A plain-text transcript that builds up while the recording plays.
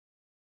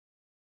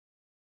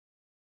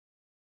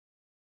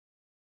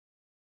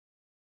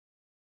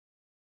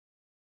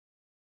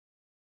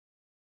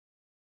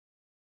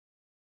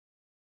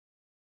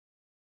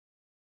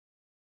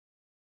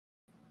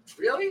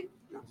Really?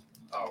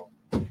 Oh.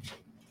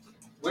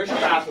 Where's your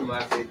bathroom,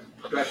 Lefty?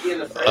 Do I be in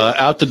the fridge?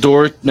 Out the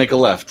door, make a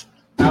left.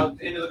 Out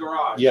into the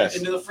garage? Yes.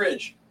 Into the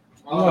fridge?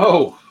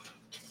 Oh.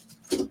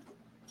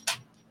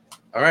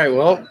 All right,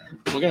 well,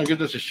 we're going to give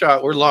this a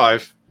shot. We're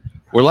live.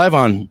 We're live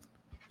on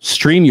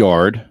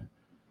StreamYard.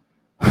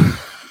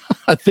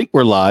 I think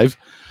we're live.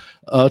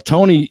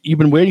 Tony, you've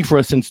been waiting for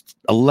us since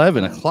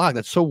 11 o'clock.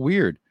 That's so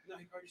weird. No,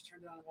 he probably just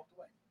turned around and walked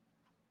away.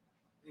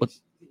 What?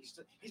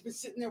 He's been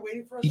sitting there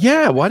waiting for us.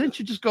 Yeah, why didn't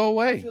you just go I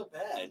away? feel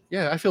bad.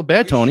 Yeah, I feel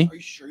bad, Tony. Are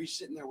you sure he's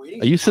sitting there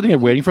waiting? Are you sitting there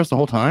waiting for us the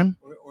whole time?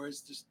 Or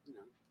is just, you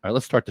know? All right,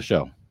 let's start the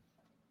show.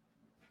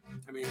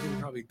 I mean,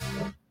 he probably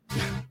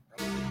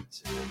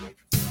sit there and wait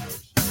for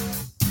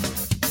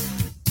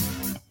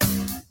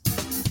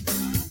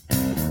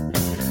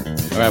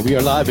All right, we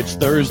are live. It's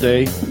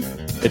Thursday.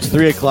 It's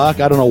 3 o'clock.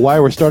 I don't know why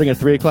we're starting at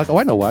 3 o'clock. Oh,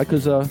 I know why.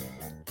 Because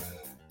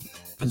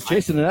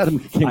Jason and Adam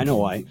came. I know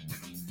why.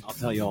 I'll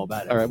tell you all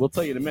about it. All right, we'll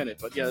tell you in a minute.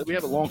 But yeah, we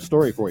have a long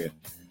story for you.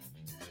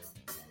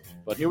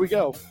 But here we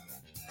go.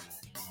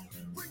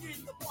 Bring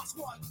in the boss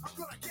one. I'm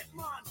gonna get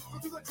mine. Go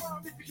do the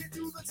crime. If you can't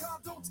do the time,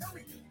 don't tell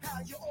me how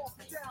you're off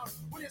and down.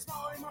 When you're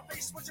smiling in my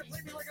face, but you play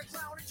me like a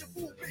clown, it's your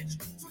fool,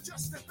 bitch. So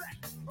just step back.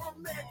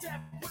 I'm mad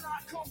that when I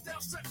come down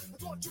straight, I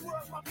thought you were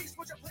my piece,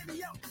 but you play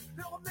me out.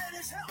 Now I'm mad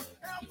as hell,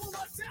 and I'm full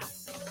of doubt.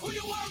 Who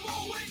you wanna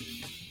roll with?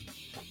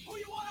 Who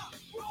you wanna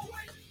roll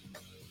with?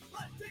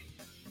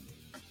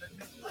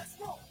 Let's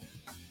roll.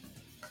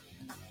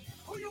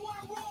 Who you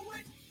wanna roll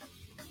with?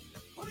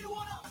 Who you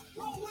wanna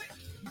roll with?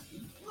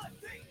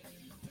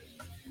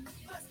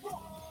 Let's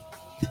roll.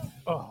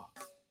 Oh.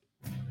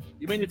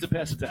 You may need to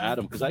pass it to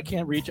Adam because I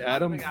can't reach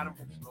Adam. Adam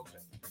can smoke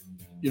it.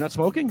 You're not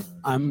smoking?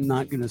 I'm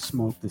not gonna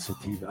smoke the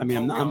sativa. I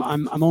mean,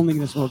 I'm only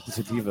gonna smoke the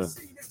sativa.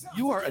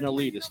 You are an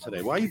elitist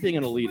today. Why are you being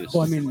an elitist?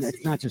 Well, I mean,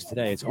 it's not just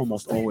today. It's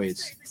almost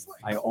always.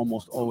 I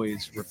almost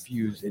always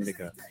refuse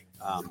indica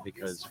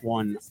because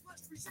one,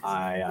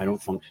 I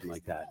don't function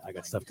like that. I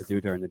got stuff to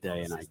do during the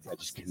day, and I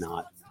just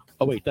cannot.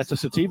 Oh wait, that's a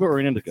sativa or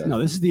an indica? No,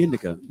 this is the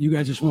indica. You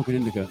guys are smoking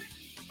indica.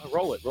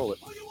 Roll it. Roll it.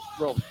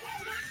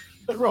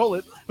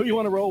 Who you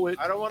want to roll with?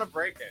 I don't want to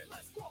break it.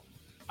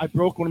 I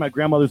broke one of my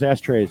grandmother's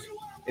ashtrays.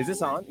 Is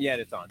this on? Yeah,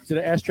 it's on. See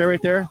the ashtray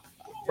right there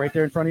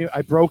in front of you?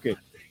 I broke it.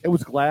 It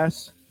was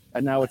glass,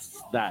 and now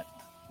it's that.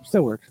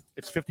 Still works.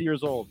 It's 50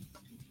 years old.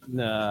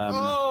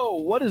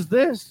 Oh, what is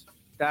this?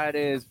 That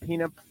is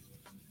peanut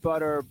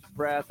butter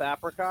breath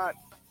apricot.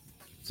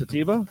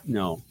 Sativa?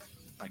 No.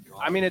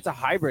 I mean, it's a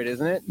hybrid,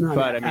 isn't it? No,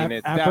 But I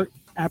mean, it's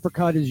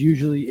apricot is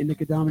usually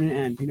indica dominant,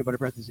 and peanut butter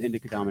breath is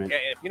indica dominant.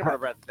 yeah, peanut butter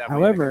breath. Is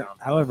definitely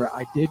However,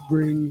 I did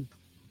bring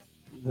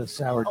the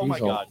sour Oh my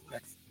diesel. God.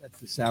 That's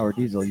the sour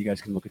diesel. You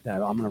guys can look at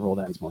that. I'm gonna roll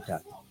that and smoke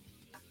that.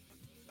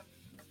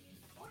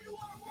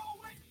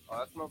 Oh,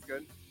 that smells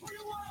good.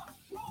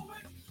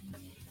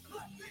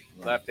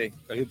 Lefty.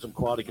 I need some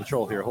quality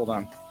control here. Hold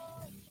on.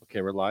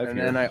 Okay, we're live. And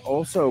here. then I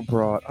also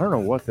brought, I don't know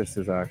what this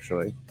is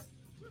actually.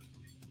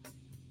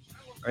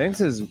 I think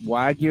this is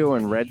Wagyu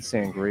and red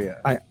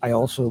sangria. I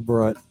also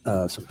brought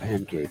some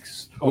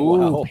pancakes. Oh,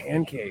 wow.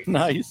 pancakes.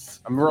 Nice.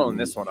 I'm rolling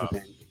this one up.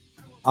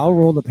 I'll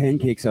roll the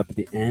pancakes up at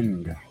the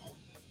end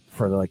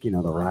for the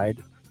ride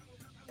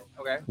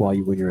Okay.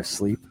 when you're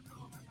asleep.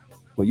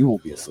 Well, you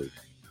won't be asleep.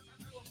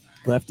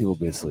 Lefty will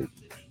be asleep.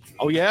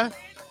 Oh, yeah?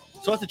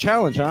 So that's a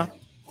challenge, huh?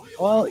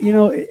 Well,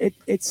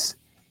 it's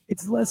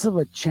less of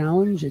a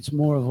challenge. It's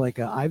more of like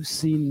I've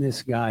seen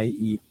this guy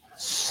eat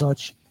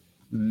such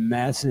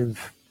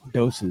massive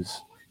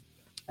doses,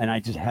 and I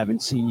just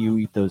haven't seen you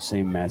eat those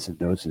same massive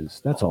doses.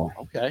 That's all.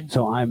 Okay.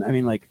 So I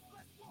mean, like,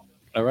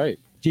 All right.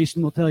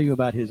 Jason will tell you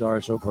about his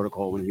RSO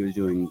protocol when he was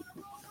doing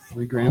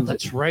 3 grams.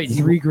 That's right.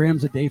 3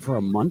 grams a day for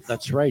a month.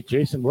 That's right.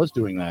 Jason was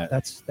doing that.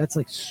 That's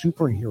like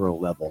superhero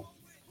level.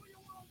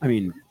 I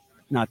mean,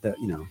 not that,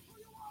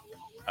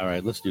 All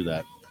right, let's do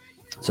that.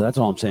 So that's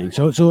all I'm saying.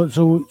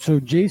 So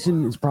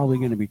Jason is probably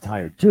going to be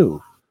tired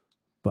too,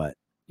 but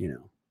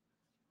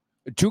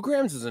 2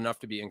 grams is enough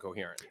to be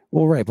incoherent.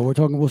 Well, right, but we're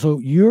talking. Well, so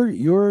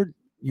your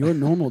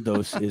normal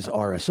dose is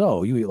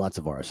RSO. You eat lots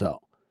of RSO.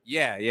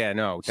 Yeah,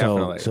 no,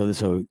 definitely.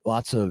 So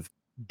lots of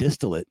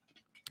distillate.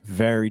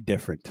 Very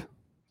different.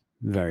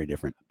 Very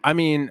different. I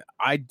mean,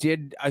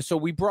 so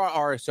we brought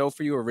RSO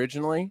for you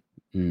originally.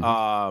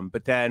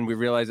 But then we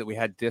realized that we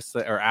had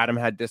distillate, or Adam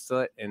had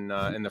distillate in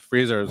the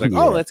freezer. It was like,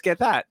 Yeah. oh, let's get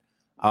that.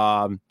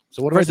 So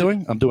what am I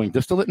doing? I'm doing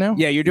distillate now?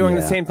 Yeah, you're doing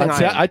the Yeah. same thing.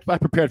 I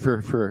prepared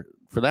for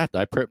that.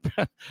 I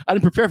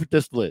didn't prepare for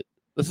distillate.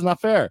 This is not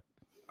fair.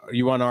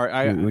 You want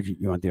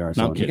you want the RSO?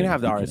 No, I'm You kidding. can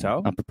have the I'm kidding.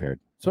 RSO. I'm prepared.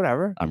 It's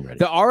whatever. I'm ready.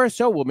 The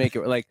RSO will make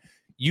it like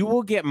you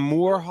will get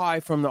more high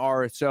from the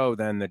RSO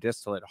than the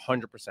distillate.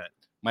 100%.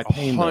 My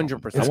pain,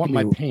 100%. I want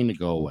my pain to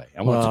go away.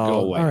 I want it to go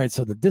away. All right,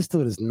 so the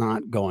distillate is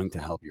not going to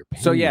help your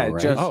pain. So yeah, though,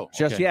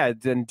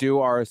 right? then do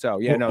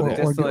RSO. Yeah, no, the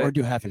distillate. Or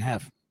do half and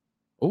half.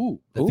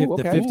 Ooh, The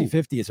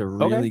 50-50 is a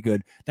really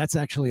good. That's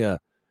actually a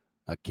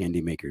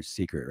candy maker's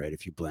secret, right?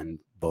 If you blend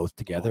both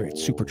together, it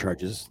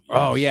supercharges.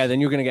 Oh yeah, then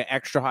you're gonna get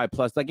extra high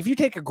plus. Like if you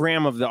take a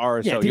gram of the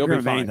RSO, take you'll a gram be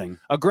of fine. anything.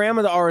 A gram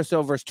of the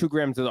RSO versus 2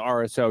 grams of the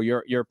RSO,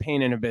 your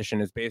pain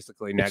inhibition is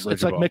basically negligible.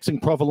 It's like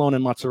mixing provolone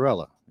and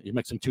mozzarella. You're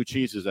mixing two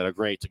cheeses that are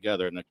great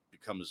together, and it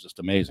becomes just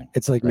amazing.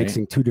 It's like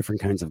mixing 2 different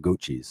kinds of goat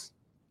cheese.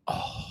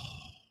 Oh,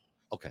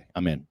 okay.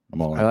 I'm in.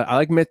 I'm all in. I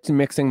like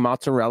mixing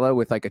mozzarella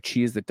with like a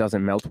cheese that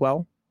doesn't melt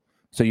well.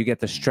 So you get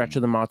the stretch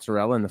of the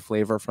mozzarella and the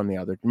flavor from the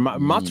other.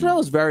 Mozzarella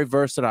is very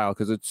versatile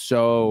because it's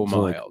so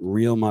mild. Like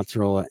real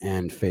mozzarella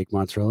and fake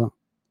mozzarella.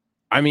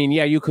 I mean,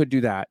 yeah, you could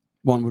do that.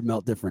 One would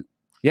melt different.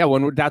 Yeah,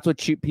 that's what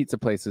cheap pizza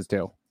places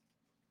do.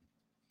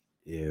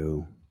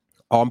 Ew.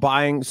 I'm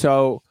buying.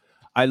 So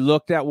I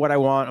looked at what I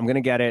want. I'm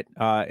gonna get it.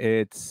 I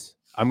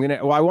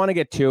want to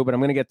get 2, but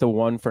I'm gonna get the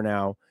 1 for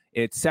now.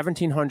 It's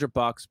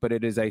 $1,700, but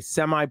it is a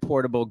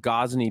semi-portable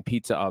Gosney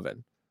pizza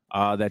oven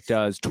that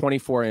does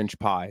 24-inch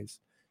pies.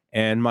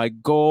 And my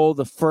goal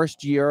the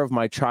first year of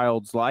my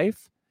child's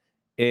life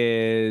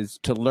is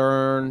to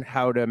learn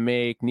how to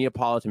make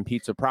Neapolitan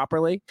pizza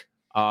properly.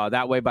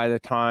 That way, by the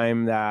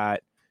time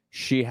that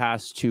she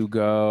has to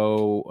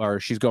go or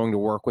she's going to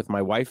work with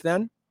my wife,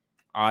 then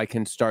I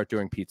can start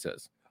doing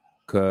pizzas.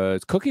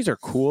 Because cookies are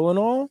cool and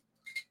all,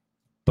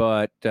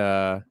 but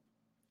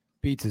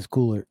Pizza's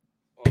cooler.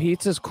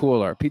 Pizza's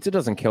cooler. Pizza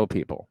doesn't kill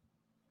people.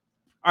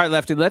 All right,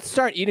 Lefty, let's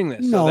start eating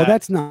this. No,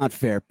 that's not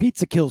fair.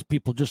 Pizza kills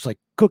people just like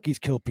cookies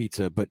kill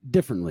pizza, but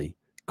differently.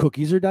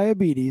 Cookies are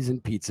diabetes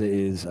and pizza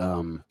is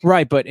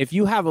right, but if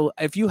you have a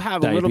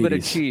little bit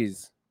of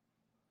cheese,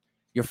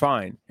 you're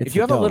fine. If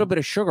you have a little bit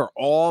of sugar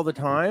all the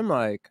time,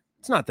 like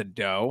it's not the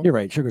dough. You're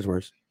right, sugar's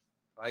worse.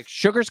 Like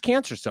sugar's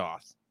cancer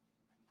sauce.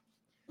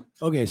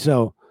 Okay,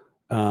 so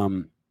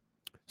someone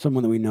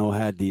that we know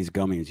had these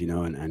gummies,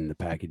 and the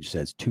package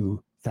says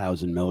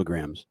 2,000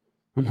 milligrams.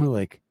 And we're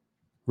like,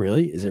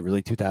 really? Is it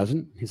really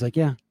 2,000? He's like,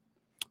 yeah.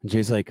 And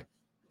Jay's like,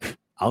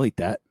 I'll eat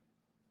that.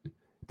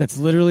 That's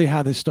literally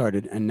how this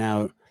started. And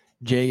now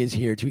Jay is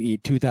here to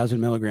eat 2,000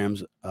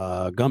 milligrams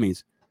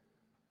gummies.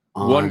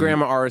 1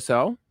 gram of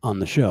RSO on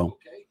the show.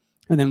 Okay.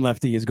 And then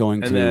Lefty is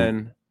going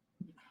to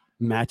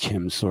match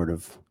him, sort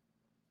of.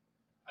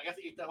 I got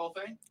to eat the whole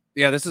thing?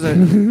 Yeah, this is a...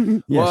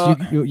 Yes,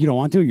 you don't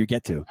want to, you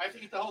get to. I have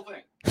to eat the whole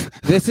thing.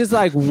 This is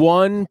like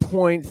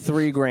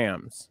 1.3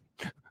 grams.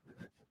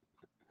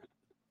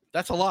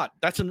 That's a lot.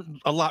 That's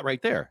a lot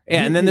right there.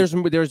 Yeah, and then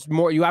there's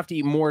more. You have to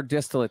eat more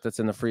distillate that's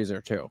in the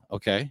freezer too.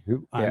 Okay.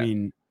 I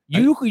mean,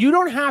 you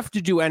don't have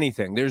to do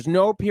anything. There's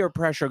no peer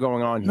pressure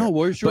going on here. No,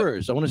 where's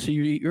yours? I want to see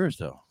you eat yours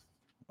though.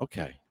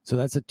 Okay. So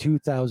that's a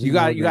 2,000. You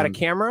got a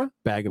camera?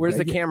 Bag of Where's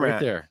the camera? Right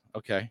at? there.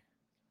 Okay.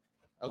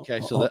 Okay.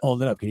 So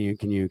hold it up. Can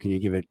you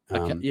give it?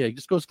 Yeah,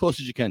 just go as close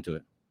as you can to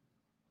it.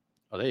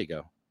 Oh, there you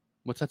go.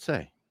 What's that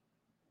say?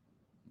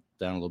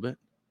 Down a little bit.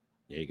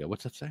 There you go.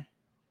 What's that say?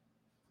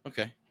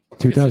 Okay.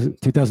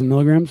 2,000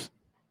 milligrams.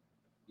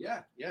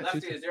 Yeah.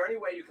 Lefty, is there any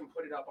way you can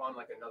put it up on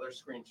like another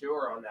screen too,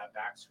 or on that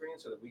back screen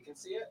so that we can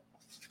see it?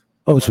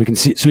 Oh, so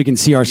we can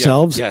see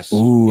ourselves. Yes.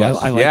 Ooh, yes.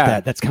 I like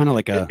that. That's kind of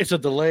like It's a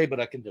delay, but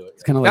I can do it.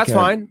 It's kind of like that's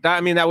fine.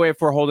 That way, if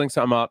we're holding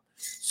something up,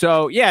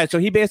 so yeah. So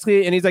he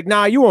basically, and he's like,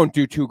 "Nah, you won't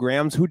do 2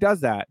 grams. Who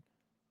does that?"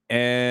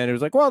 And it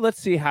was like, "Well,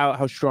 let's see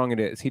how strong it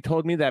is." He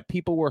told me that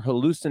people were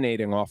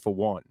hallucinating off of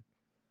 1.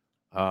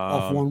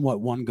 Off one what?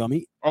 1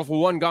 gummy? Off of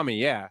 1 gummy,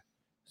 yeah.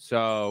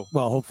 So,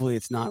 well, hopefully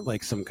it's not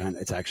like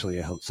it's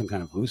actually some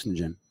kind of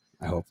hallucinogen.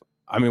 I hope.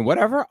 I mean,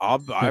 whatever. I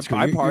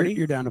party.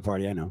 You're down to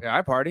party. I know. Yeah,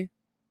 I party.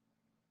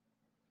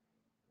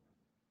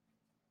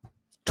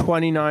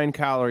 29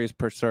 calories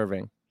per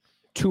serving,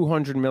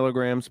 200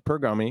 milligrams per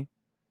gummy.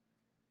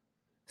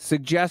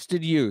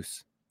 Suggested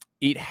use: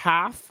 eat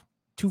half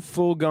to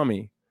full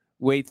gummy.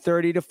 Wait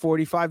 30 to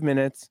 45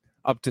 minutes,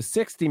 up to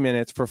 60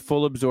 minutes for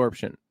full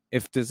absorption.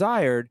 If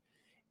desired,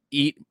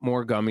 eat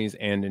more gummies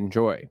and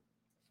enjoy.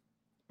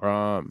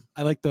 I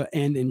like the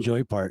and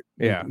enjoy part.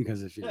 Yeah,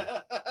 because if you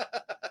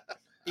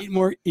eat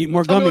more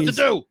gummies. Tell me what to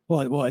do.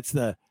 Well, it's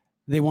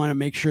they want to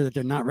make sure that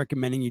they're not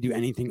recommending you do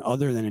anything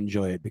other than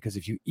enjoy it, because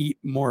if you eat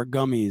more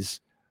gummies,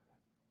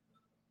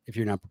 if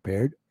you're not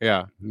prepared,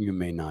 you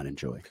may not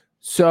enjoy.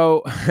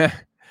 So,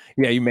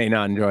 yeah, you may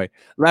not enjoy.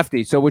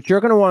 Lefty, so what you're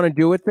going to want to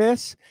do with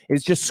this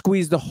is just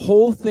squeeze the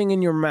whole thing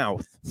in your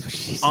mouth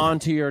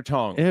onto your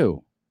tongue.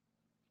 Ew.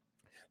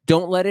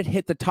 Don't let it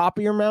hit the top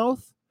of your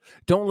mouth.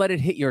 Don't let it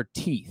hit your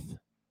teeth.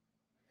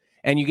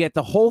 And you get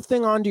the whole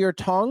thing onto your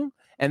tongue,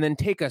 and then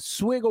take a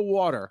swig of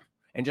water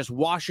and just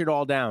wash it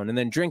all down, and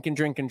then drink and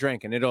drink and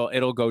drink, and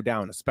it'll go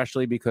down,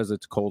 especially because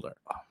it's colder.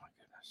 Oh my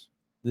goodness.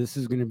 This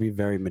is going to be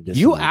very medicinal.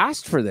 You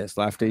asked for this,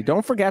 Lefty.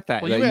 Don't forget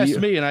that. Well, you asked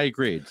me and I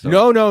agreed. So.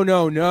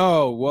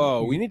 No.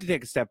 Whoa. We need to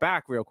take a step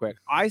back real quick.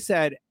 I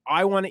said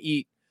I want to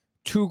eat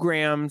 2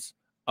 grams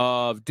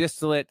of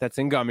distillate that's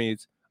in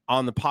gummies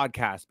on the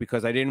podcast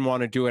because I didn't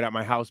want to do it at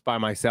my house by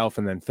myself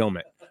and then film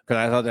it, because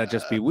I thought that'd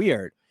just be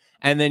weird.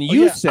 And then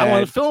you said, I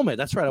want to film it.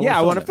 That's right.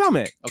 I want to film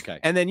it. Okay.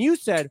 And then you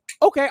said,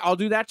 okay, I'll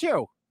do that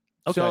too.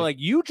 Okay. So like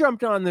you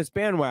jumped on this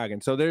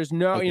bandwagon. So there's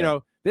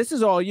no, this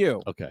is all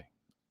you. Okay.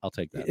 I'll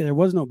take that. There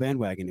was no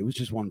bandwagon. It was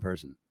just one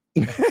person.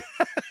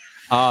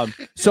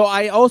 So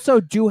I also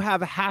do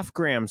have a 0.5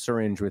 gram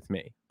syringe with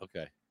me.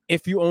 Okay.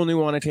 If you only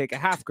want to take a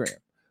 0.5 gram.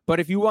 But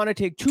if you want to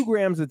take 2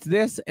 grams, it's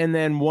this, and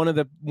then one of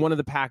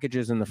the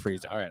packages in the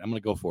freezer. All right, I'm gonna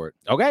go for it.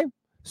 Okay.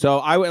 So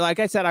I would, like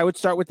I said, I would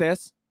start with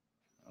this.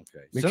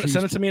 Okay.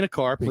 Send it to me in a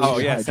car, please. Oh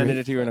yeah, send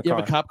it to you in a You car.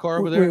 have a cop car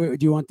over there? Wait,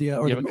 do you want the You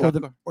have a cop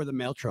car? or the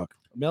mail truck?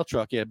 Mail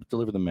truck, yeah, but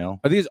deliver the mail.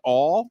 Are these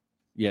all?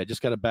 Yeah,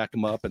 just gotta back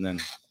them up and then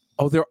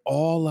Oh, they're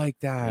all like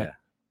that.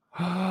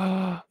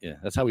 yeah,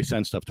 that's how we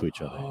send stuff to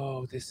each other.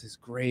 Oh, this is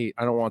great.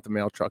 I don't want the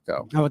mail truck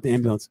though. How about the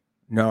ambulance?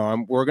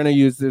 No, we're gonna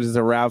use this as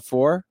a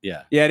RAV4.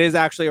 Yeah. Yeah, it is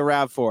actually a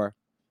RAV4.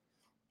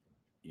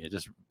 Yeah,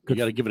 just you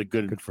gotta give it a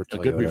good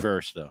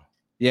reverse though.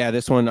 Yeah,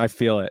 this one I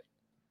feel it.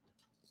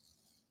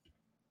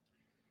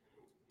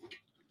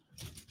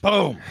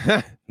 Boom.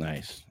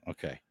 Nice.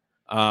 Okay.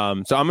 So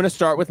I'm gonna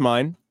start with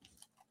mine.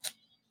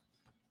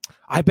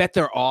 I bet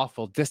they're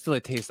awful.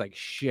 Distillate tastes like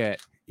shit.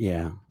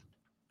 Yeah.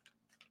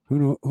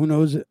 Who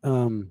knows?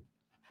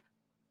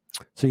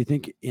 So you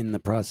think in the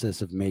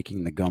process of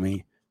making the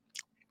gummy?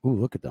 Ooh,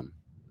 look at them.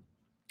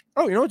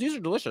 Oh, you know what? These are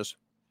delicious.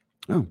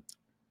 Oh.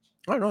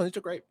 Oh no, these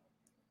are great.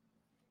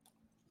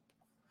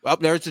 Well,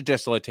 there's the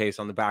distillate taste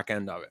on the back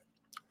end of it.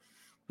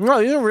 No,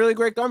 these are really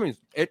great gummies.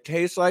 It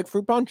tastes like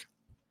fruit punch.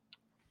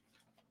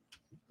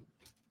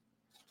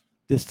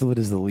 Distillate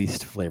is the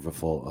least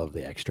flavorful of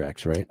the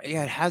extracts, right?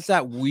 Yeah, it has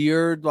that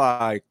weird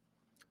like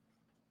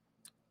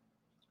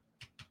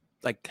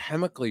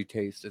chemically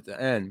taste at the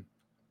end.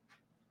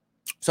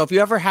 So if you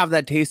ever have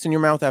that taste in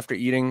your mouth after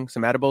eating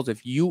some edibles,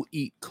 if you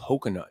eat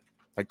coconut,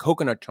 like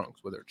coconut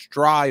chunks, whether it's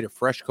dried or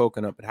fresh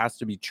coconut, it has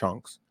to be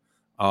chunks.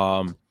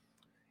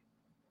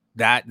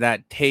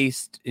 That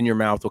taste in your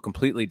mouth will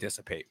completely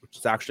dissipate, which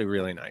is actually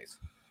really nice.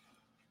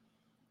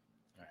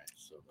 All right.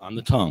 So on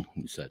the tongue,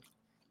 you said.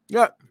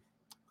 Yeah.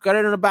 Got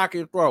it in the back of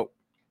your throat.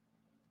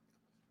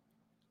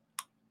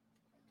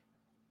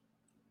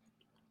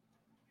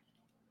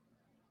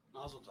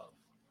 Mazel tov.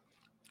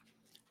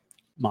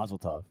 Mazel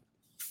tov.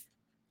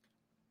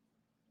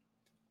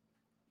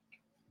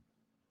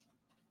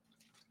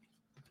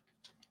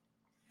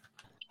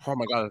 Oh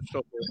my god, it's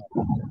so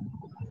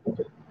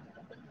good.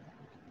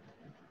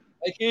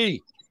 Hey,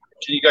 Key.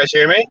 Can you guys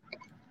hear me?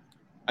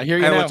 I hear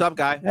you Hey, now. what's up,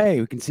 guy? Hey,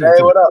 we can see. Hey,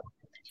 you. what up?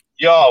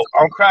 Yo,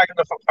 I ain't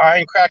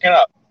cracking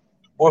up.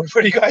 What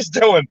are you guys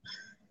doing?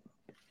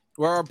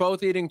 We're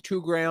both eating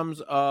 2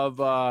 grams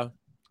of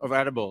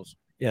edibles.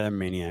 Yeah, they're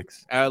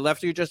maniacs.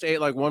 Lefty just ate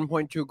like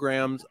 1.2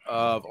 grams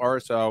of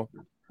RSO,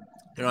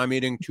 and I'm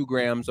eating 2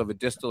 grams of a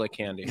distillate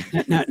candy.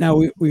 Now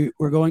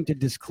we're going to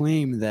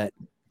disclaim that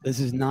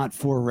this is not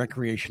for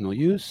recreational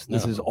use.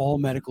 This is all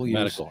medical use.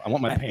 Medical. I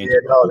want my pain. Yeah,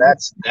 no,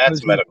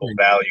 that's medical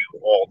value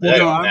all day.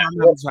 No, man.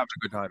 I'm just having a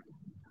good time.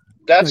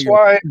 That's No,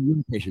 why. you're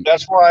a patient.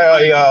 That's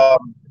why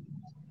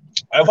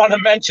I want to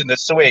mention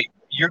this. So wait,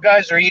 you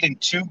guys are eating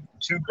two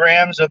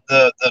grams of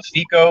the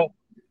FICO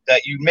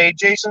that you made,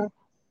 Jason?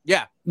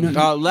 Yeah.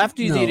 No,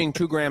 Lefty's no. eating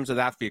 2 grams of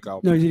that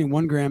FICO. No, he's eating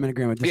 1 gram and a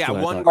gram of Yeah,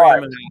 distillate. 1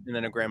 gram of that and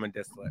then a gram of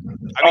distillate. I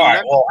mean, All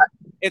right. Well,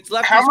 it's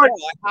Lefty's how much-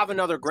 fault. I have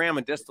another gram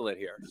of distillate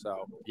here.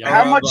 So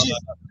how much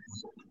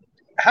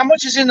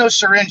is in those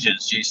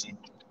syringes, Jason?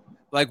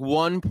 like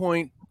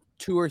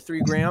 1.2 or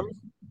 3 grams.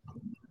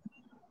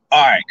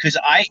 All right, because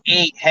I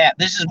ate half.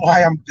 This is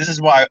why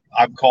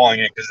I'm calling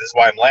it, because this is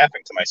why I'm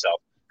laughing to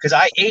myself. Because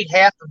I ate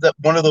half of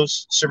one of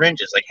those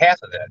syringes, like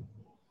half of it,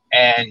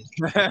 and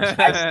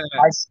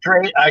I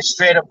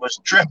straight up was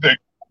tripping.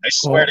 I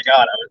swear to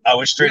God, I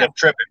was straight up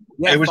tripping.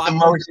 Yeah, it was the 500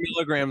 most.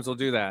 milligrams will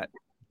do that.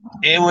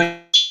 It was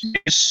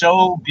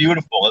so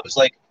beautiful. It was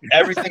like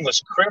everything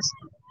was crisp.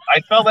 I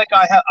felt like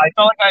I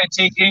had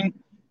taken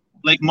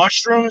like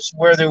mushrooms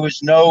where there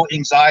was no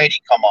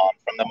anxiety come on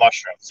from the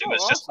mushrooms. It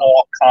was just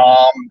all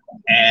calm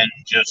and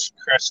just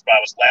crisp. I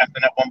was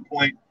laughing at one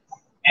point,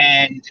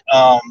 and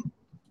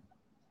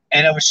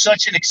it was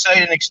such an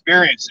exciting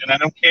experience. And I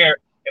don't care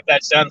if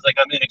that sounds like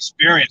I'm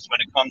inexperienced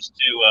when it comes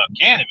to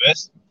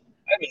cannabis.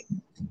 I've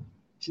been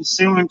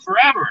consuming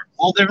forever,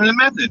 all different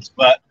methods,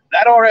 but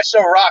that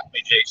RSO rocked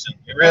me, Jason.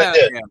 It really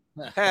did.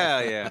 Yeah.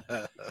 Hell yeah.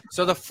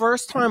 So the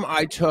first time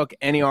I took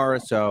any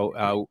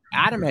RSO,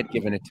 Adam had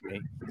given it to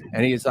me,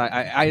 and he's like,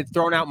 I had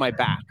thrown out my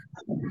back,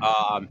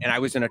 and I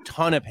was in a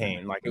ton of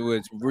pain. Like, it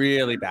was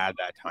really bad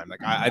that time.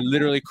 Like, I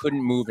literally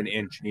couldn't move an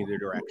inch in either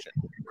direction.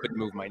 Couldn't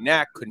move my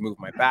neck, couldn't move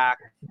my back,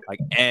 like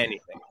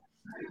anything.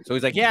 So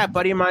he's like, yeah,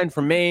 buddy of mine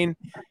from Maine.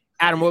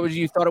 Adam, what was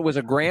you thought it was,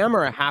 a gram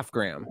or a half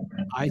gram?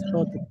 I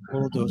thought the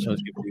total dose I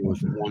was giving you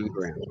was 1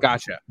 gram.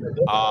 Gotcha.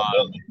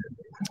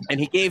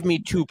 And he gave me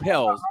 2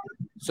 pills.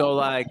 So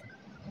like,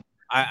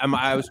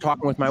 I was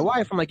talking with my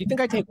wife. I'm like, you think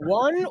I take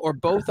one or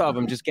both of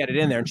them? Just get it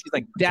in there. And she's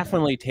like,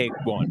 definitely take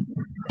one.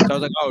 So I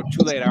was like, oh,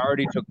 too late. I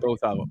already took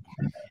both of them.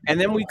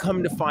 And then we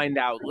come to find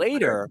out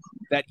later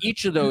that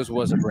each of those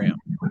was a gram.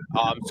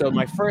 So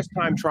my first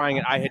time trying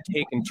it, I had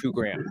taken 2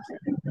 grams.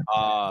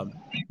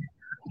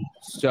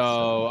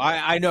 So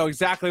I know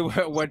exactly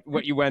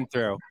what you went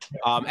through.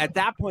 At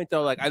that point,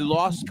 though, like, I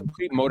lost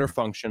complete motor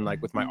function,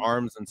 like with my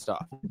arms and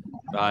stuff.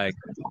 Like,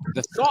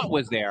 the thought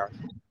was there,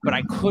 but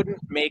I couldn't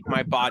make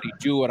my body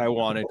do what I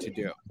wanted to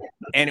do.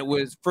 And it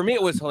was, for me,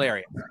 it was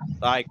hilarious.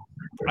 Like,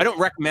 I don't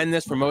recommend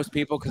this for most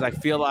people because I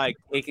feel like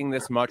taking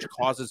this much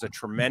causes a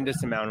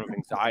tremendous amount of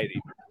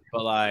anxiety.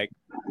 But like,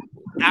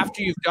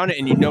 after you've done it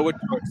and you know what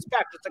to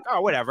expect, it's like,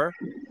 oh, whatever.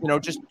 You know,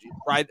 just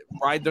ride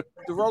the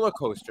roller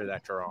coaster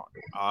that you're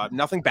on.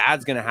 Nothing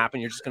bad's going to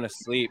happen. You're just going to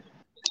sleep.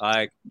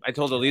 Like, I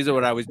told Eliza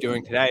what I was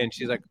doing today, and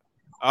she's like,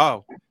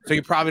 oh, so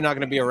you're probably not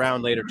going to be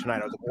around later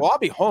tonight. I was like, well, I'll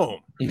be home,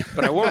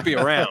 but I won't be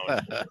around.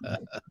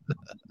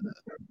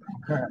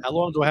 How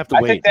long do I have to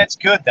I wait? think that's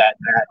good. That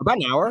About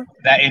an hour.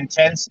 that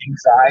intense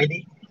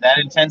anxiety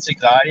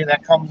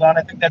that comes on.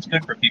 I think that's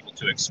good for people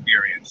to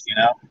experience. You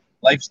know,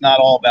 life's not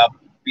all about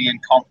being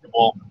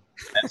comfortable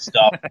and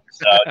stuff.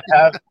 So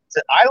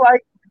I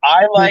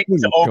like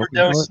to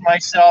overdose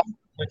myself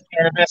with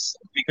cannabis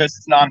because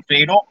it's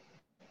non-fatal.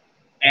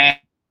 And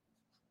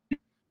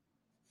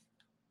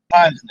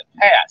times in the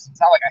past,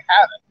 it's not like I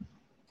haven't,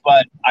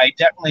 but I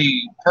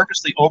definitely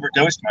purposely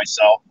overdosed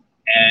myself,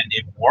 and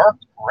it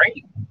worked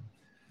great.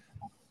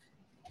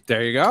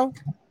 There you go.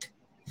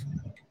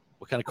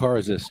 What kind of car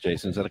is this,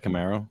 Jason? Is that a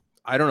Camaro?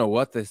 I don't know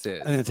what this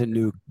is. I think it's a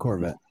new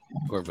Corvette.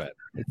 Corvette.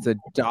 It's a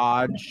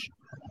Dodge.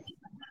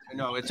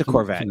 No, it's a It's a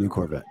Corvette. new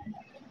Corvette.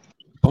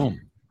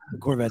 Boom. The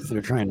Corvettes that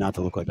are trying not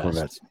to look like Best.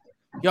 Corvettes.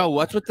 Yo,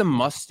 what's with the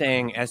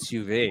Mustang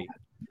SUV?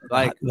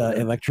 Like, The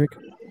electric.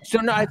 so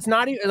no, it's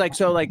not even like,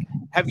 so like,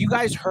 have you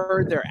guys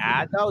heard their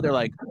ad though? They're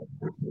like,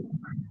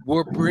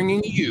 we're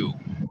bringing you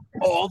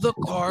all the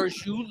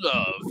cars you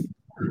love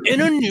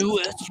in a new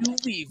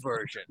SUV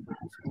version.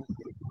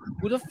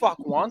 Who the fuck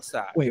wants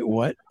that? Wait,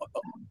 what?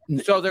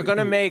 So they're going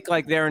to make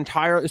like their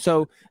entire,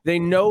 so they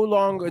no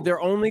longer,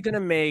 they're only going to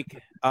make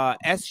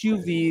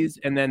SUVs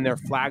and then their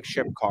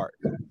flagship cars,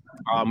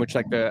 which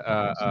like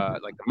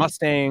the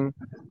Mustang,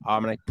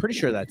 and I'm pretty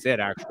sure that's it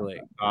actually.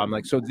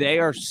 Like, so they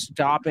are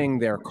stopping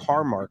their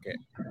car market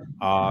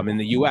in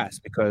the US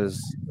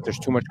because there's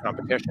too much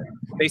competition.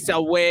 They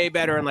sell way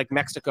better in like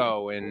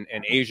Mexico and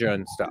Asia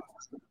and stuff.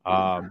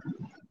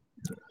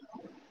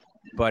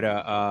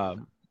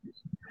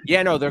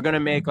 Yeah, no, they're going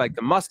to make like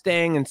the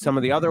Mustang and some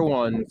of the other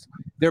ones.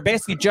 They're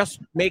basically just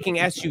making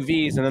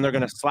SUVs and then they're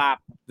going to slap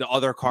the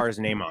other car's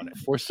name on it.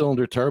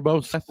 4-cylinder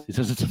turbo? He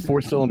says it's a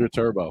 4-cylinder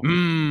turbo.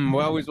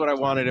 Well, always what I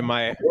wanted in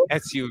my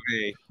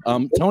SUV.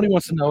 Tony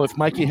wants to know if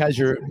Mikey has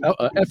your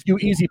FU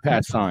Easy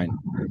Pass sign.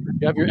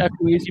 You have your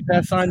FU Easy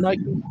Pass sign,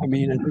 Mikey? I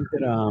mean, I think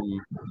that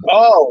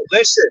Oh,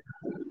 listen,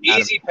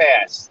 Easy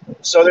Pass.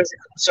 So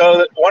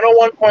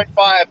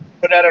 101.5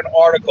 put out an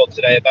article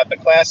today about the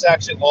class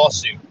action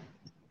lawsuit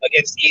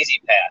against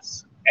Easy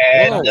Pass.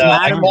 And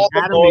I called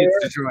the lawyer.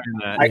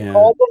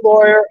 Called the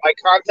lawyer. I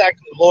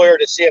contacted the lawyer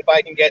to see if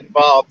I can get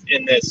involved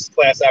in this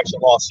class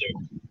action lawsuit.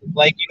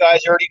 Like you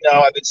guys already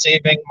know, I've been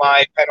saving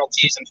my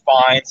penalties and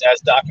fines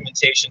as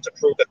documentation to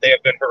prove that they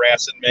have been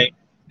harassing me.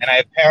 And I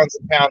have pounds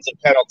and pounds of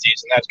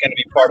penalties, and that's going to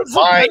be part of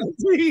my.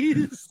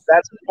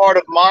 That's part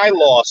of my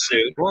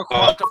lawsuit. We're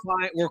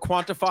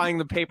quantifying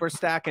the paper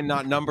stack and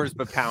not numbers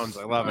but pounds.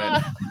 I love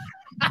it.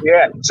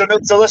 Yeah. So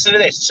listen to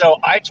this. So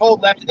I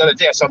told Lefty the other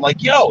day. So I'm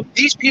like, yo,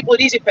 these people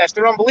at Easy Pass,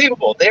 they're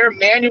unbelievable. They're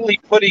manually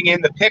putting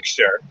in the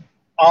picture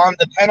on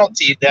the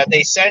penalty that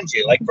they send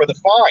you, like for the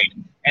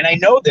fine. And I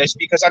know this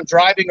because I'm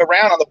driving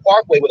around on the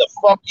parkway with a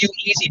 "fuck you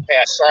Easy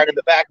Pass" sign in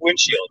the back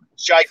windshield.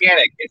 It's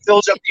gigantic. It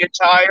fills up the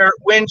entire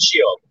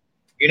windshield.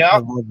 You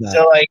know?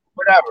 So like,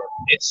 whatever.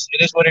 It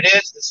is what it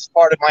is. This is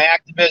part of my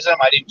activism.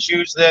 I didn't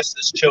choose this.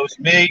 This chose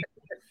me.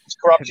 This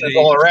corruption is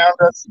all around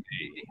us.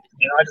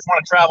 You know, I just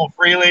want to travel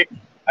freely.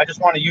 I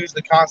just want to use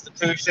the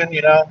Constitution.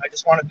 You know, I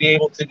just want to be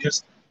able to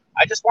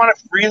I just want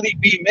to freely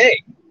be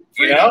me.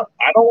 You know,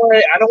 I don't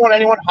want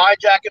anyone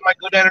hijacking my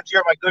good energy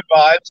or my good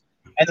vibes.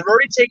 And they're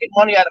already taking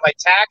money out of my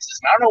taxes,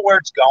 and I don't know where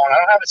it's going. I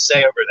don't have a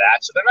say over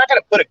that. So they're not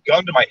going to put a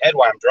gun to my head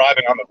while I'm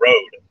driving on the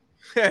road.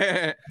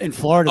 in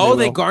Florida. Oh,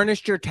 they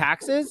garnished your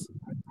taxes?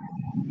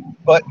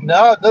 But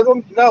no.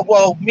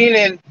 Well,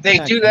 meaning they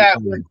do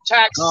that with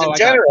taxes in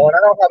general, and I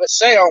don't have a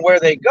say on where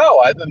they go.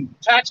 I've been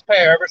a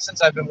taxpayer ever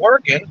since I've been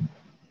working.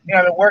 You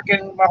know, I've been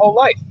working my whole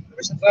life,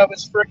 ever since I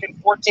was freaking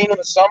 14 in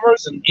the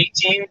summers and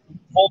 18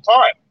 full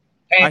time,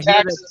 paying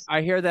taxes.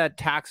 I hear that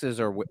taxes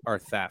are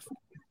theft.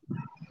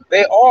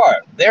 They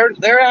are.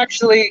 They're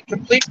actually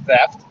complete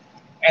theft.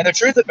 And the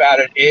truth about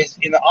it is,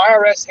 in the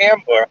IRS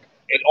handbook,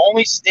 it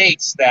only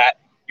states that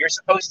you're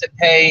supposed to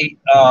pay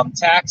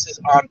taxes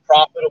on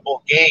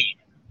profitable gain.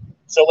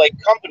 So like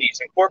companies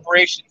and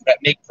corporations that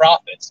make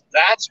profits,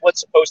 that's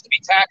what's supposed to be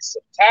taxed.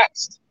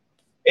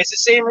 It's the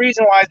same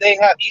reason why they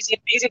have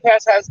Easy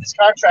Pass has this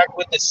contract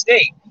with the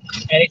state,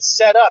 and it's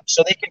set up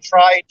so they can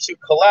try to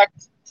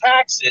collect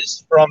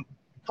taxes from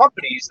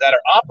companies that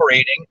are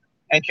operating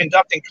and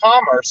conducting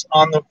commerce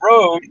on the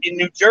road in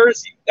New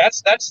Jersey.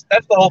 That's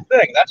the whole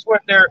thing. That's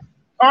what their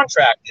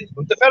contract is.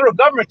 But the federal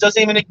government doesn't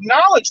even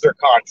acknowledge their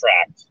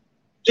contract,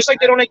 just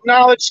like they don't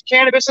acknowledge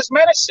cannabis as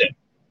medicine.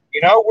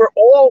 You know, we're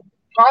all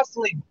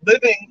constantly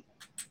living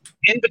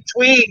in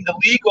between the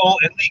legal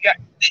and the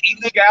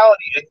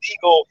illegality and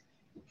legal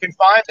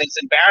confinements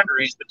and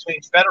boundaries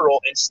between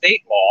federal and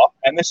state law,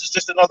 and this is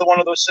just another one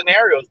of those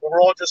scenarios where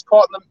we're all just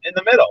caught in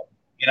the middle,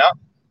 you know.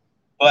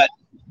 But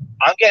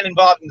I'm getting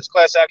involved in this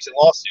class action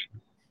lawsuit.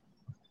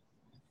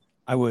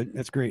 I would.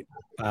 That's great.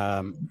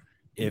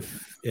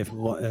 If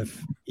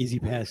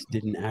EasyPass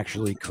didn't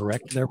actually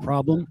correct their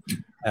problem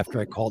after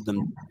I called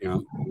them, a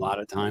lot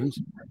of times,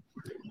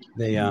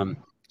 they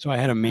so I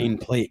had a main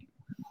plate,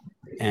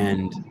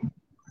 and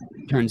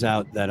turns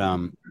out that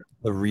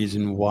the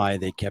reason why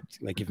they kept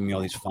giving me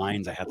all these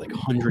fines, I had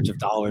hundreds of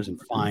dollars in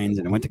fines,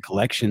 and I went to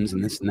collections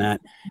and this and that,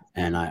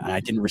 and I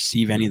didn't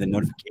receive any of the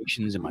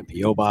notifications in my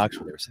PO box.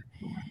 Where they were saying,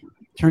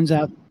 turns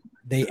out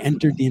they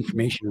entered the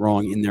information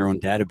wrong in their own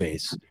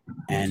database,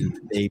 and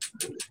they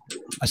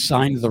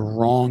assigned the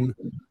wrong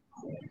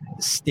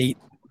state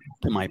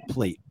to my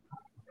plate.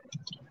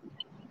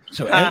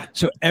 So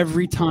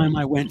every time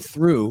I went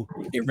through,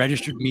 it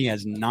registered me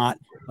as not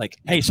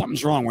hey,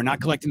 something's wrong. We're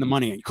not collecting the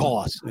money. And call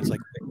us. It's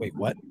wait,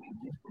 what?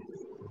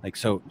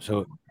 So.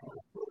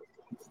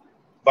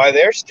 By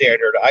their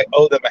standard, I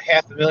owe them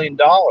 $500,000.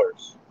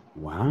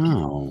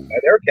 Wow. By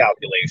their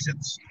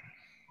calculations.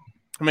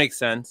 Makes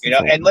sense.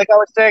 And like I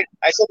was saying,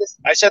 I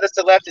said this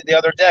to Lefty the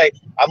other day.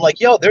 I'm like,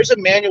 yo, there's a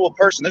manual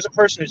person. There's a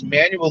person who's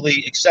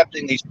manually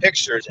accepting these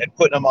pictures and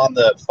putting them on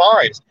the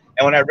fines.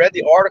 And when I read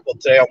the article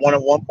today on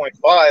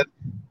 101.5,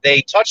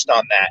 they touched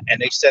on that,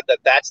 and they said that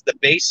that's the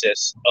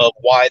basis of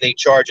why they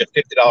charge a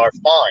 $50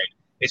 fine.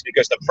 Is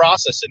because the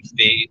processing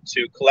fee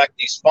to collect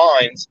these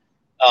fines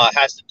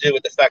has to do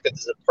with the fact that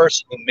there's a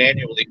person who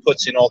manually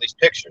puts in all these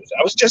pictures.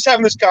 I was just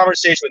having this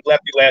conversation with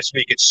Lefty last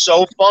week. It's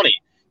so funny.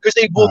 Because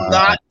they will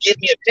not give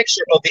me a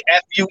picture of the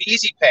FU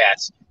Easy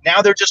Pass.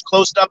 Now they're just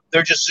closed up.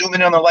 They're just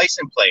zooming in on the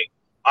license plate.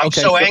 I'm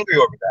so angry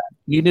over that.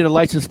 You need a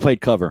license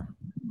plate cover.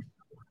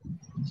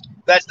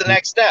 That's the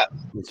next step.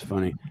 It's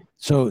funny.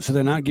 So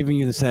they're not giving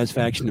you the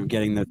satisfaction of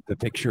getting the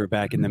picture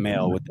back in the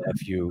mail with the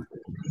FU.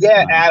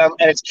 Yeah, Adam,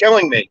 and it's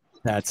killing me.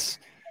 That's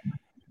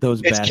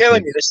those. It's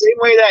killing me. The same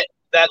way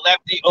that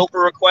Lefty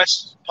Oprah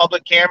requests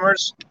public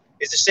cameras.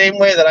 Is the same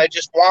way that I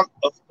just want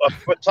a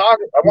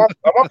photographer. I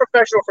want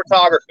professional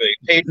photography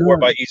paid for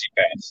by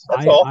EasyPass.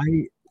 That's all.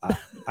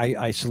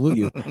 I salute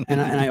you, and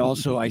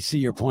I see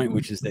your point,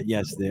 which is that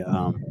yes,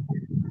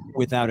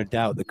 without a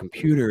doubt, the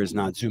computer is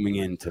not zooming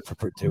in to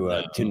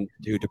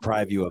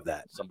deprive you of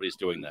that. Somebody's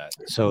doing that.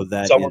 So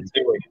that someone's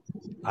doing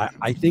it.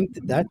 I think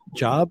that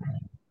job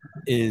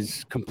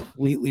is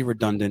completely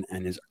redundant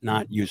and is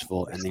not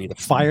useful, and they need to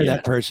fire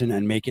that person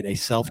and make it a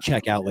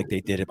self-checkout like they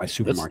did at my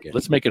supermarket.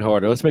 Let's make it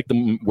harder. Let's make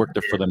them work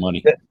for the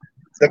money.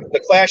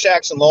 The class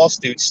action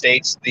lawsuit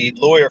states, the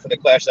lawyer for the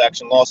class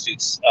action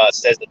lawsuits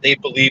says that they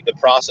believe the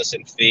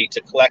processing fee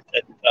to collect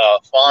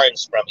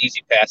fines from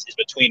EasyPass is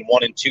between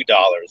 $1 and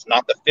 $2,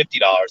 not the $50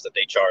 that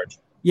they charge.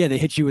 Yeah, they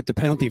hit you with the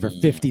penalty for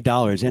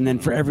 $50, and then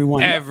for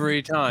everyone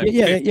every time.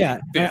 Yeah,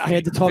 50, I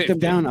had to talk them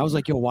down. I was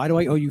like, yo, why do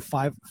I owe you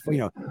 45?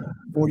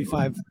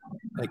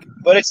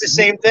 But it's the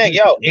same thing,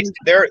 yo. It's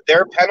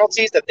their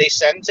penalties that they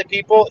send to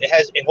people.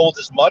 It holds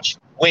as much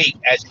weight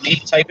as me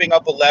typing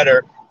up a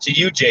letter to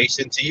you,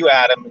 Jason, to you,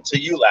 Adam, and to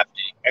you,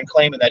 Lefty, and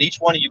claiming that each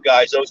one of you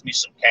guys owes me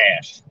some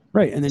cash.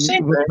 Right, and then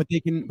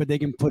they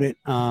can put it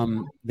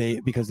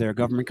because they're a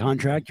government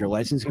contract, your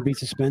license can be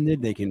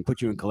suspended. They can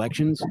put you in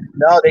collections.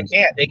 No, they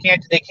can't. They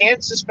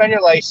can't suspend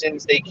your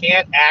license. They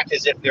can't act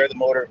as if they're the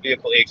motor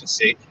vehicle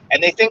agency,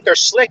 and they think they're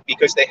slick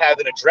because they have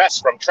an address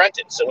from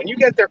Trenton. So when you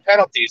get their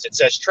penalties, it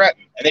says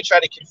Trenton, and they try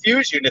to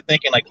confuse you into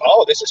thinking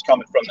oh, this is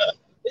coming from the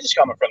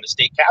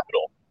state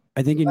capitol.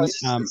 I think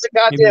it's a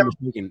goddamn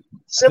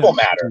civil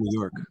matter. In New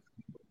York.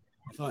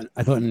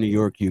 I thought in New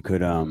York you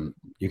could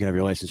have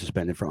your license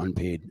suspended for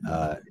unpaid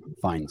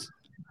fines.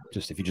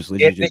 If you just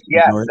leave.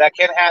 That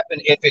can happen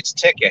if it's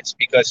tickets,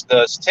 because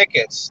those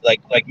tickets,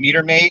 like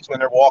meter maids, when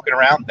they're walking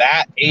around,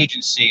 that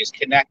agency is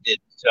connected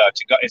to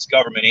its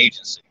government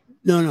agency.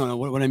 No.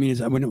 What I mean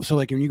is when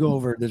you go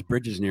over, there's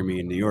bridges near me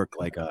in New York,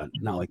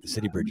 not like the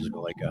city bridges,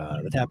 but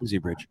the Tappan Zee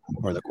Bridge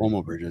or the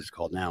Cuomo Bridge, as it's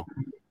called now.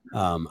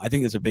 I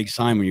think there's a big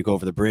sign when you go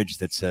over the bridge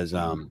that says,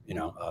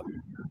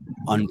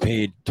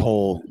 unpaid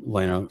toll,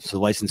 so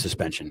license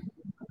suspension.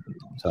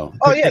 So,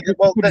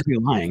 be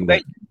lying,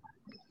 but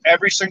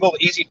every single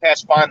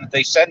EasyPass fine that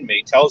they send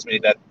me tells me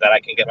that I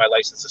can get my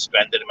license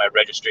suspended and my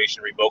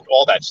registration revoked,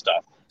 all that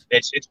stuff.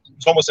 It's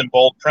almost in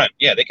bold print.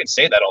 Yeah, they can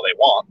say that all they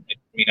want. It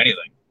can mean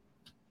anything.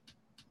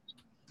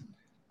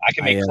 I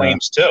can make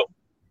claims too.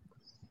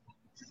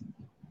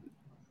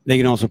 They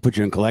can also put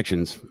you in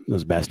collections,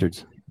 those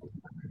bastards.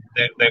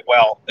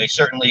 They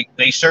certainly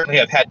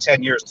have had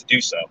 10 years to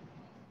do so.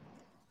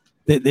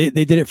 They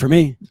did it for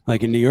me.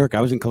 Like in New York,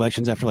 I was in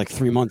collections after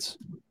 3 months.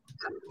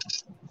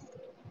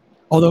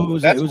 Although it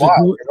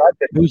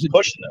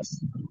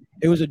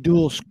was a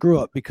dual screw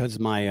up because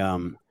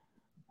my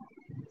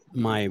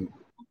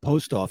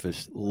post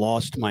office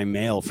lost my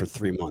mail for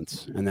 3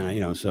 months, and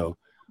then so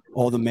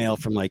all the mail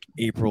from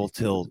April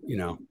till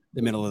the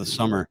middle of the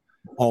summer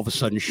all of a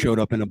sudden showed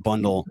up in a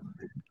bundle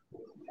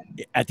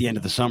at the end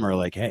of the summer.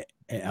 Hey,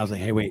 I was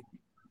like, hey, wait,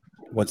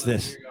 what's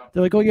this?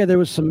 They're like, oh yeah, there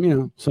was some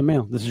mail.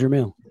 This is your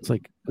mail. It's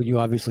like, well, you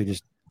obviously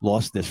just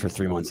lost this for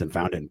 3 months and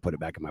found it and put it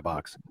back in my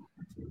box.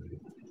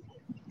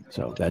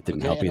 So that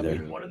didn't help either.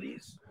 One of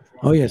these.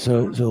 Oh yeah,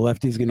 so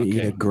Lefty's gonna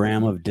eat a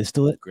gram of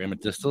distillate. Gram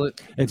of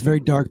distillate. It's very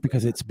dark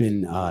because it's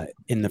been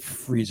in the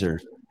freezer,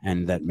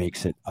 and that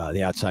makes it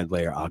the outside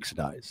layer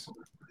oxidize.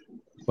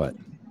 But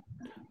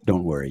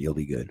don't worry, you'll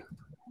be good.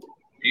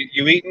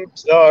 You eating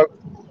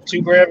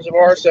 2 grams of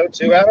RSO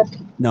too,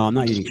 Adam? No, I'm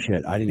not eating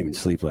shit. I didn't even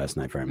sleep last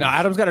night very much. No,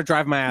 Adam's got to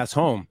drive my ass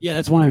home. Yeah,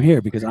 that's why I'm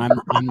here, because I'm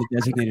the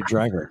designated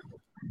driver.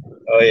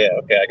 Oh yeah,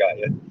 okay, I got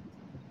you.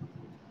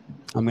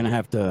 I'm gonna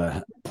have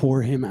to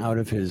pour him out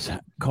of his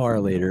car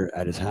later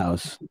at his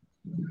house.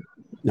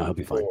 No, he'll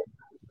be fine.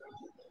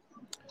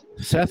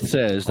 Seth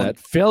says that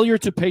failure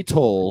to pay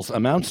tolls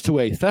amounts to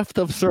a theft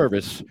of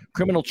service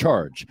criminal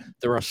charge.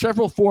 There are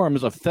several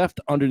forms of theft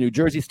under New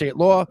Jersey state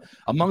law.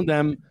 Among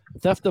them,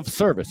 theft of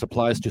service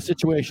applies to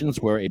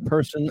situations where a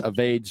person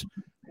evades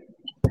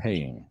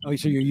paying. Oh,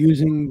 so you're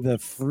using the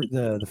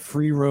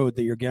free road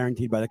that you're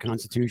guaranteed by the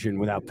Constitution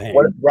without paying.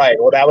 Right.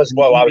 Well, that was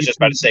what I was just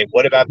about to say.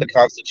 What about the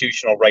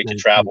constitutional right to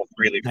travel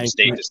freely from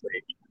state to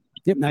state?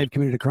 Yep, now you've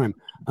committed a crime.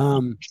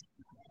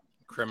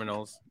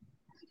 Criminals.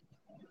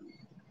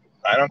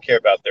 I don't care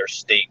about their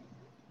state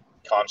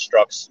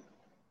constructs.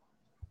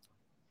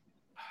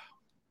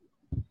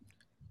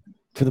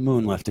 To the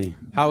moon, Lefty.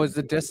 How is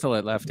the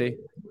distillate, Lefty?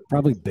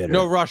 Probably bitter.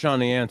 No rush on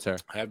the answer.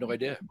 I have no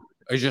idea.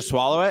 Or you just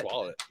swallow it?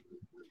 Swallow it.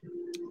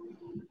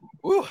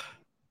 Ooh.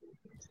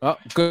 Oh,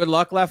 good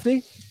luck,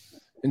 Lefty.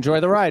 Enjoy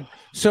the ride.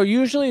 So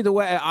usually the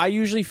way I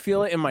usually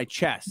feel it in my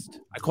chest,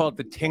 I call it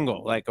the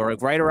tingle, or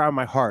right around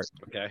my heart.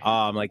 Okay.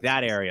 Like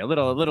that area, a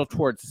little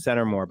towards the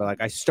center more, but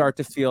like I start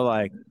to feel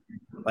like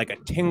a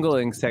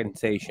tingling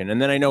sensation,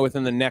 and then I know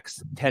within the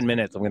next 10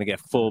 minutes I'm gonna get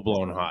full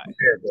blown high.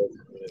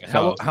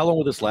 How long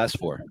will this last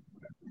for?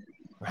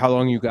 How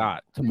long you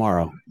got?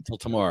 Tomorrow. Till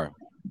tomorrow.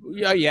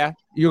 Yeah.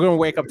 You're gonna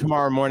wake up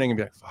tomorrow morning and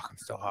be like, "Fuck, I'm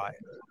still high."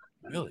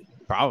 Really?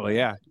 Probably,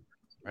 yeah.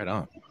 Right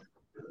on.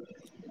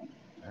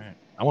 All right.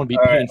 I want to be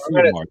paying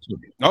food tomorrow too.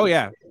 Oh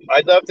yeah.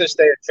 I'd love to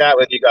stay and chat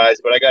with you guys,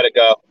 but I gotta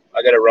go.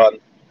 I gotta run.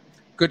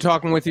 Good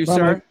talking with you, Bye,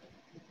 sir.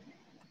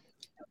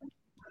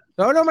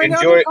 No, my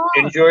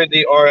Enjoy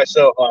the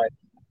RSO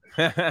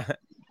line.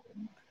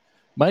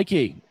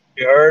 Mikey,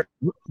 You heard?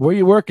 where are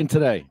you working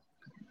today?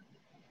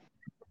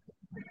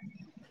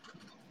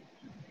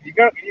 You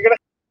gonna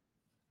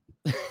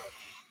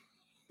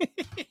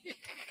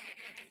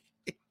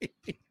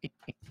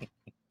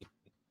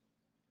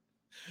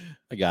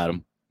I got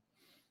him.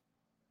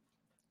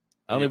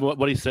 I don't even know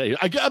what he said.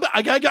 I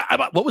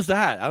got. What was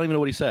that? I don't even know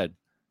what he said.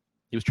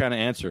 He was trying to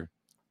answer.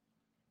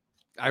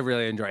 I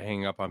really enjoy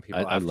hanging up on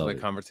people I after love the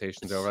it.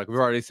 conversation's over. Like we've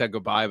already said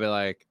goodbye, but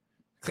like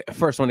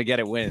first one to get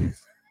it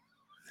wins.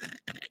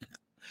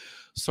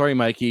 Sorry,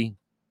 Mikey.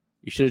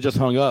 You should have just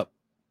hung up.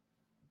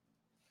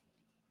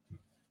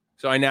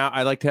 So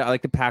I like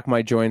to pack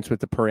my joints with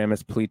the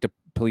Paramus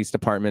Police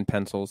Department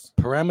pencils.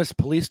 Paramus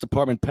Police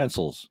Department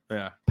pencils.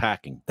 Yeah.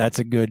 Packing. That's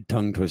a good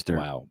tongue twister.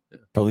 Wow.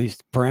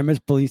 Paramus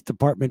Police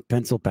Department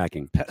pencil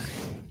packing.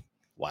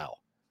 Wow.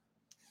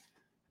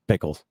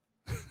 Pickles.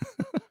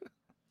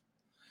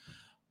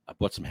 I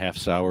bought some half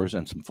sours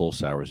and some full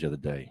sours the other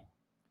day.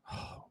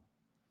 Oh,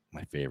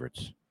 my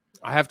favorites.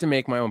 I have to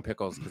make my own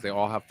pickles because they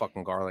all have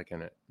fucking garlic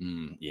in it.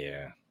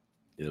 Yeah.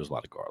 There's a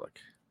lot of garlic.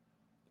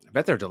 I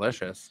bet they're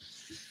delicious.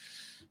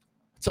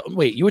 So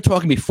wait, you were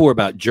talking before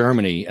about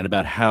Germany and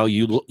about how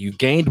you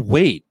gained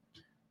weight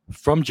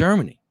from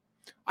Germany.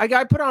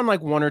 I put on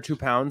like 1 or 2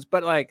 pounds,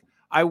 but like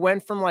I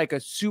went from like a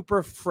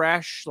super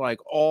fresh, like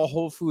all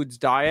Whole Foods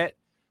diet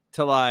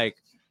to like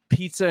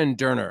pizza and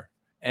döner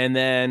and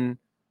then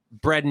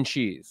bread and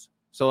cheese.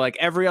 So like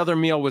every other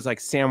meal was like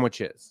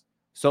sandwiches.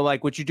 So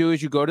like what you do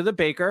is you go to the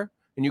baker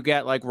and you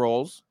get like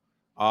rolls,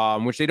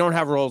 which they don't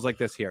have rolls like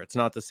this here. It's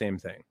not the same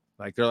thing.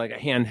 Like they're like a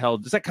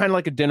handheld, it's like kind of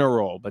like a dinner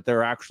roll, but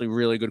they're actually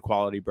really good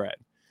quality bread.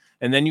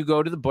 And then you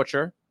go to the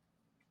butcher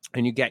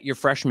and you get your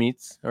fresh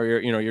meats or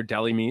your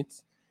deli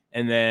meats.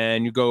 And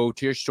then you go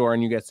to your store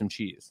and you get some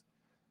cheese.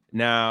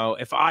 Now,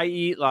 if I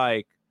eat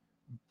like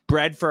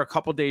bread for a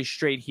couple days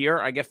straight here,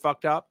 I get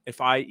fucked up.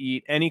 If I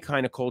eat any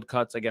kind of cold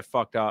cuts, I get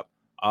fucked up.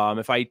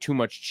 If I eat too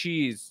much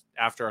cheese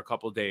after a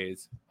couple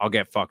days, I'll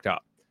get fucked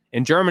up.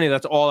 In Germany,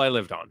 that's all I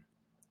lived on.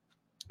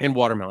 And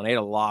watermelon. I ate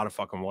a lot of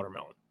fucking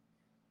watermelon.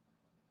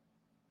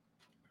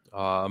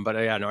 But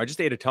yeah, no, I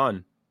just ate a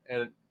ton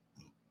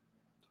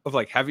of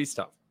like heavy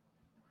stuff.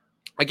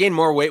 I gained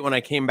more weight when I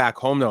came back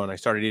home though, and I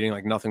started eating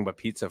like nothing but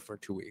pizza for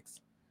 2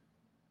 weeks.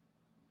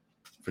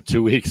 For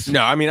 2 weeks?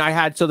 No, I mean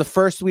so the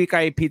first week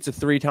I ate pizza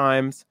 3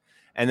 times,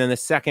 and then the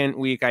second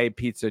week I ate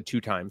pizza 2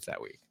 times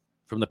that week.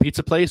 From the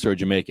pizza place, or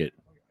did you make it?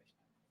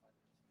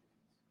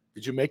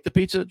 Did you make the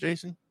pizza,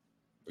 Jason?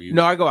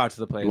 No, I go out to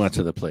the place. You went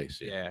to the place.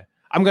 Yeah.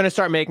 I'm going to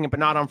start making it, but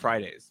not on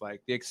Fridays.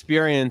 Like the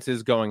experience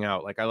is going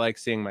out. Like I like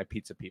seeing my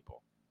pizza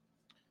people.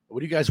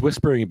 What are you guys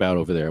whispering about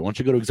over there? Why don't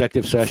you go to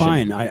executive session?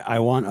 Fine. I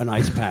want an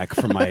ice pack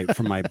for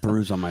my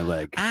bruise on my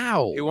leg.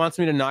 Ow. It wants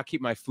me to not keep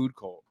my food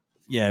cold.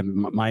 Yeah,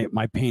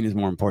 my pain is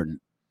more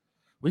important.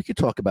 We could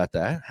talk about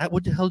that.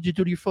 What the hell did you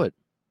do to your foot?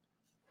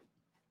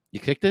 You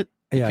kicked it?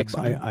 Yeah, kicked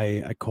something?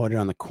 I caught it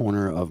on the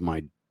corner of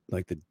my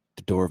the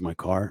door of my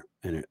car,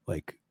 and it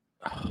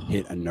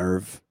hit a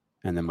nerve,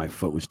 and then my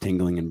foot was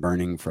tingling and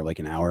burning for like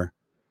an hour,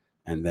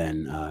 and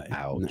then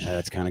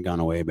that's kind of gone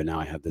away. But now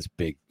I have this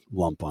big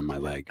lump on my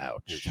leg.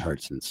 Ouch! It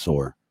hurts and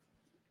sore.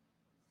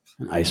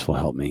 And ice will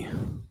help me.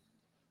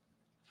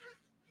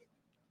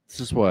 This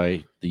is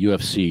why the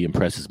UFC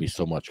impresses me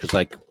so much,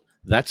 because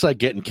that's like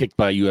getting kicked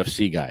by a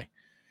UFC guy.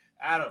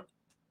 Adam.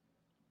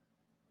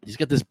 He's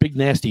got this big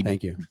nasty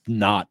Thank you.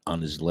 knot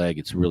on his leg.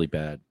 It's really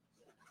bad.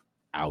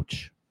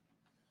 Ouch.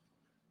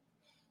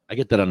 I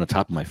get that on the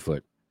top of my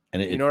foot.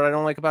 And You know what I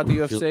don't like about the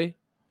UFC?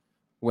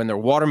 When their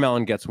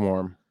watermelon gets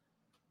warm.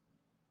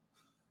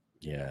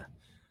 Yeah.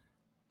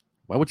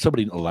 Why would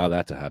somebody allow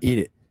that to happen? Eat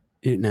it.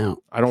 Eat it now.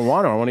 I don't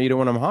want to. I want to eat it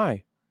when I'm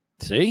high.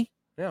 See?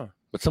 Yeah.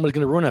 But somebody's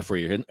going to ruin that for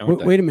you. aren't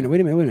they? Wait a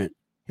minute.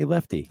 Hey,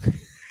 Lefty.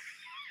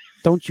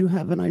 Don't you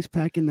have an ice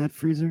pack in that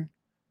freezer?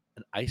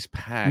 An ice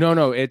pack.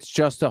 No. It's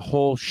just a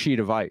whole sheet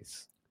of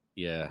ice.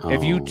 Yeah.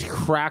 If you Oh.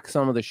 crack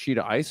some of the sheet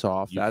of ice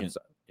off, You that's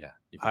Yeah.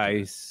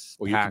 ice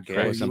Or you can packet.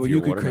 crack some Well, for you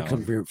your could crack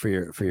watermelon. some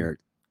for your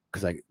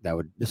because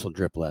this will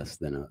drip less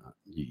than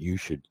you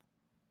should.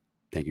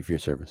 Thank you for your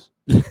service.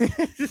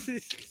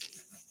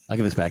 I'll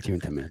give this back to you in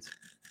 10 minutes.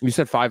 You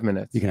said 5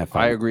 minutes. You can have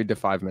I 5. agreed to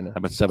 5 minutes. How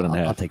about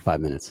 7.5? I'll take 5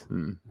 minutes.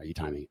 Hmm. Are you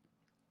timing it?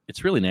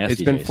 It's really nasty.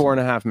 It's been Jason.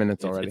 4.5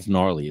 minutes already. It's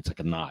gnarly. It's like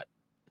a knot.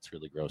 It's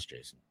really gross,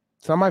 Jason.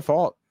 It's not my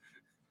fault.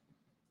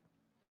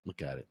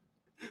 Look at it.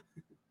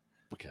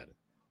 Look at it.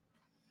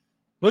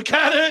 Look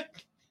at it.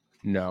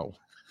 No.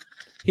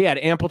 He had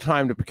ample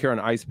time to procure an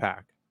ice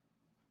pack.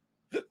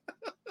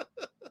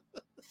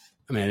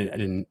 I mean, I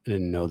didn't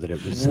know that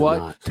it was What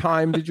not.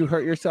 time did you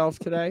hurt yourself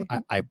today?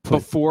 I put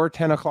Before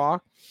 10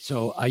 o'clock?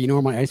 so you know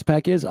where my ice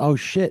pack is? Oh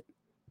shit,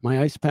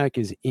 my ice pack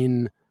is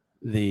in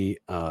the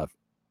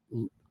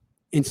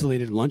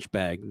insulated lunch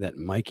bag that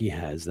Mikey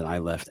has that I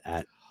left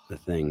at the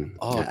thing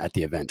at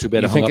the event. Too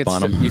bad I hung up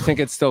on him. You think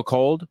it's still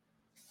cold?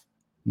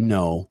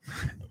 No,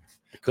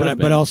 Could have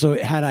but been. also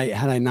had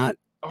I not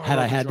had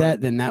I had drunk.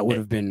 that, then that would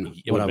have been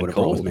It what I would've would been have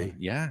brought with cold. me.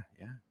 Yeah.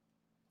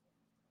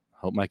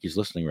 Hope Mikey's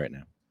listening right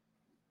now.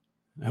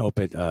 I hope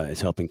it is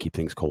helping keep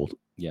things cold.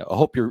 Yeah. I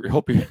hope your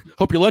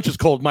lunch is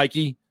cold,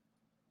 Mikey.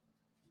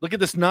 Look at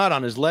this knot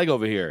on his leg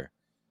over here.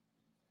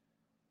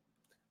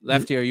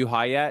 Lefty, are you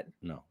high yet?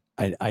 No.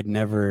 I'd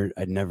never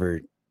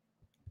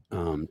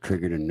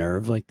triggered a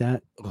nerve like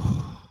that.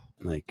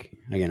 Like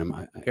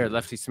again, Here,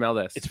 Lefty, smell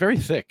this. It's very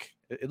thick.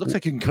 It looks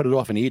like you can cut it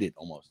off and eat it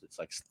almost. It's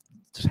like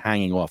just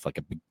hanging off like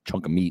a big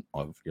chunk of meat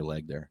off your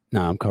leg there.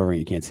 No, I'm covering.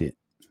 You can't see it.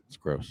 It's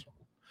gross.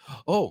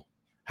 Oh,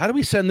 how do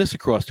we send this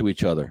across to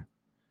each other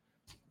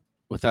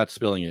without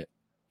spilling it?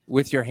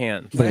 with your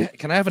hands.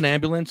 Can I have an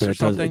ambulance But or it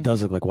something?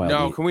 does look like wild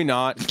No, meat. can we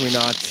not? Can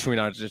we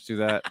not just do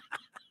that?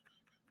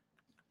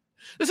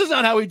 This is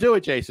not how we do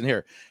it, Jason.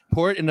 Here,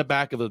 pour it in the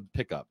back of the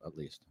pickup at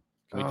least.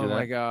 Can we Oh do that?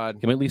 my God.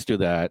 Can we at least do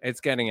that?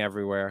 It's getting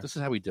everywhere. This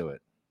is how we do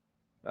it.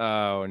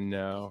 Oh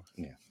no.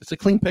 Yeah, it's a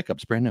clean pickup.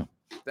 It's brand new.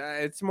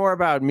 It's more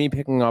about me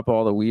picking up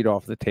all the weed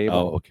off the table.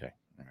 Oh, okay.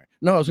 All right.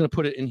 No, I was going to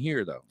put it in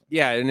here though.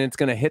 Yeah, and it's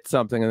gonna hit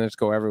something and then just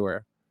go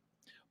everywhere.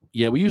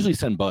 Yeah, we usually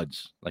send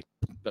buds. Like,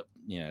 but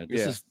yeah,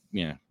 this Yeah. is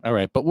yeah. All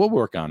right, but we'll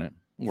work on it.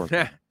 We'll work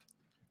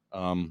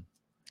on it.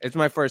 It's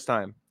my first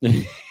time. All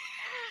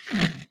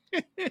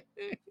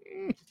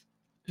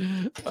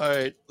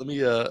right, let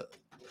me. I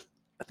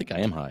think I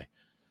am high.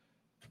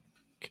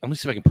 Let me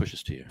see if I can push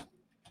this to you.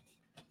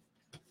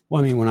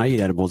 Well, I mean, when I eat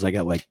edibles, I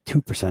get like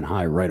 2%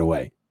 high right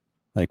away,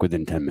 like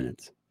within 10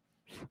 minutes.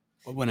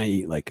 But when I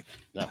eat like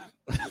No.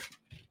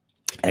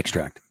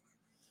 extract,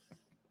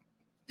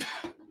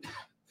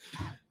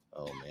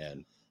 Oh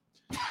man.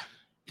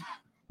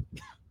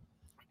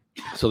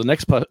 So the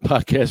next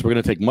podcast, we're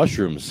going to take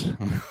mushrooms.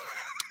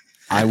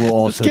 I will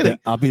also. kidding.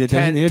 I'll be the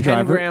 10 designated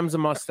driver. grams of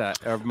mustache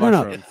of No,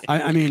 no. mushrooms.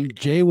 I mean,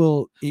 Jay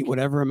will eat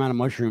whatever amount of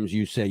mushrooms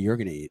you say you're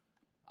going to eat.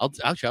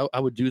 I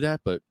would do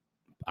that, but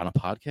on a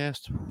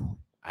podcast,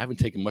 I haven't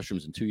taken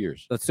mushrooms in 2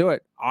 years. Let's do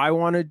it.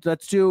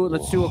 Let's do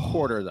a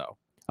quarter though.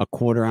 A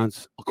quarter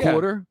ounce. A Yeah.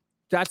 quarter?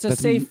 That's a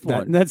safe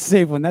one. That's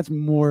safe one. That's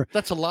more.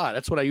 That's a lot.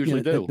 That's what I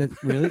usually do.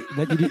 Really?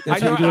 That you do, I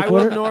that's how know. you do a I will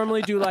quarter?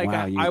 normally do like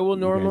Wow, I you will guys are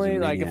normally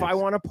like if I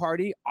maniacs. want to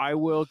party, I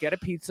will get a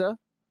pizza,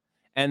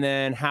 and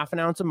then half an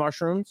ounce of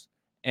mushrooms,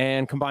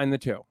 and combine the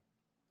two.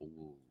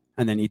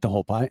 And then eat the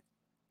whole pie.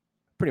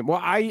 Pretty well.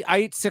 I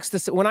eat 6 to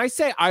 6. When I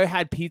say I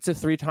had pizza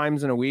 3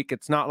 times in a week,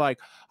 it's not like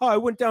I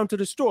went down to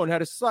the store and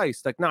had a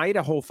slice. Like I ate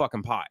a whole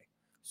fucking pie.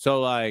 So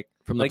like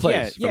From the like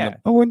place. from yeah.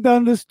 I went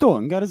down to the store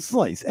and got a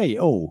slice. Hey,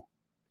 oh.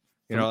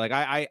 You know, like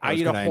I was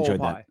eat good. a I whole enjoyed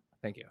pie. that.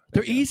 Thank you.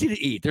 They're Thank you. easy to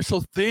eat. They're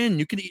so thin.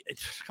 You can eat.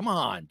 Come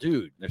on,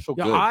 dude. They're so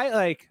Yeah, good.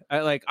 I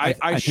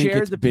think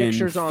shared it's the been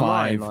pictures 5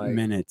 online. Like,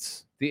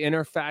 minutes. the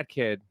inner fat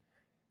kid.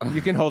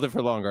 You can hold it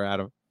for longer,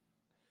 Adam.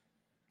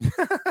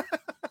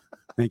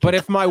 Thank But you.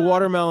 if my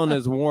watermelon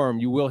is warm,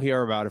 you will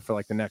hear about it for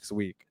like the next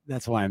week.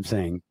 That's why I'm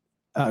saying,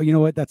 you know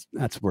what? That's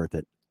worth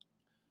it.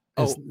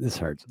 This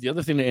hurts. The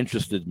other thing that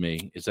interested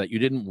me is that you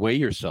didn't weigh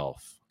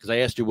yourself, because I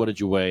asked you what did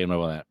you weigh and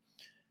all that,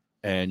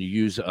 and you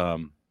use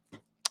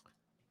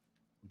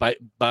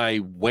by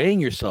weighing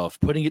yourself,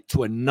 putting it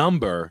to a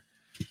number,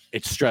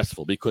 it's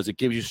stressful because it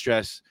gives you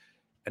stress,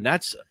 and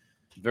that's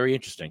very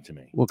interesting to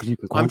me. Well, because you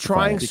can. I'm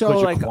trying quantify it. so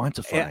Because like you're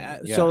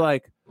quantifying it. so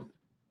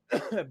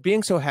like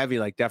being so heavy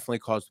like definitely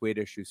caused weight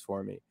issues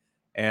for me,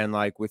 and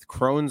like with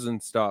Crohn's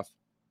and stuff,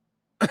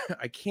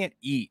 I can't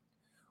eat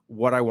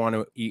what I want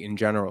to eat in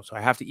general, so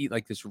I have to eat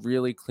like this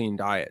really clean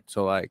diet.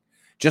 So like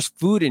just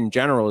food in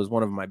general is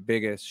one of my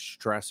biggest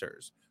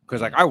stressors,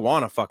 because like I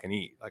want to fucking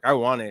eat, like I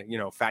want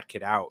to fat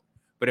kid out.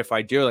 But if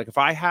I do, like if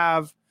I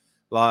have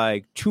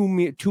like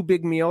two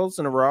big meals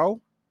in a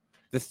row,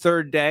 the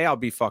third day I'll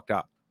be fucked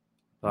up.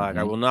 Like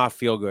I will not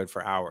feel good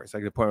for hours.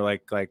 Like the point where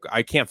like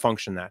I can't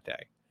function that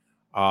day.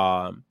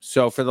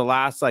 So for the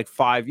last like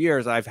 5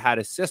 years, I've had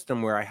a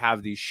system where I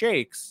have these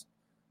shakes,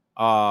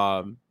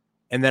 and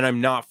then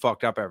I'm not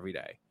fucked up every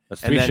day.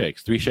 That's 3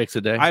 shakes. 3 shakes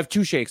a day? I have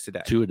 2 shakes a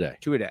day. 2 a day.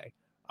 2 a day.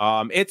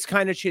 It's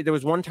kind of cheap. There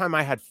was one time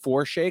I had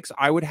 4 shakes.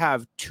 I would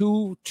have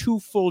two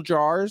full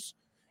jars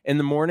in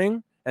the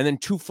morning and then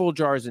 2 full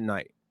jars at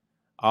night.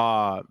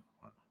 But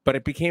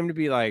it became to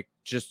be like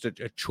just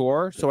a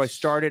chore. So I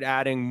started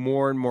adding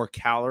more and more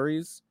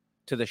calories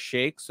to the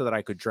shake so that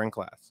I could drink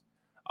less.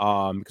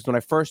 Because when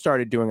I first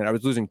started doing it, I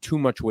was losing too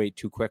much weight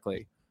too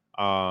quickly.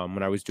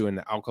 When I was doing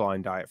the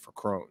alkaline diet for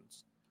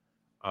Crohn's.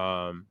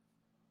 Wow.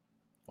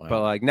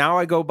 But like now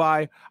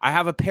I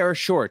have a pair of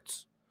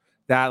shorts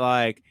that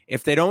like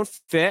if they don't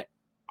fit,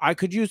 I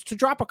could use to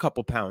drop a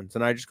couple pounds,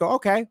 and I just go,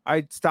 okay,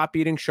 I stop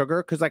eating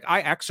sugar, because like I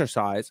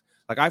exercise,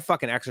 like I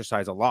fucking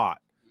exercise a lot.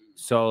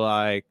 So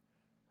like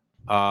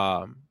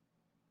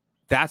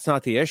that's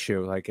not the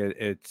issue. Like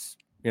it's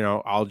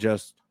I'll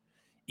just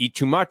eat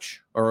too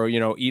much, or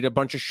eat a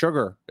bunch of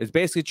sugar.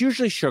 It's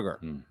usually sugar.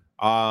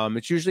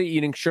 It's usually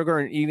eating sugar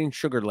and eating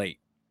sugar late,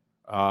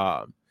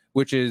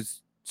 which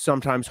is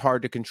sometimes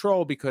hard to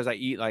control because I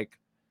eat like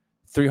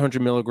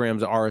 300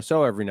 milligrams of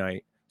RSO every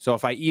night. So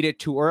if I eat it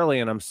too early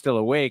and I'm still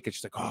awake,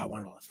 it's just like, oh, I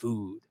want all the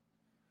food.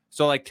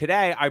 So like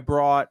today I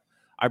brought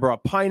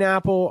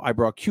pineapple, I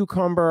brought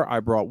cucumber, I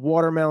brought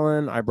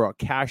watermelon, I brought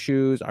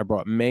cashews, I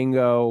brought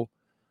mango,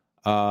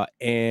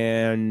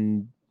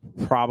 and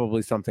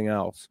probably something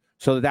else.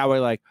 So that way,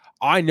 like,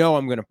 I know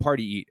I'm going to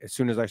party eat as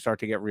soon as I start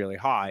to get really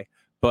high,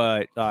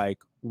 but like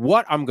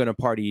what I'm going to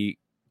party eat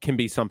can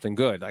be something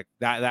good. Like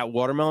that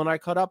watermelon I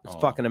cut up is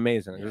fucking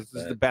amazing. Yeah, this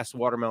is the best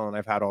watermelon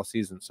I've had all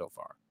season so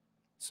far.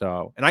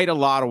 So, and I eat a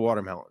lot of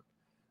watermelon.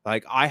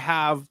 Like I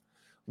have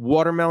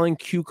watermelon,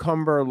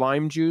 cucumber,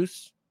 lime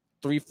juice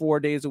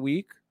 3-4 days a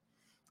week.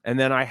 And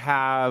then I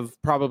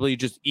have probably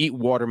just eat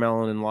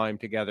watermelon and lime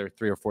together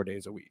 3 or 4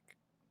 days a week,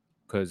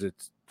 because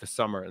it's the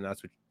summer and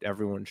that's what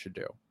everyone should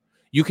do.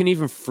 You can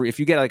even if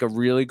you get like a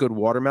really good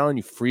watermelon,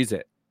 you freeze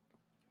it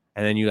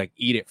and then you like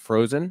eat it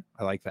frozen.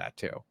 I like that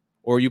too.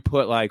 Or you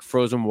put like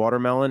frozen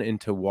watermelon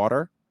into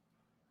water,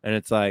 and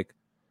it's like,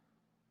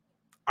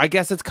 I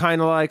guess it's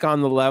kind of like on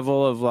the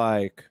level of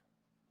like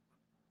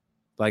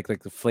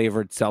the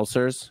flavored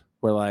seltzers,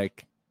 where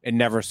like it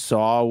never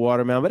saw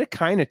watermelon, but it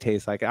kind of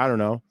tastes like, I don't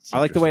know. I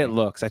like the way it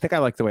looks. I think I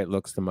like the way it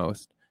looks the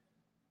most.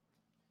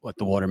 What,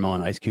 the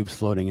watermelon ice cubes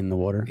floating in the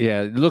water?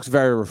 Yeah, it looks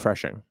very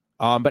refreshing.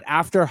 But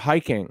after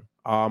hiking,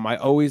 I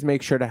always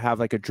make sure to have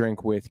like a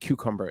drink with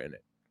cucumber in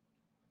it.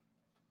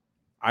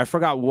 I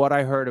forgot what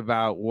I heard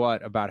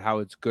about how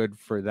it's good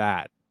for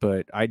that,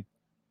 but I'm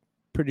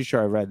pretty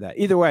sure I read that.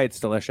 Either way, it's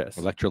delicious.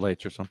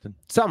 Electrolytes or something?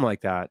 Something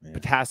like that. Yeah.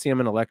 Potassium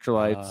and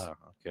electrolytes.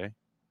 Okay.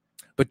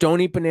 But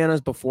don't eat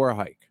bananas before a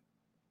hike.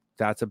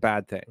 That's a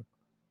bad thing.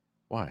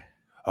 Why?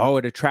 Oh,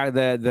 it attracts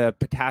the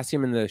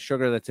potassium and the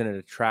sugar that's in it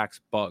attracts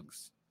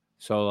bugs.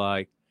 So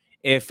like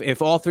if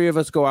all 3 of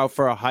us go out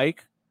for a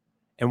hike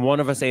and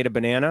one of us ate a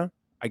banana,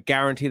 I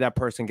guarantee that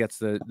person gets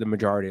the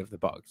majority of the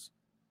bugs.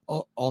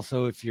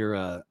 Also, if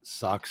your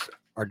socks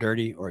are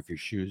dirty, or if your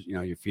shoes,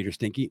 your feet are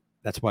stinky,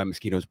 that's why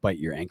mosquitoes bite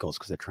your ankles,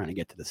 because they're trying to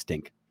get to the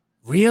stink.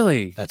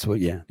 Really? That's what,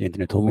 the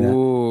internet told me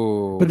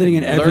that. But then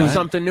again, learn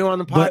something new on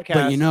the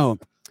podcast.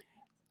 But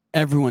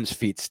everyone's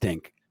feet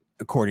stink.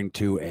 According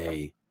to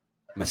a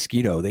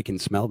mosquito, they can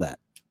smell that.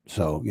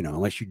 So,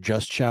 unless you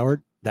just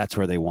showered, that's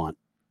where they want.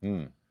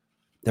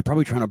 They're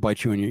probably trying to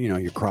bite you in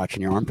your crotch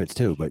and your armpits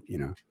too, but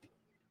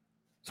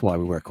that's why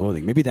we wear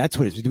clothing. Maybe that's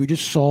what it is. Do we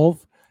just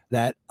solve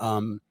that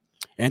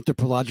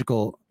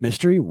anthropological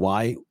mystery,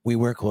 why we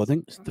wear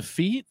clothing? It's the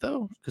feet,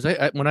 though, because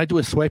I when I do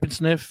a swipe and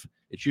sniff,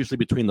 it's usually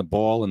between the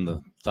ball and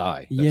the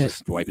thigh.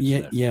 That's but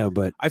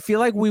I feel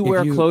like we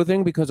wear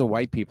clothing because of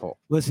white people.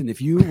 Listen,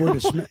 if you were to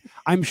smell,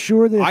 I'm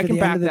sure that I can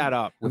back that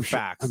up with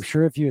facts. I'm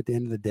sure if you, at the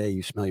end of the day,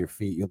 you smell your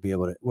feet, you'll be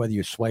able to, whether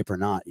you swipe or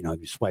not,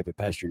 if you swipe it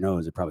past your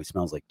nose, it probably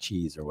smells like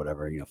cheese or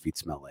whatever, feet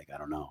smell like. I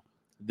don't know.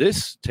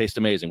 This tastes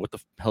amazing. What the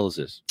hell is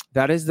this?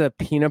 That is the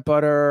peanut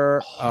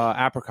butter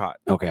apricot.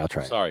 Okay, I'll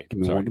try it. Sorry. Give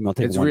me one. I'll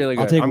take it's one. really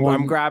good.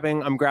 I'm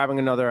grabbing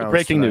another ounce.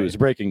 Breaking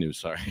news.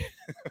 Sorry.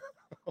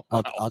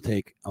 I'll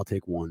take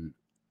one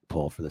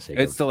pull for the sake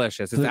It's of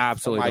delicious. It's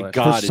absolutely my delicious.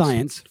 God. for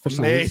science. For science.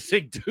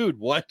 Amazing, dude.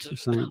 What? For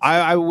science.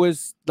 I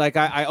was like,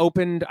 I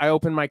opened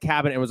my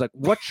cabinet and was like,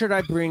 what should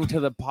I bring to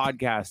the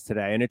podcast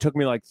today? And it took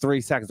me like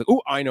 3 seconds. Like,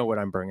 oh, I know what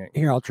I'm bringing.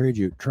 Here, I'll trade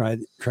you. Try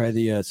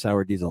the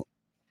sour diesel.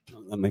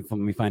 Let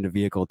me find a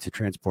vehicle to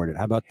transport it.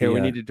 How about Here, we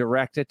need to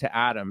direct it to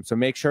Adam. So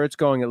make sure it's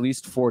going at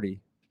least 40.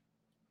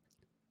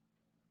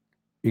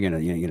 You're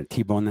gonna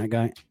T-bone that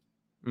guy?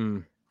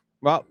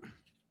 Well,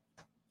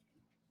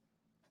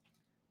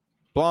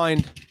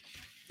 blind.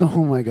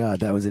 Oh my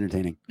God, that was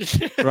entertaining.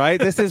 Right?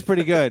 This is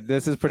pretty good.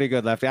 This is pretty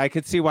good, Lefty. I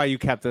could see why you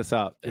kept this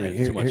up. Right,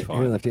 Too much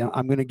fun. Here, Lefty.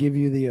 I'm gonna give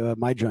you the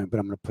my joint, but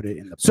I'm gonna put it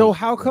in the. So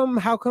how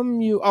come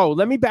you? Oh,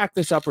 let me back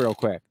this up real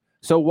quick.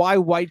 So why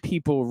white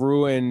people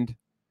ruined?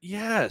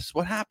 Yes.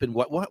 What happened?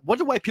 What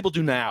do white people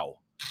do now?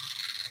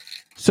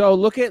 So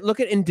look at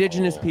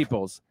indigenous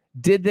peoples.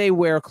 Did they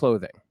wear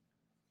clothing?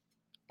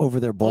 over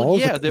their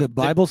balls? yeah, the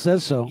Bible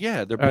says so.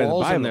 Yeah, their the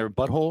balls Bible. and their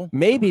butthole.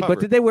 Maybe, but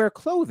covered. did they wear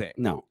clothing?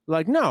 No.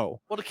 Like,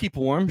 no. Well, to keep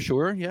warm,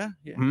 sure. Yeah.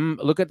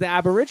 Look at the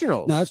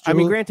Aboriginals. No, that's I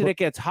mean, true. granted, it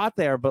gets hot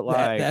there, but The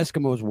like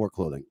Eskimos wore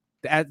clothing.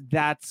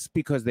 that's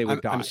because they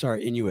would die. I'm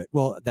sorry, Inuit.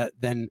 Well,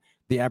 then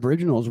the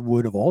Aboriginals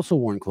would have also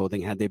worn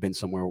clothing had they been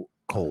somewhere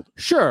cold.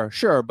 Sure,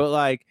 but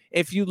like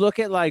if you look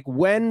at like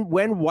when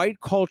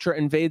white culture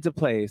invades a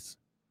place,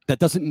 That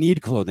doesn't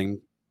need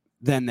clothing.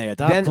 Then they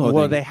adopt then clothing.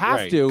 well they have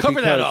Right. to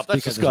Cover that because- up. That's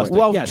because it's disgusting. white.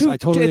 Well, Yes, I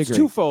totally it's agree.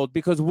 twofold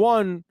because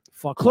one,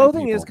 Fuck white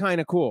clothing is people. kind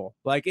of cool.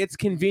 Like it's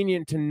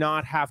convenient to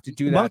not have to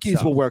do that. Monkeys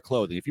stuff. will wear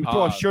clothing. If you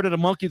throw a Uh, shirt at a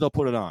monkey, they'll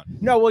put it on.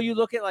 No, well, you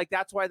look at like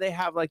that's why they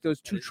have like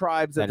those two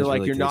tribes that That they're is like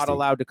really you're not tasty.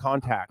 allowed to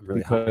contact I'm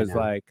really hungry because now.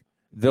 like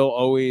they'll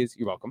always.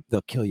 You're welcome.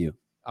 They'll kill you.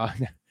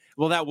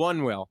 Well, that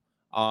one will.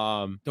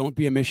 Don't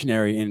be a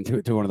missionary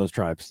into one of those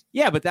tribes.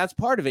 Yeah, but that's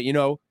part of it. You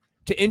know,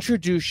 to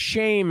introduce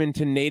shame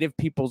into Native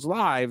people's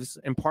lives,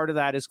 and part of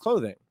that is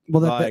clothing.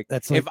 Well, Like,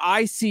 that's like, if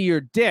I see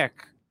your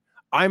dick,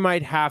 I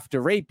might have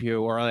to rape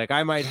you, or like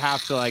I might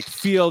have to like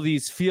feel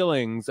these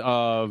feelings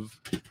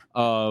of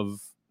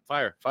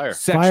Fire.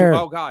 Fire.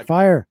 Oh God,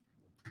 fire.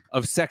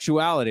 of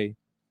sexuality.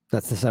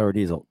 That's the sour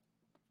diesel.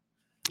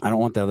 I don't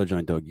want the other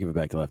joint though. Give it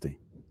back to Lefty.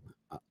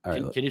 All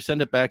right. Can you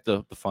send it back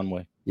the fun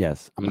way?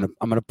 Yes, I'm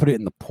gonna put it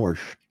in the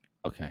Porsche.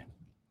 Okay.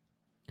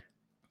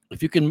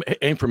 If you can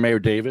aim for Mayor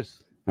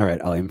Davis. All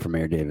right, I'll aim for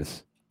Mayor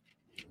Davis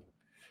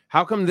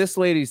How come this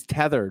lady's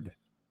tethered?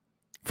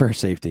 for her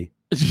safety.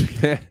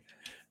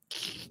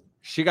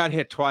 She got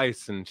hit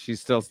twice and she's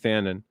still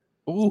standing.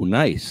 Ooh,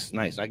 nice.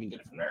 I can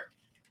get it from there.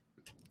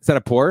 Is that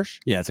a Porsche?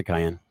 Yeah, it's a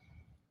Cayenne.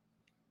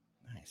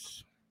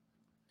 Nice.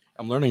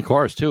 I'm learning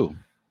cars too.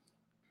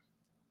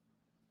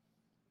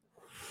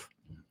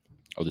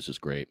 Oh, this is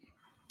great.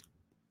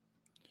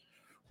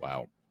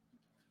 Wow.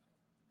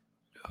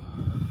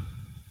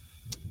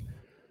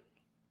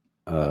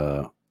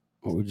 What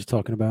were we just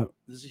talking about?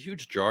 There's a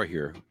huge jar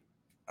here.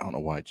 I don't know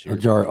why it's A here.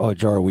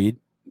 jar of weed.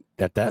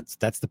 That's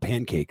the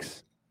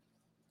pancakes.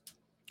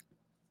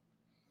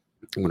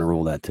 I'm gonna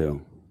roll that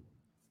too.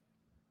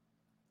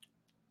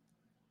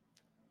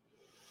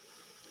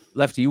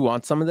 Lefty, you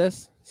want some of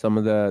this? Some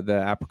of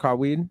the apricot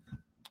weed?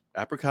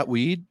 Apricot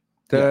weed?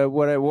 What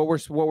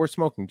we're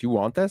smoking? Do you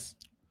want this?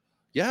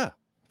 Yeah,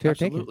 Here,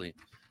 take it. absolutely.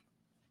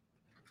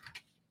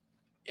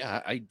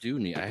 Yeah, I do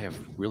need. I have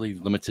really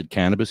limited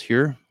cannabis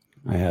here.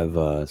 I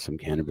have some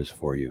cannabis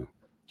for you.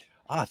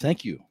 Ah,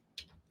 thank you.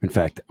 In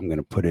fact, I'm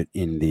gonna put it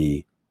in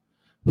the.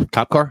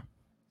 Cop car?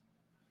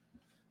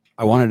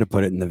 I wanted to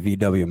put it in the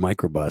VW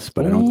microbus,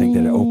 but I don't think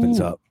that it opens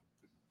Ooh. up.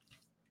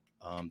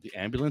 The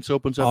ambulance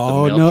opens up.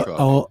 Oh the mail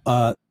no!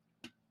 truck.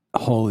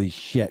 Holy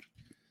shit!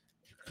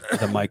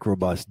 The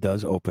microbus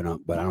does open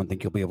up, but I don't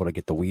think you'll be able to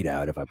get the weed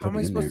out if I How put am I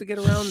it in supposed there. to get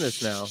around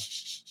this now?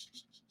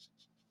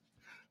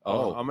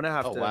 Oh, I'm gonna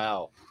have to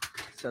wow.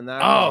 send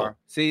that. Oh. over.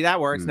 See, that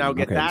works. Now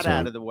get okay, that so-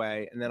 out of the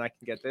way, and then I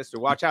can get this. So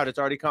watch out, it's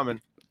already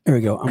coming. There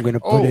we go. I'm gonna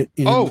put it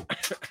in.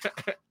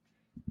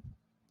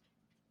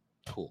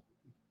 Cool.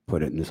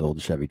 Put it in this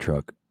old Chevy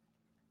truck.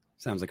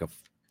 Sounds like a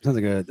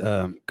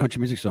country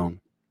music song.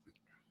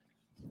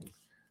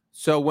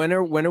 So when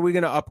are we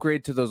gonna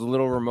upgrade to those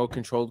little remote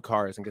controlled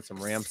cars and get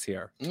some ramps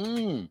here?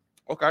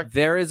 Okay.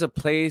 There is a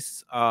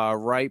place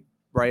right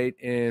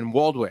in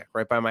Waldwick,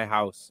 right by my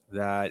house,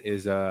 that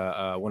is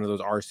one of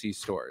those RC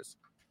stores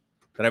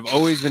that I've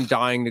always been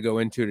dying to go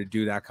into to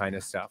do that kind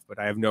of stuff, but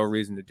I have no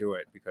reason to do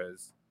it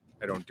because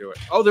I don't do it.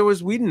 Oh, there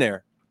was weed in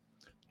there.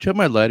 Do you have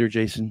my lighter,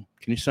 Jason?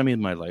 Can you send me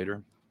my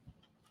lighter?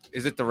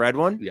 Is it the red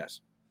one? Yes.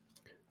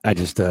 I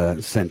just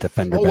sent a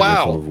fender Oh, bender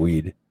wow. full of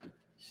weed.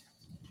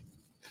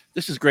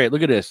 This is great.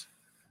 Look at this.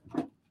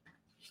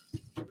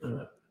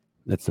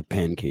 That's the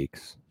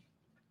pancakes.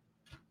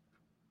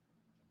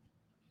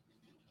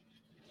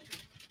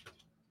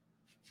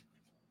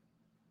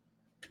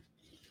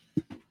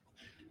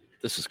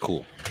 This is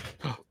cool.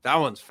 That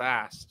one's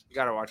fast. You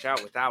gotta watch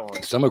out with that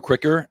one. Some are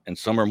quicker and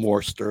some are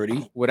more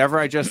sturdy. Whatever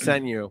I just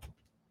sent you,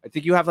 I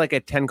think you have like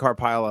a 10-car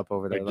pileup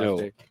over there. I do.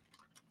 Lefty.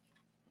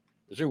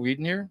 Is there weed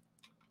in here?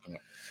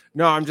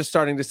 No, I'm just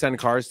starting to send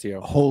cars to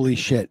you. Holy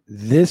shit!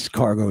 This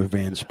cargo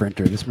van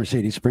Sprinter, this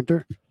Mercedes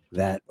Sprinter,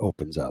 that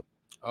opens up.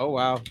 Oh,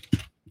 wow. I'm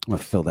gonna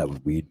fill that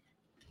with weed.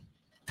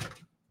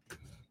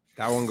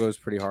 That one goes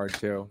pretty hard,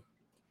 too.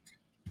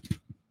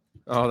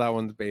 Oh, that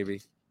one's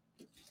baby.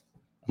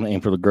 I'm gonna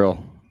aim for the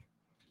girl.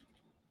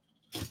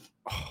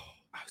 Oh,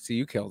 see,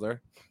 you killed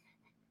her.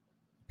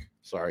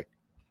 Sorry.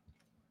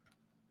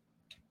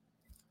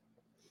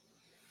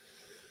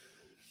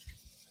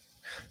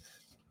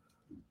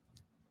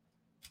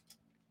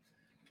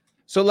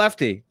 So,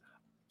 Lefty,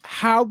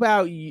 how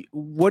about you?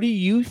 What do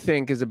you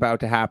think is about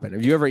to happen?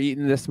 Have you ever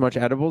eaten this much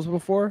edibles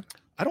before?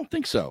 I don't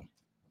think so.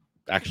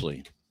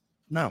 Actually,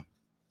 no.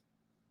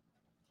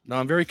 No,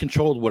 I'm very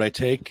controlled what I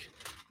take.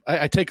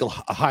 I take a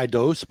high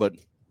dose, but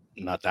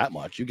not that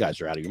much. You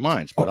guys are out of your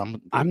minds. But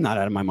I'm not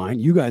out of my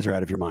mind. You guys are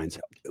out of your minds.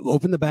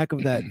 Open the back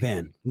of that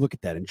van. Look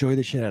at that. Enjoy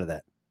the shit out of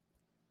that.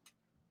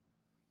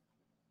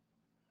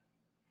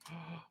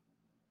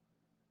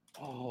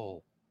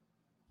 Oh,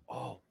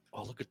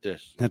 look at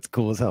this. That's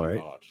cool as hell, right?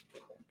 God,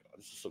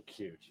 this is so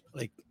cute.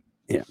 Like,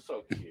 yeah.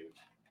 So cute.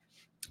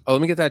 Oh,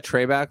 let me get that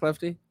tray back,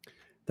 Lefty.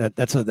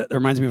 That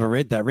reminds me of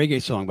that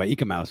reggae song by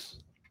Ika Mouse.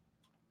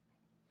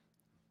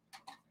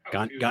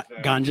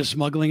 Ganja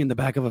smuggling in the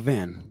back of a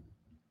van.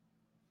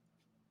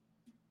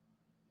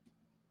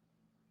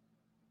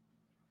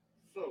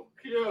 So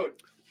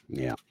cute.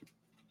 Yeah.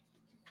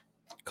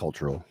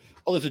 Cultural.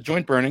 Oh, there's a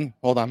joint burning.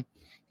 Hold on.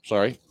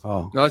 Sorry.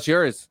 Oh. No, it's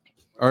yours.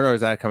 Or no,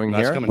 is that coming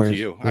That's here? coming Where's- to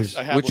you. where's-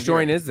 I have Which one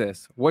joint here. is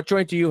this? What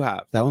joint do you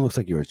have? That one looks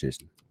like yours,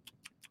 Jason.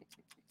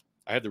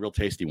 I have the real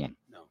tasty one.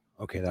 No.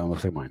 Okay, that one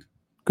looks like mine.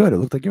 Good. It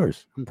looked like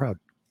yours. I'm proud.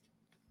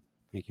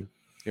 Thank you.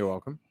 You're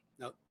welcome.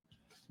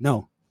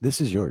 No,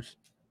 this is yours.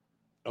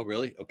 Oh,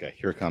 really? Okay,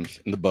 here it comes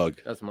in the bug.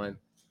 That's mine.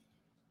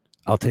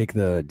 I'll take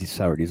the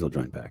sour diesel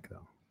joint back,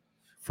 though,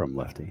 from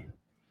Lefty.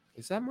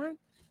 Is that mine?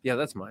 Yeah,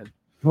 that's mine.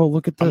 Well,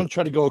 look at I'm the gonna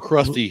try to go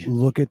across the.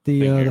 look at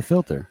thing here. the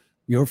filter.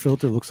 Your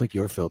filter looks like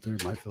your filter.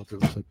 My filter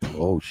looks like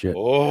oh shit.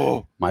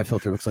 Oh, My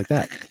filter looks like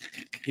that.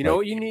 You know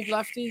what you need,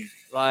 Lefty?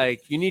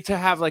 Like, you need to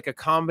have like a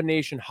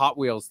combination Hot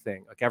Wheels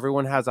thing. Like,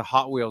 everyone has a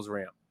Hot Wheels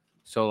ramp.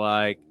 So,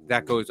 like,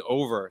 that goes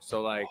over.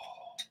 So, like,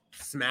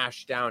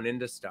 smash down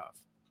into stuff.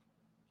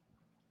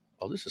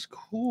 oh, this is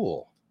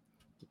cool.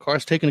 The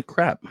car's taking a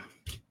crap.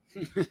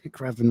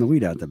 Crapping the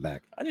weed out the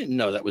back. I didn't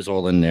know that was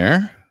all in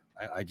there.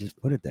 I just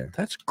put it there.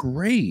 That's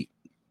great.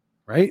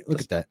 Right?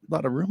 Look at that. A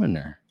lot of room in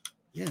there.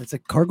 Yeah, it's a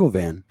cargo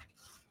van.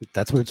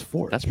 That's what it's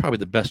for. That's probably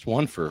the best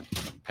one for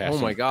passing.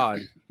 Oh, my God.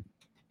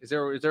 Is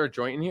there a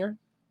joint in here?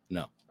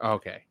 No. Oh,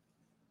 okay.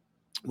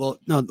 Well,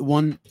 no,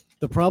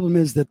 the problem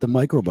is that the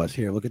microbus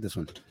here, look at this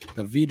one.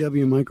 The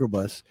VW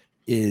microbus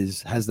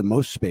has the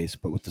most space,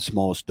 but with the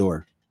smallest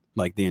door.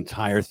 Like the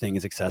entire thing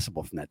is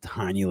accessible from that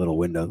tiny little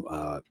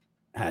window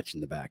hatch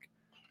in the back.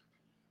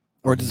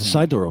 Or does the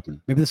side door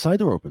open? Maybe the side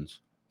door opens.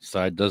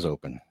 Side does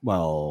open.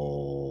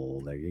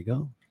 Well, there you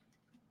go.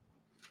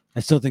 I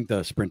still think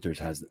the Sprinters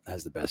has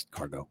the best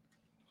cargo.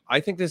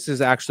 I think this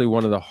is actually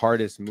one of the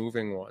hardest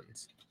moving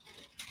ones.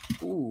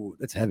 Ooh,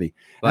 that's heavy.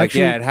 Like,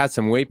 Actually, yeah, it has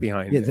some weight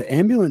behind Yeah, it. the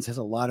ambulance has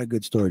a lot of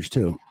good storage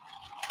too.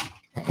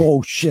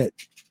 Oh shit!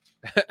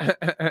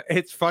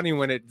 It's funny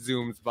when it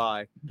zooms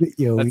by.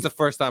 You know, That's the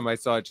first time I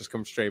saw it just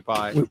come straight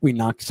by. we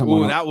knocked someone.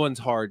 Ooh, off, that one's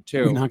hard we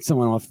too. knocked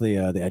someone off the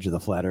edge of the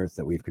flat Earth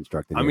that we've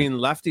constructed. I here. mean,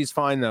 Lefty's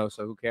fine though,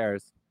 so who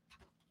cares?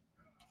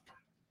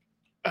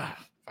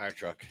 Fire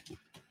truck.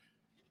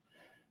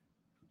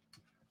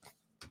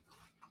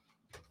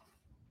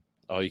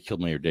 Oh, you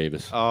killed Mayor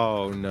Davis.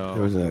 Oh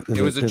no, There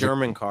it was a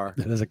German car.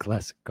 There's a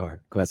classic car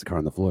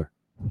on the floor.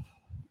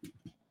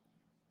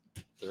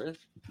 There is.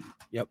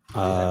 Yep.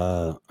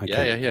 Yeah. I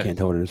Yeah. can't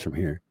tell what it is from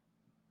here.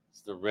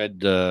 It's the red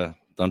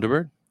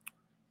Thunderbird.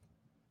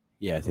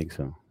 Yeah, I think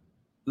so.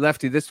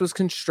 Lefty, this was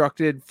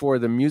constructed for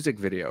the music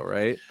video,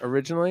 right?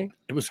 Originally.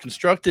 It was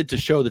constructed to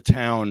show the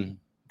town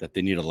that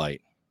they need a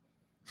light,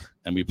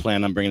 and we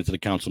plan on bringing it to the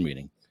council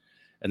meeting.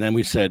 And then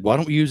we said, why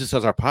don't we use this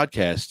as our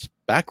podcast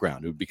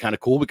background? It would be kind of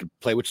cool. We could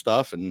play with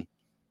stuff, and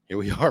here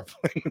we are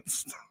playing with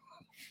stuff.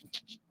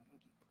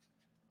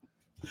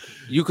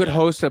 You could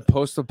host a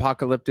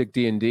post-apocalyptic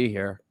D&D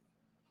here.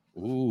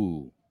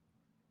 Ooh.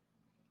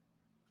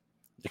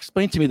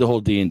 Explain to me the whole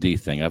D&D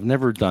thing. I've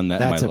never done that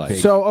That's in a my big-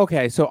 life. So,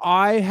 okay, so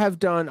I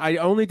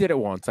only did it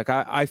once. Like,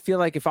 I feel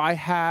like if I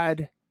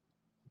had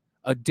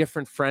a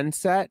different friend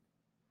set,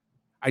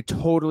 I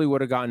totally would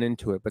have gotten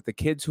into it. But the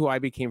kids who I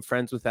became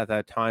friends with at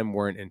that time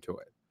weren't into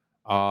it.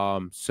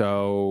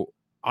 So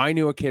I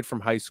knew a kid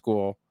from high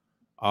school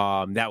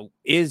that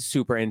is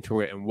super into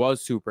it and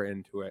was super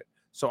into it.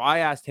 So I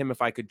asked him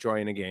if I could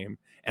join a game,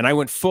 and I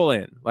went full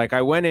in. Like,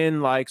 I went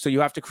in so you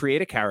have to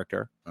create a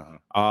character.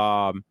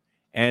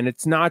 And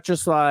it's not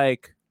just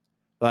like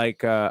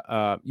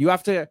you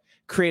have to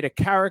create a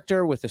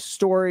character with a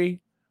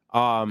story.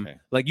 Okay.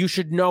 Like, you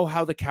should know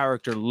how the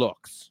character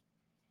looks.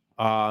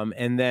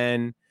 And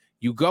then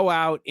you go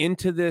out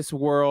into this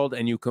world,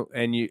 and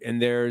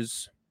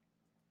there's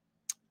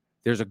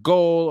a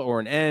goal or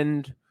an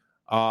end.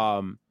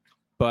 So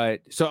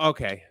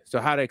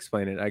how to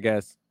explain it, I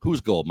guess. Whose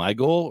goal? My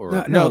goal?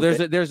 Or No,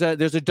 there's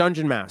a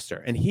dungeon master,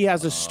 and he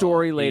has a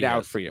story laid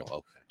out for you.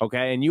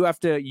 Okay, and you have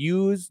to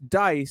use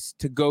dice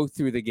to go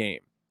through the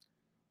game.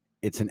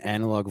 It's an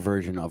analog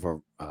version of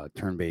a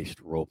turn-based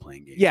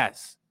role-playing game.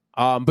 Yes,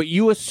 but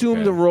you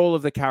assume the role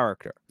of the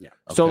character. Yeah.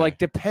 So, like,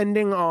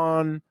 depending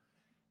on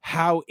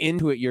how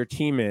into it your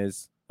team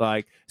is,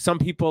 like, some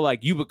people,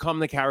 like, you become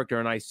the character,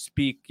 and I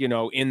speak,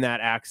 in that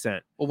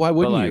accent. Well, why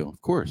wouldn't like, you?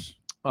 Of course.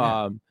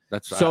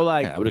 That's so,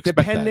 like, I would expect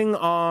depending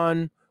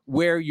on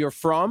where you're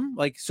from,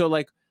 like, so,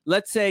 like,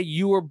 let's say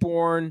you were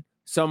born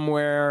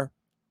somewhere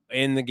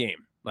in the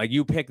game, like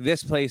you pick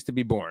this place to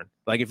be born.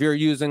 Like if you're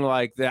using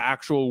like the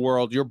actual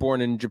world, you're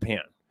born in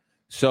Japan,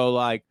 so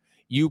like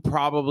you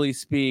probably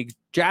speak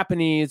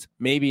Japanese,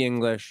 maybe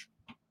English,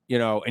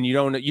 and you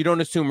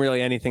don't assume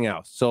really anything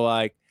else. So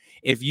like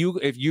if you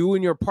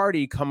and your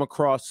party come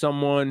across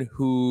someone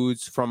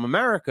who's from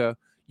America,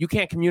 you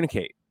can't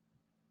communicate.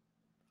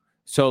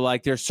 So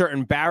like there's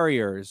certain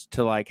barriers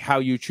to like how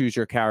you choose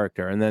your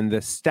character, and then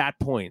the stat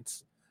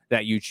points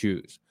that you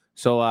choose.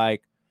 So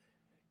like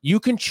you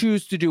can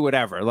choose to do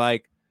whatever.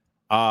 Like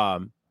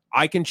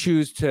I can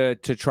choose to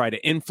try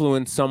to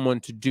influence someone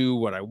to do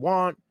what I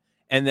want,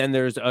 and then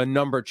there's a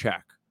number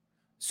check.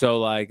 So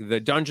like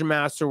the dungeon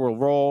master will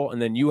roll, and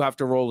then you have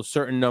to roll a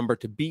certain number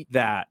to beat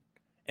that.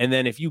 And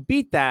then if you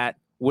beat that,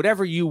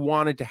 whatever you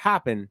wanted to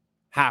happen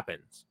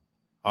happens.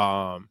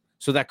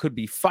 So that could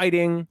be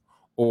fighting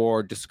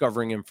or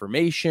discovering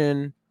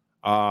information.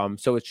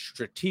 So it's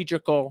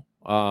strategical.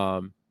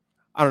 I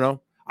don't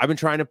know. I've been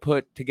trying to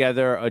put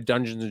together a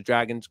Dungeons and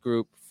Dragons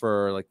group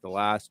for like the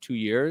last 2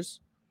 years,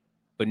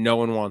 but no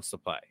one wants to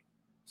play.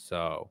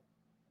 So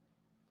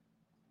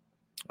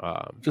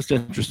just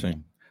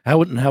interesting.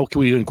 How can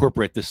we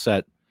incorporate this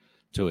set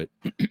to it?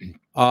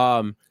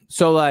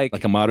 So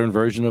like a modern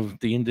version of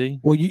D&D?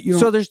 Well, you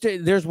so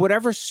there's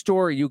whatever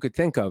story you could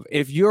think of.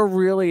 If you're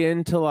really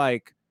into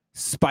like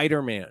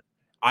Spider-Man,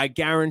 I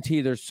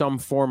guarantee there's some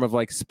form of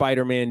like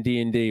Spider-Man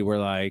D&D where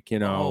like,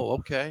 Oh,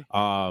 okay.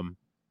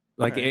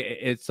 Like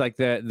it's like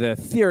the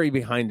theory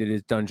behind it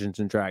is Dungeons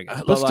and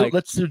Dragons.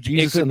 Let's do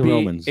Jesus and the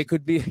Romans. It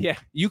could be,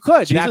 you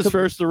could. Jesus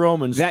versus the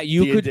Romans. That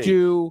you D&D. could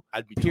do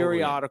Totally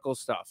periodical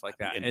stuff like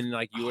that. And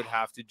like you would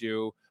have to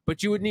do,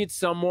 but you would need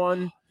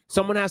someone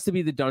has to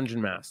be the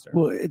dungeon master.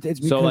 Well, it's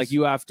because, so like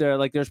you have to,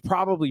 like there's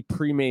probably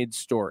pre-made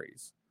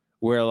stories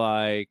where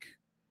like,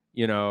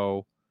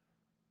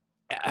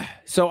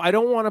 so I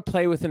don't want to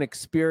play with an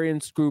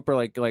experienced group or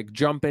like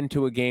jump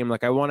into a game.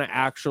 Like I want to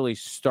actually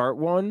start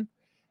one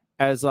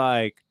as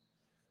like,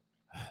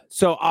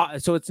 so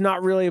it's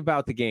not really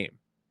about the game.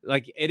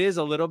 Like it is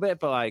a little bit,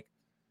 but like,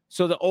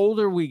 so the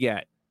older we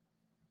get,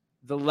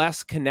 the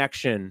less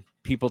connection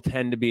people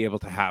tend to be able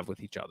to have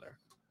with each other.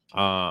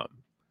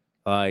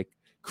 Like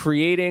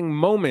creating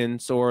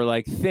moments or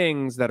like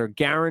things that are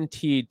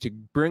guaranteed to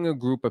bring a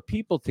group of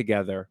people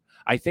together,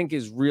 I think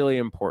is really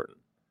important.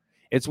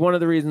 It's one of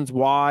the reasons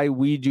why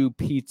we do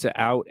pizza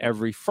out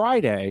every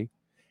Friday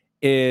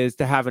is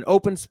to have an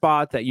open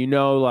spot that,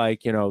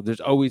 there's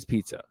always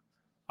pizza.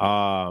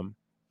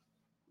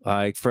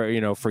 Like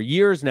for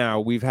years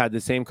now, we've had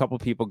the same couple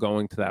people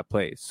going to that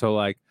place. So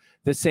like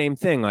the same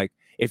thing, like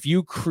if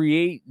you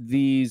create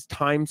these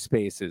time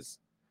spaces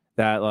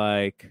that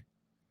like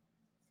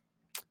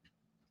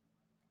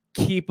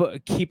keep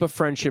a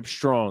friendship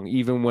strong,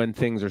 even when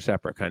things are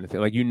separate kind of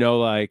thing. Like,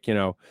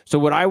 so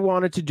what I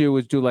wanted to do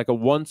was do like a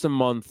once a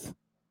month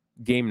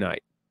game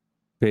night,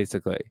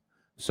 basically.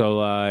 So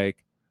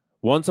like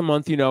once a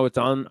month,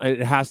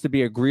 it has to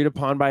be agreed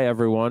upon by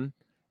everyone.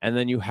 And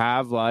then you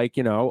have like,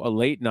 a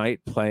late night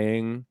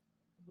playing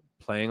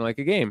like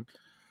a game.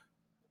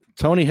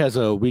 Tony has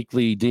a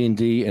weekly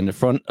D&D in the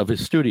front of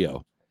his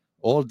studio,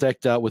 all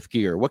decked out with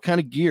gear. What kind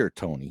of gear,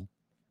 Tony?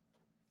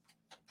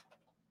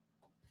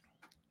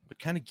 What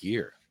kind of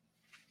gear?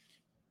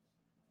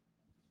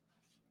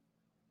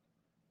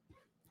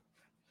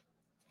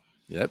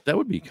 Yeah, that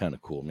would be kind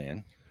of cool,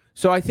 man.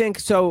 So I think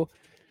so.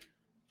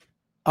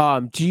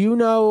 Do you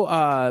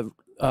know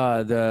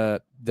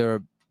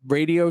the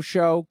radio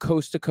show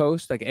Coast to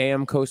Coast, like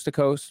AM Coast to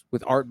Coast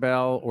with Art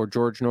Bell or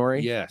George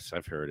Norrie? Yes,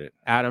 I've heard it.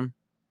 Adam,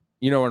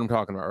 you know what I'm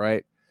talking about,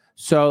 right?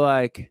 So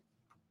like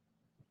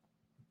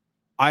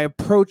I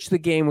approach the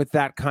game with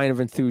that kind of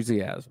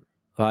enthusiasm.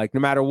 Like no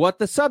matter what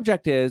the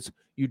subject is,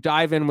 you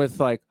dive in with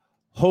like,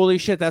 holy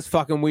shit, that's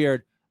fucking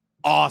weird.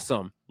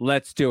 Awesome.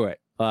 Let's do it.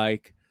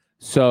 Like,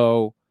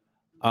 so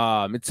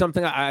it's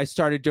something I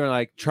started doing,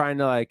 like trying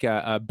to like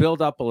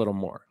build up a little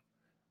more.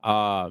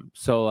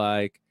 So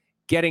like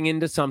getting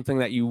into something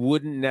that you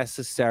wouldn't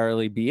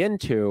necessarily be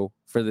into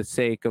for the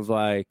sake of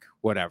like,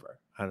 whatever.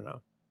 I don't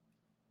know.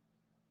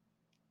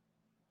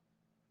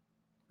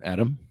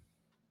 Adam?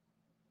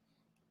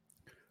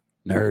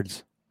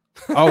 nerds.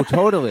 Oh,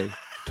 totally.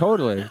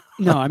 Totally.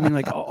 No, I mean,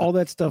 like all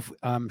that stuff,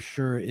 I'm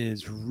sure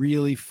is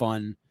really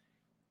fun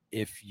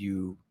if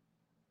you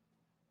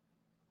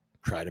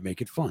try to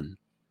make it fun.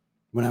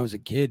 When I was a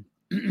kid,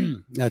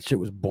 that shit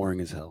was boring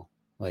as hell.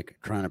 Like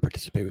trying to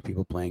participate with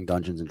people playing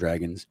Dungeons and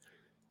Dragons.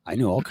 I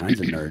knew all kinds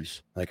of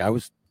nerds. Like I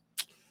was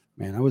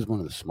Man, I was one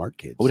of the smart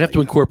kids. We'd have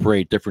to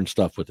incorporate different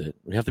stuff with it.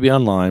 We'd have to be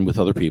online with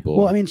other people.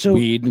 Well, I mean, so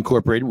we'd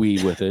incorporate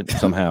weed with it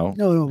somehow.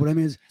 No. What I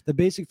mean is the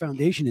basic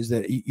foundation is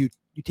that you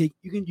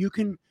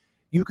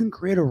can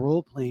create a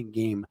role playing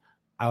game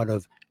out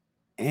of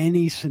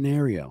any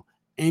scenario,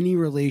 any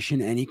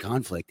relation, any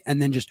conflict,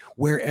 and then just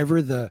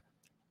wherever the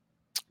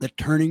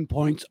turning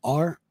points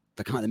are,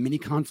 the mini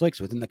conflicts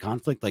within the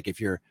conflict. Like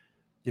if you're,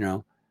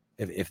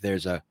 if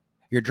there's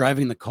you're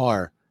driving the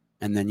car,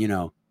 and then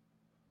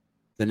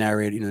the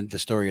narrator, the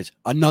story is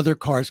another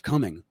car's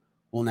coming.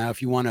 Well, now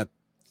if you want to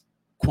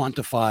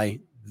quantify,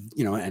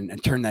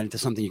 and turn that into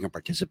something you can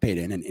participate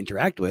in and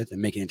interact with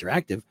and make it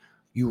interactive,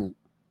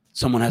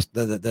 someone has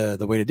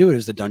the way to do it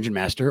is the dungeon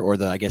master,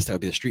 or I guess that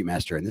would be the street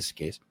master in this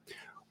case,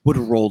 would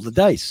roll the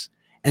dice,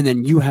 and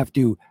then you have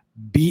to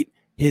beat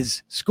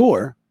his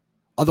score.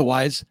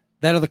 Otherwise,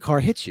 that other car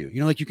hits you.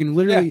 Like you can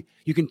literally,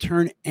 you can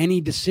turn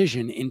any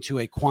decision into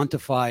a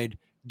quantified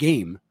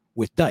game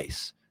with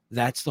dice.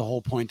 That's the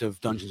whole point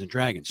of Dungeons and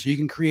Dragons. So you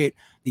can create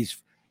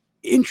these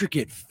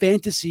intricate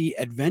fantasy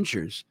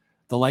adventures,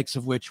 the likes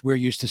of which we're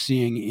used to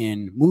seeing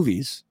in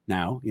movies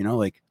now,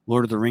 like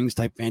Lord of the Rings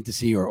type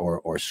fantasy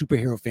or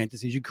superhero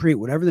fantasies. You create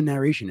whatever the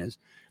narration is.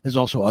 There's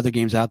also other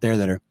games out there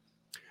that are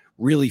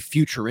really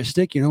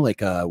futuristic, like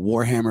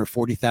Warhammer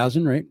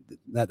 40,000, right?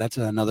 That's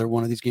another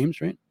one of these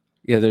games, right?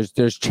 Yeah, there's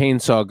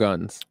chainsaw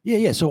guns.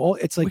 Yeah. So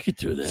it's like we could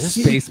do this.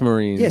 Space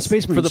Marines. Yeah,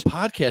 Space Marines. For the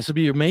podcast, it'd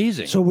be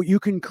amazing. So you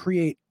can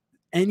create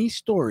any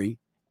story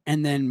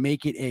and then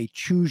make it a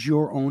choose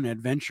your own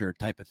adventure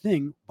type of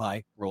thing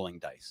by rolling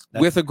dice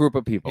with a group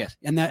of people. Yes,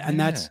 and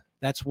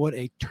that's what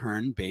a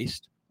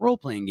turn-based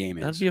role-playing game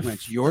is. When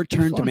it's your that'd be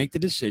turn fun. to make the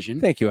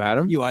decision. Thank you,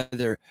 Adam. You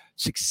either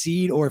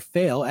succeed or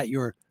fail at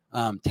your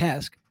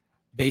task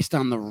based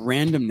on the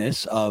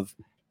randomness of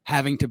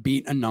having to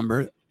beat a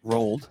number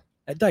rolled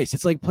at dice.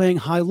 It's like playing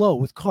high-low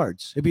with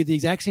cards. It'd be the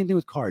exact same thing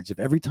with cards. If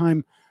every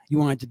time you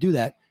wanted to do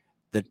that,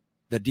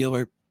 the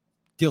dealer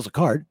deals a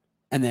card.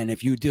 And then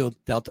if you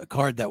dealt a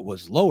card that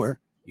was lower,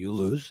 you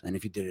lose. And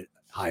if you did it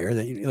higher,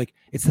 then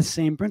it's the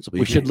same principle.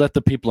 We should let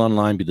the people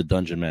online be the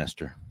dungeon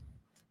master.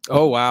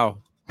 Oh, wow.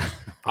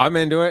 I'm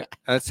into it.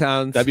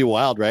 That'd be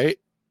wild, right?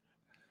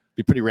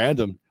 Be pretty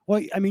random.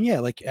 Well, I mean, yeah,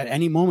 like at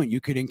any moment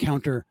you could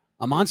encounter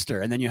a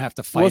monster and then you have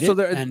to fight so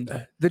it.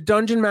 And the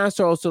dungeon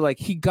master also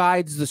he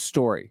guides the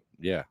story.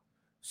 Yeah.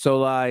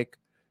 So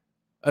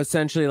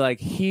essentially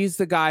he's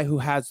the guy who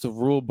has the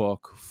rule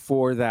book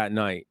for that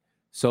night.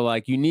 So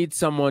you need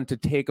someone to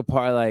take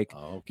apart,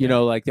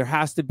 there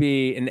has to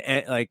be an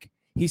end,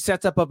 he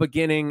sets up a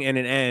beginning and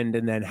an end,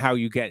 and then how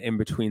you get in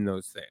between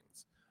those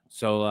things.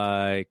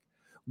 So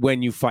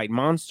when you fight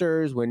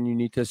monsters, when you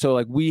need to,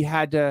 so we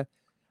had to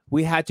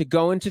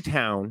go into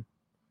town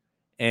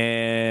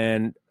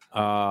and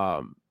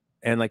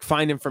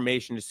find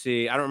information to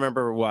see, I don't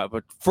remember what,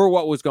 but for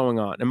what was going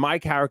on. And my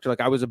character,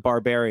 I was a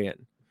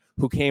barbarian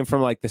who came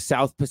from the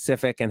South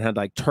Pacific and had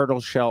turtle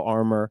shell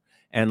armor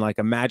and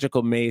a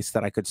magical mace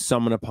that I could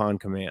summon upon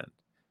command.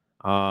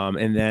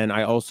 And then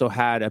I also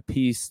had a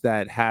piece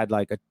that had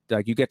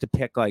you get to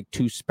pick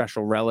 2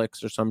 special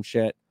relics or some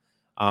shit.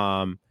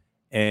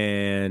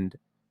 And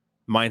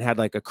mine had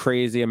a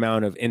crazy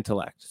amount of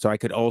intellect. So I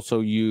could also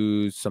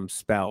use some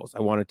spells. I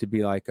wanted to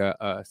be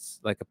a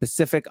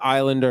Pacific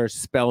Islander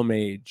spell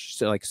mage,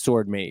 so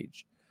sword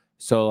mage.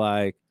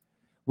 So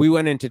we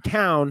went into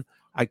town.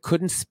 I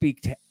couldn't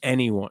speak to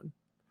anyone.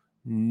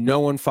 No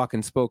one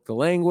fucking spoke the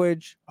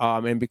language.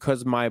 And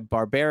because my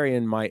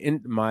barbarian,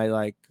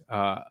 my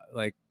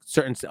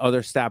certain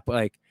other staff,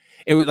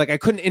 it was I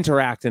couldn't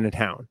interact in a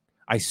town.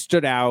 I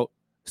stood out.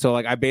 So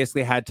I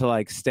basically had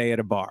to stay at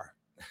a bar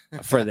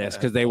for this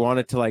because they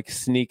wanted to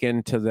sneak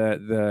into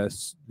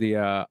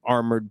the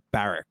armored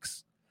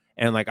barracks.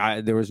 And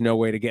there was no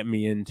way to get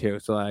me into.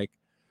 So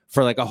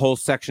for a whole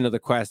section of the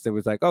quest, it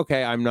was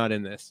okay, I'm not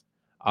in this.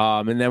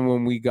 And then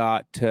when we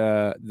got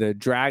to the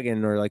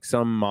dragon or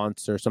some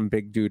monster, some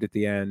big dude at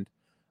the end,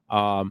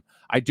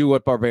 I do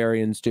what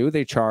barbarians do.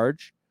 They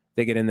charge,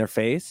 they get in their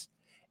face,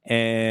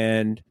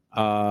 and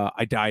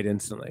I died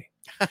instantly.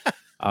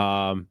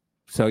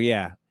 So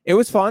yeah, it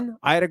was fun.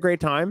 I had a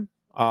great time.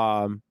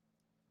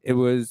 It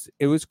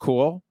was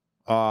cool.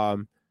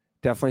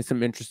 Definitely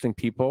some interesting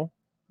people.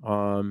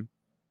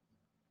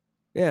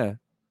 Yeah.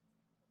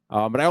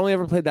 But I only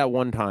ever played that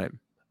one time.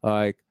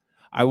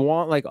 I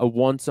want a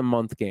once a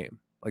month game.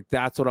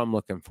 That's what I'm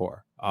looking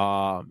for.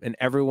 And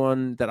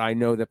everyone that I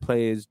know that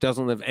plays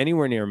doesn't live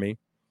anywhere near me,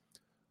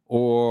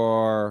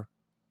 or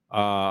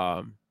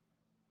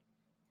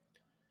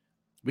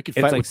we could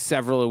it's fight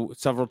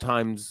several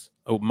times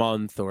a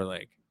month, or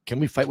can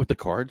we fight with the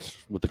cards,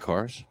 with the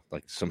cars?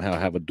 Somehow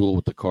have a duel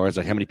with the cars?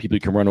 How many people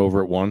you can run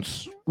over at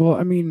once? Well,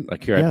 I mean,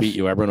 here, yes. I beat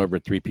you. I run over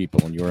 3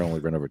 people, and you only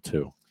run over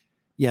 2.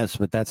 Yes,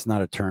 but that's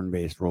not a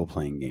turn-based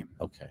role-playing game.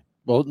 Okay.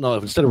 Well, no,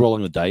 instead of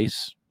rolling the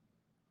dice,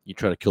 you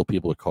try to kill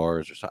people with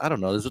cars or something. I don't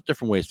know. There's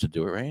different ways to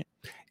do it, right?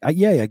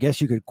 Yeah, I guess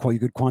you could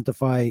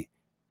quantify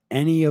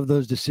any of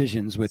those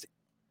decisions with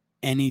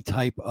any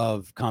type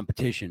of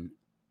competition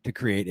to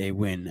create a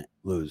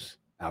win-lose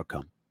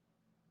outcome.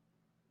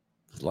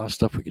 a lot of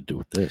stuff we could do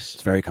with this.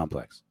 It's very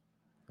complex.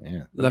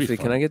 Yeah. Lefty,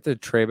 can I get the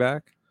tray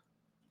back?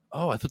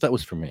 Oh, I thought that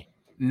was for me.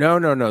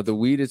 No. The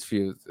weed is for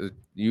you.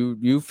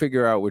 You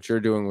figure out what you're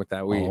doing with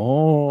that weed.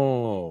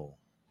 Oh,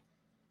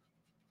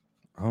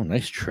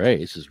 nice tray.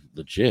 This is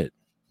legit.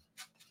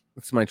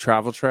 It's my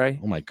travel tray.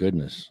 Oh my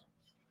goodness.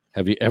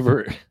 Have you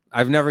ever?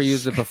 I've never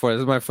used it before.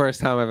 This is my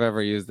first time I've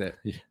ever used it.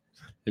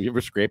 Have you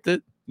ever scraped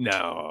it?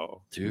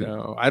 No, Dude.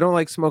 no. I don't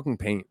like smoking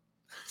paint.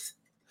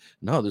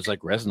 No, there's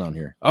like resin on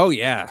here. Oh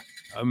yeah,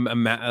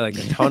 like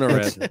a ton of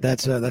resin.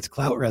 That's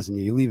clout resin.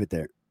 You leave it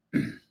there.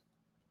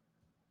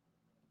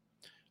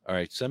 All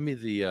right, send me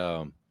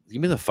the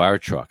give me the fire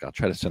truck. I'll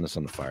try to send us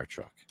on the fire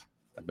truck.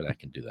 I bet I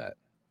can do that.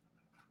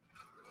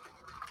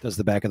 Does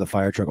the back of the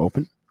fire truck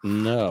open?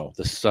 No,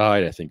 the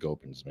side I think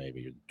opens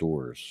maybe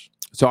doors.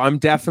 So I'm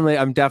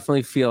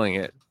definitely feeling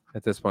it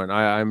at this point.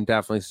 I'm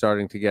definitely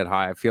starting to get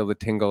high. I feel the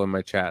tingle in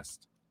my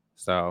chest.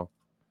 So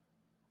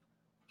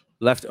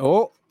left.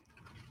 Oh,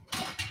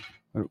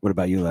 What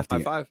about you, Lefty?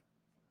 high five.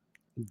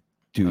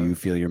 Do you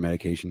feel your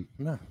medication?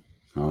 No,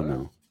 Oh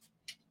no.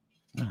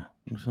 no,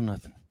 there's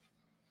nothing.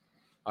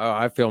 Oh,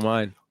 I feel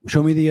mine.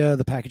 Show me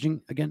the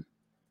packaging again.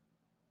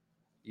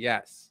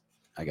 Yes.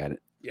 I got it.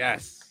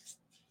 Yes.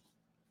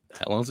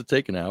 How long does it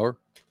take? An hour?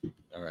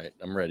 All right,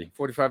 I'm ready.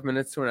 45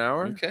 minutes to an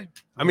hour. Okay.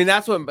 I mean,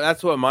 that's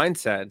what mine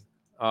said.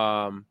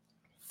 For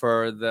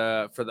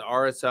the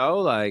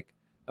RSO, like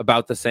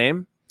about the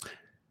same.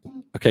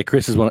 Okay,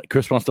 Chris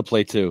wants to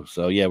play too.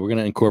 So yeah, we're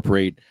gonna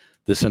incorporate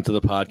this into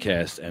the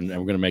podcast, and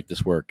we're gonna make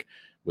this work.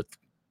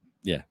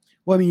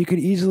 Well, I mean, you could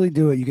easily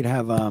do it. You could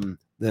have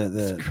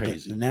It's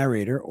crazy. the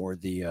narrator or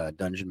the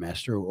dungeon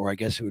master, or I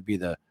guess it would be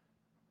the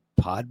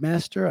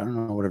podmaster. I don't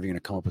know, whatever you're gonna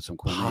come up with some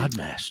cool name.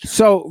 Podmaster.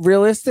 So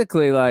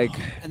realistically, like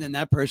And then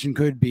that person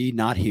could be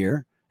not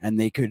here, and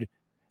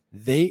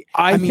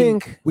I mean,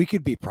 think we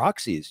could be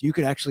proxies. You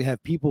could actually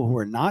have people who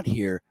are not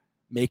here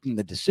making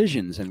the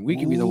decisions, and we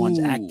could be the ones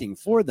Ooh. acting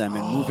for them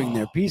and moving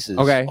their pieces.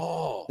 okay.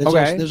 Oh,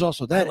 There's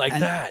also that. I like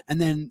and, that.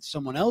 And then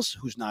someone else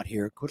who's not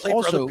here could Play for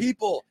also other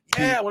people.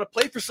 Yeah, I want to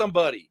play for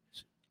somebody.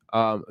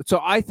 So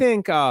I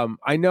think I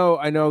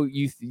know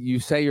you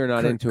say you're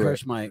not into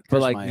it,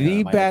 but like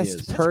the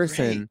best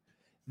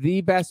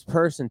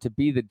person to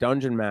be the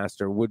dungeon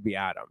master would be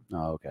Adam.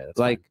 Oh, okay. That's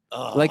Like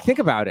Oh. like think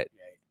about it.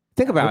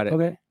 Think about it.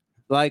 Okay.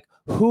 Like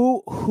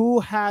who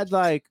had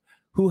like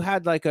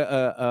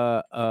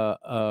a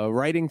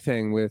writing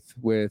thing with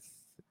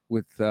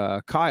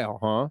Kyle,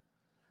 huh?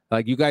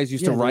 Like you guys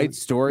used to Yeah, write no,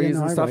 stories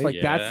no, and I stuff write.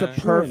 like that's the Yeah.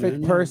 Sure, perfect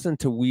man, yeah. person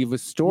to weave a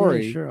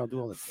story Yeah, sure, I'll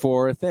do all that.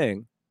 for a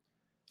thing.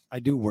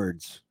 I do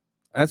words.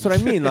 That's what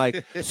I mean.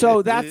 Like,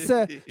 so that's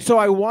so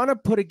I want to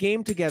put a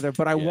game together,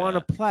 but I want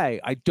to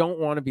play. I don't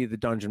want to be the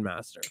dungeon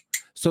master.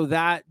 So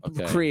that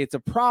Okay. creates a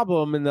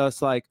problem. And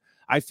thus, like,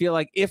 I feel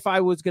like if I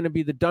was going to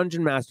be the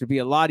dungeon master, it'd be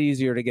a lot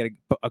easier to get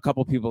a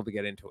couple people to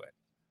get into it.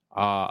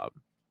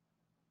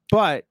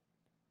 But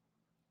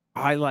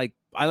I like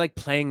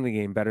playing the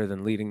game better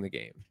than leading the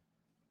game.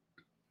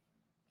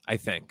 I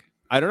think.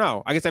 I don't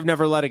know. I guess I've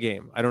never led a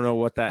game. I don't know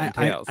what that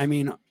entails. I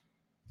mean,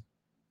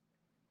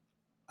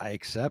 I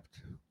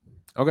accept.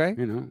 Okay.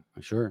 You know,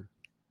 sure.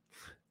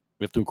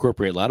 We have to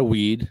incorporate a lot of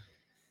weed.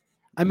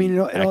 I mean,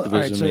 all right.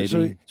 Activism, So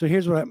maybe.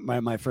 here's what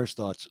my first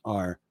thoughts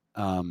are.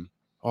 Oh,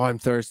 I'm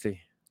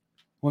thirsty.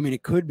 Well, I mean,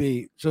 it could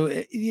be. So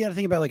you got to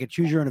think about like a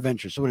choose your own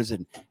adventure. So what is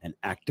it? An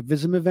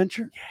activism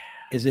adventure?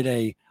 Yeah. Is it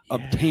a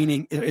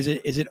obtaining? Is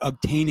it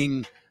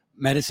obtaining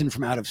medicine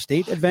from out of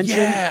state adventure?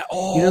 Yeah.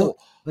 Oh. You know,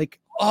 like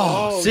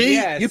See,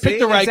 yeah, you picked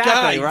the right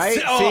exactly, guy, right?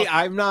 Oh, See,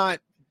 I'm not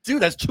dude.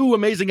 That's two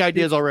amazing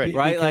ideas already.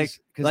 right. because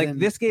Like then-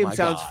 this game My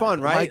sounds God.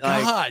 fun, right? My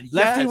Like, God,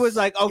 Lefty yes, was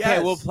like, okay,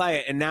 yes. we'll play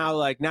it, and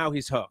now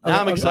he's hooked. Now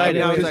I'm Okay, excited.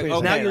 Now he's wait, like, wait,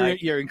 okay, now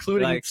like, you're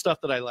including like- stuff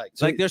that I like.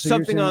 like there's so you're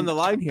something on saying- the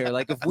line here.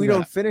 Like if we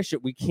don't finish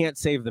it, we can't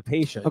save the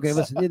patient. Okay,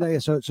 listen.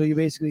 So you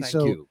basically Thank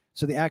so you.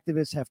 so the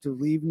activists have to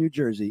leave New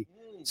Jersey,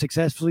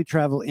 successfully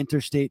travel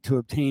interstate to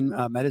obtain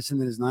medicine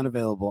that is not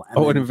available.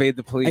 And then- invade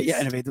the police. Yeah,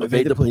 and evade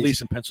Evade the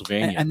police in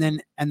Pennsylvania. and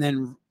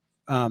then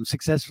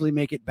successfully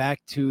make it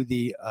back to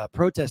the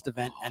protest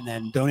event, and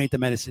then donate the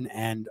medicine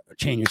and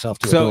chain yourself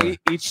to a So door.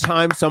 each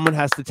time someone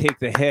has to take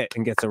the hit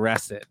and gets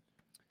arrested.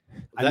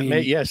 That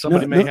may,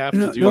 somebody may have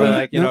to do no, that.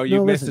 like, you know,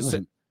 you missed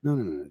listen.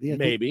 No. Yeah,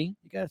 Maybe.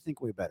 you got to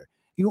think way better.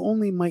 You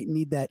only might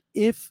need that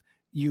if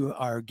you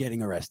are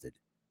getting arrested.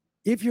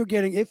 If you're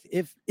getting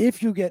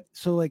if you get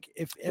so like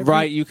if every,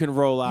 Right, you can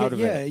roll out of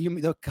yeah,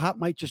 it. the cop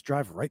might just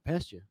drive right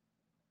past you,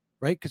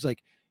 right? Because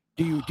like,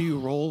 do you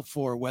roll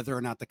for whether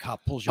or not the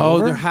cop pulls you Oh,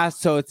 over? there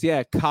has it's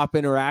cop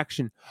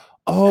interaction.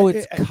 Oh,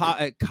 it's At- cop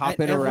at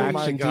every-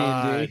 interaction.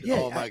 God. D&D. Yeah,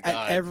 Oh my at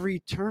God. every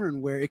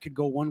turn where it could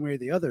go one way or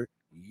the other,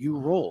 you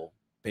roll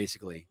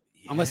basically.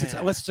 Unless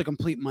it's a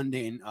complete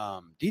mundane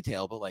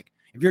detail, but like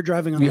if you're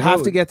driving on You the have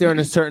to road- get there in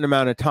a certain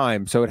amount of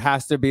time. So it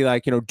has to be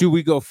like, do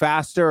we go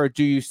faster or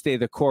do you stay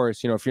the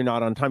course? If you're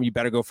not on time, you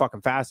better go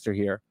fucking faster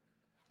here.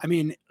 I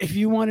mean, if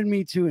you wanted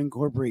me to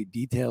incorporate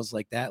details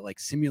like that, like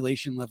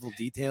simulation level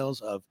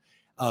details of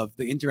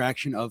the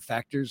interaction of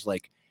factors,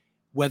 like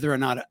whether or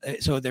not,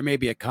 so there may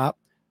be a cop,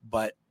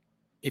 but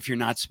if you're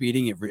not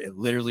speeding, it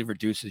literally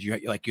reduces you.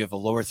 Like you have a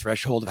lower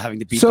threshold of having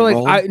to beat so the like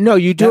roll. no,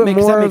 you do it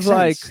more of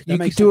like sense. you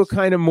could do it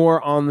kind of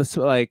more on the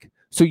like.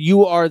 So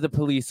you are the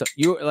police.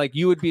 You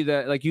would be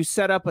the like you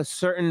set up a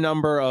certain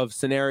number of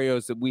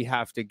scenarios that we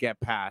have to get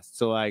past.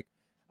 So like,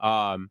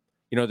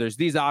 there's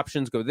these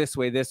options. Go this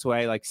way,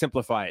 like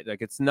simplify it.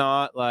 Like it's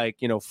not like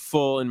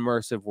full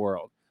immersive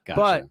world.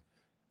 Gotcha.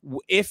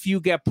 But if you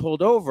get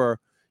pulled over,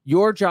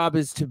 your job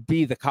is to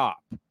be the cop.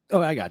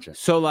 Oh, I gotcha.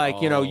 So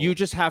like you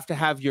just have to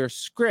have your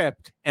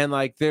script, and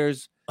like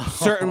there's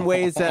certain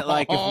ways that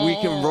like if we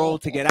can roll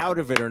to get out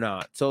of it or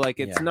not. So like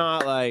it's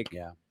not like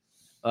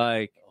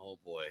like. Oh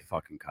boy,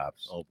 fucking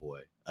cops. Oh boy,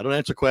 I don't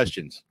answer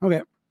questions.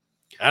 Okay,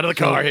 out of the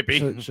car,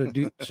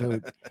 hippie.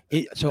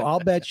 So I'll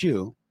bet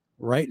you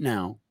right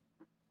now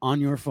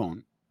on your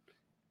phone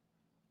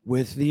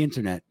with the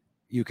internet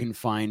you can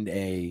find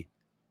I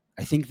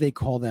think they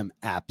call them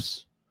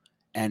apps,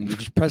 and you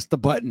just press the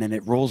button and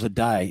it rolls a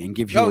die and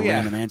gives you a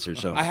random answer.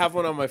 So I have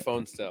one on my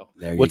phone still.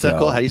 What's that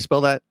called? How do you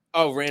spell that?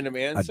 Oh, random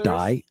answers. A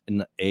die.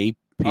 An A.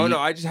 Oh no,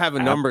 I just have a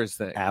numbers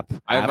thing. App.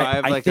 I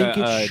have like think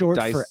it's short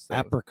for thing.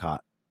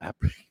 apricot.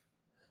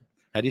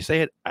 How do you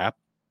say it? App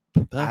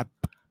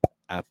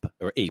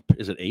or ape?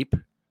 Is it ape?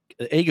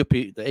 The A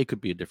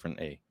could be a different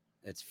A.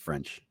 It's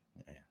French.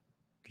 Yeah,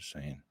 just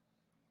saying.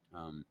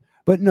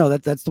 But no,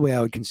 that's the way I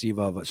would conceive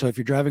of it. So if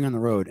you're driving on the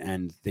road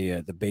and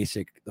the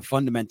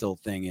fundamental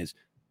thing is,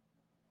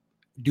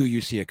 do you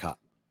see a cop?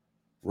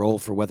 Roll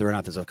for whether or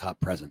not there's a cop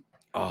present.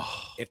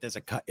 Oh, if there's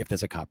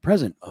a cop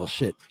present, oh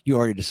shit, you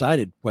already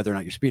decided whether or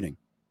not you're speeding.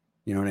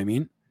 You know what I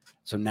mean?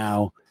 So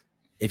now,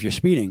 if you're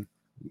speeding,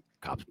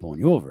 cop's pulling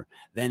you over.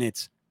 Then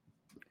it's,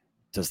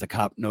 does the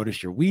cop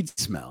notice your weed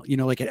smell?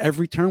 Like at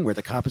every turn where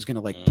the cop is going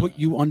to like put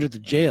you under the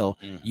jail,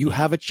 you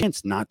have a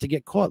chance not to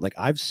get caught. Like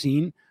I've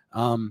seen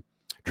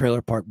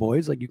Trailer Park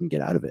Boys, like you can get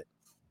out of it.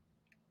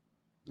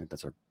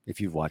 If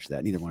you've watched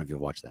that, neither one of you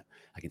have watched that.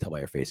 I can tell by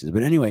your faces.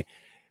 But anyway,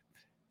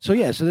 so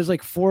there's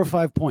like 4 or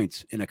 5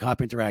 points in a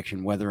cop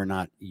interaction, whether or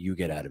not you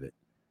get out of it.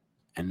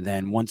 And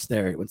then once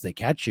they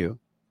catch you,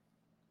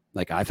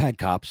 like I've had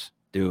cops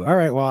do, all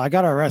right, well, I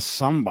got to arrest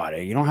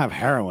somebody. You don't have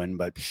heroin,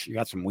 but you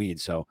got some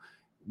weed. So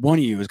one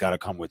of you has got to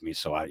come with me.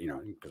 So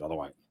because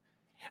otherwise,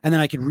 and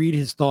then I could read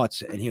his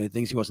thoughts and he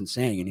things he wasn't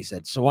saying. And he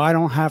said, so I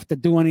don't have to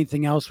do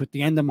anything else with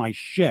the end of my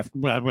shift.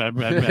 Blah, blah,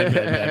 blah, blah, blah,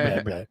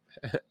 blah, blah.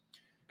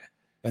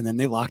 And then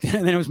they locked it.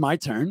 And then it was my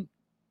turn.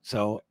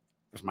 So it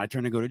was my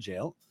turn to go to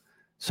jail.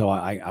 So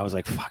I was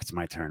like, fuck, it's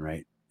my turn,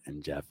 right?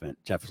 And Jeff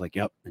was like,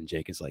 yep. And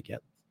Jake is like,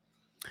 yep.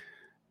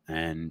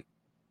 And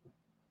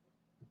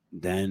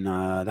then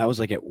that was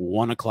like at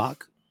 1:00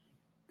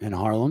 in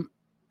Harlem.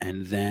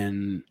 And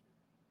then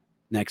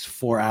next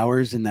 4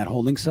 hours in that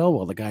holding cell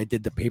while the guy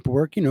did the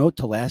paperwork,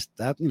 to last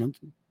that,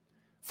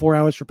 4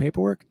 hours for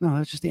paperwork. No,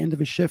 that's just the end of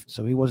his shift.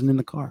 So he wasn't in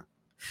the car.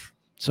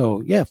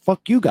 So yeah,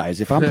 fuck you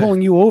guys. If I'm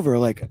pulling you over,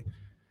 like,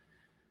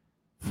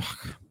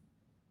 fuck,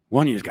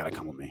 one of you's got to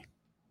come with me.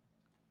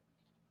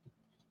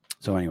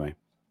 So anyway,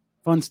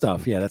 fun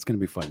stuff. Yeah, that's going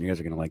to be fun. You guys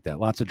are going to like that.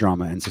 Lots of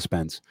drama and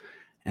suspense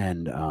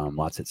and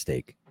lots at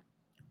stake.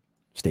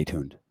 Stay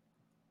tuned.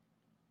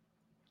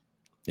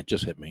 It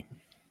just hit me.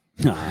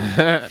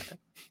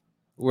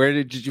 Where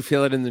did you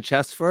feel it in the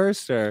chest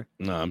first, or?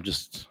 No,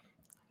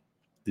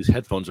 these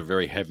headphones are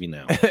very heavy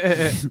now.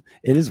 It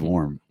is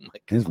warm.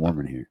 It is warm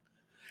in here.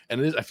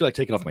 And I feel like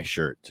taking off my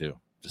shirt too.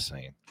 Just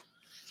saying.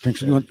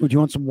 Would you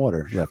want some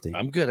water, Lefty?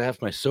 I'm good. I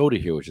have my soda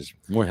here, which is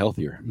more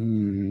healthier.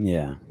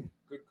 Yeah.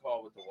 Good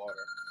call with the water.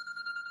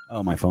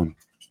 Oh, my phone.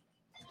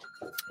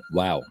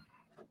 Wow.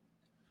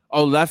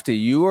 Oh, Lefty,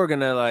 you are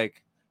gonna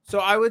like. So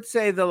I would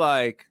say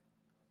the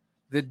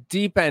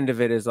deep end of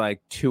it is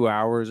like 2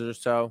 hours or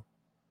so,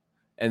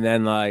 and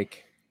then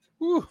like,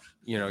 whew,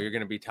 you're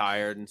gonna be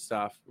tired and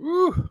stuff.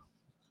 Whew.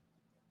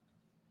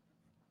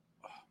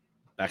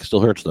 Back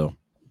still hurts though.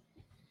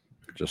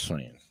 Just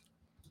saying.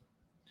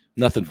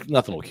 Nothing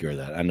will cure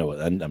that. I know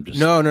it. I'm just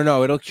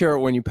no. It'll cure it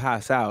when you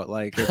pass out.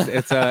 Like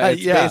it's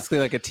basically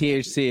like a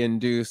THC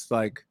induced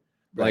like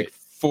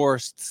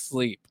forced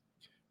sleep.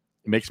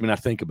 It makes me not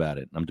think about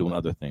it. I'm doing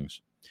other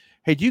things.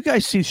 Hey, do you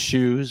guys see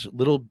shoes?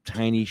 Little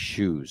tiny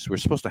shoes. We're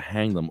supposed to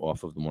hang them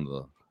off of one of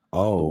the.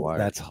 Oh,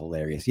 that's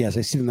hilarious. Yes,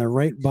 I see them. They're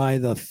right by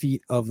the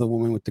feet of the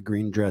woman with the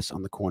green dress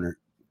on the corner.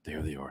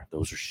 There they are.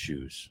 Those are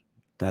shoes.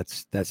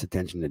 That's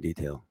attention to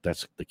detail.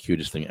 That's the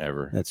cutest thing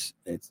ever. It's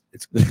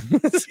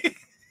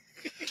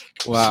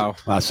Wow.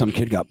 Some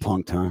kid got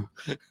punked, huh?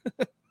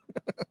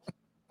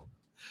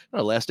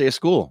 No, last day of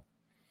school.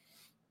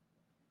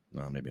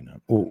 No, maybe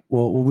not. Well,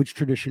 which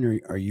tradition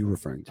are you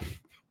referring to?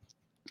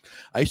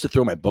 I used to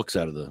throw my books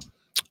out of the.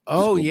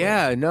 Oh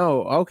yeah, bag.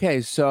 No.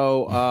 Okay,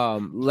 so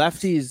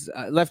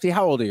Lefty,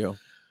 how old are you?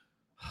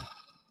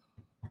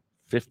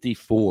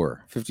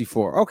 54.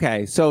 54.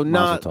 Okay, so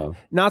not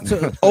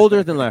so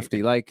older than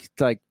Lefty, like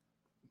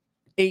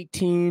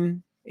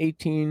 18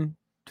 to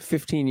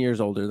 15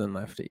 years older than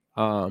Lefty.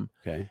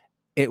 Okay.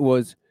 It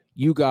was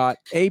you got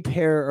a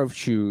pair of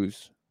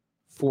shoes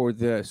for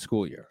the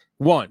school year.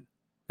 One.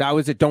 That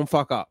was it. Don't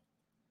fuck up.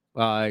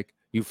 Like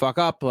You fuck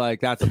up,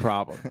 like that's a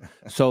problem.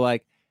 So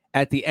like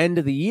at the end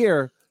of the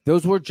year,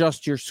 those were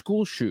just your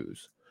school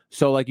shoes.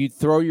 So like you'd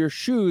throw your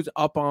shoes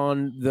up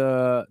on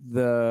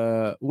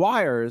the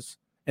wires,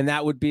 and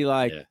that would be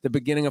like the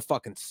beginning of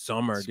fucking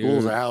summer,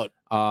 School's dude. out.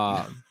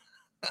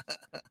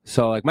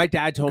 So like my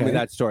dad told me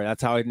that story.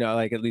 That's how I know,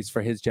 like at least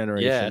for his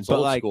generation. Yeah, it's but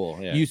old like school.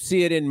 Yeah. you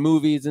see it in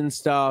movies and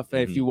stuff.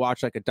 If you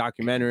watch like a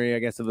documentary, I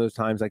guess of those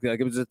times, like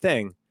it was a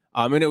thing.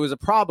 And it was a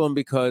problem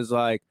because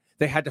like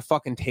they had to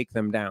fucking take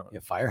them down.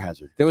 Yeah, fire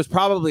hazard. There was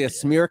probably a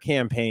smear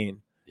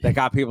campaign that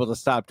got people to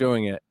stop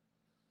doing it.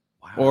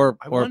 Wow.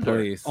 Or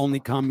police.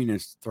 Only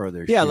communists throw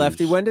their Yeah, shoes.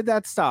 Lefty. When did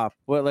that stop?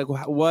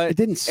 What? It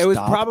didn't stop. It was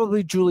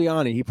probably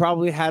Giuliani. He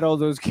probably had all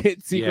those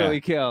kids secretly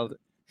killed.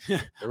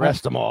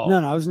 Arrest them all. No,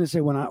 I was going to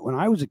say when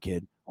I was a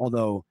kid,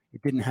 although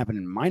it didn't happen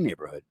in my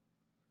neighborhood,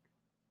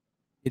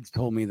 kids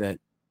told me that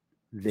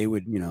they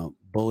would,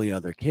 bully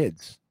other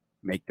kids,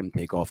 make them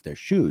take off their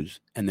shoes,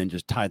 and then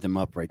just tie them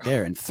up right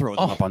there and throw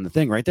them up on the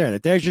thing right there.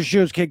 There's your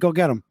shoes, kid. Go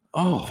get them.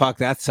 Oh, fuck!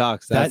 That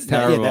sucks. That's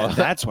terrible.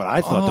 That's what I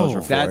thought those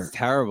were for. That's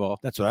terrible.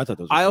 That's what I thought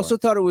those were I for. also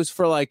thought it was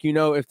for like,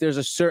 if there's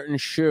a certain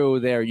shoe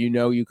there,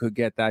 you could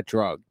get that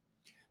drug.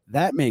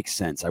 That makes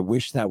sense. I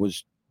wish that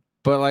was.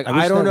 But like,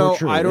 I don't know.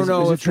 true. I don't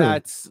know if true?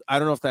 I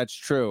don't know if that's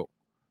true.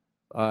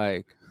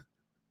 Like,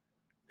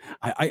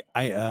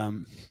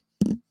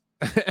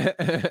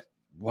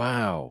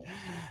 Wow.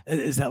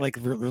 Is that like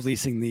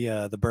releasing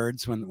the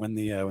birds when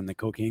the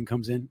cocaine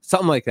comes in?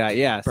 Something like that.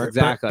 Yes,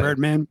 exactly.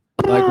 Birdman.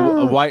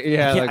 Like white.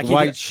 Yeah, I like can't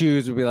white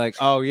shoes would be like,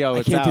 oh, yo, I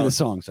it's can't do out. the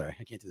song. Sorry,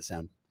 I can't do the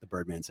sound. The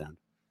Birdman sound.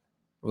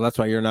 Well, that's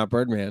why you're not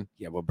Birdman.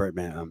 Yeah, well,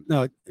 Birdman.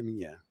 No, I mean,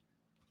 yeah,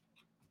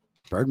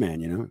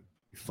 Birdman.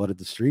 He flooded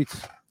the streets.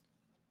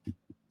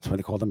 That's why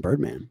they called him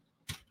Birdman.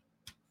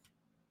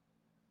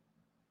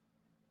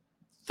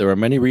 There are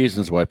many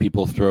reasons why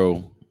people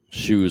throw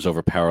shoes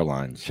over power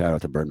lines. Shout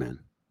out to Birdman.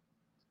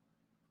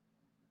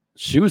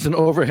 Shoes and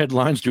overhead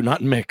lines do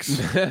not mix.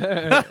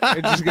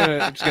 I'm just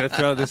gonna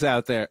throw this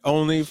out there.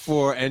 Only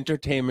for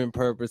entertainment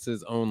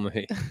purposes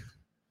only.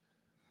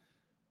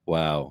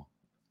 Wow.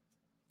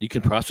 You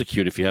can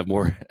prosecute if you have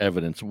more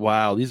evidence.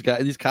 Wow, these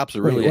cops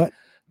are really Wait,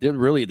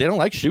 they don't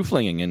like shoe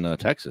flinging in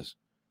Texas.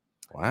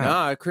 Wow.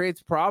 No, it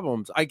creates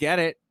problems. I get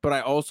it, but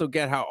I also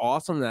get how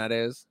awesome that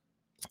is.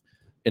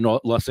 In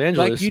Los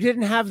Angeles, Like you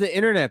didn't have the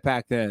internet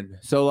back then,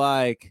 so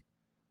like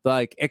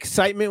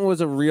excitement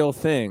was a real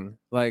thing.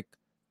 Like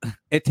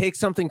it takes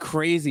something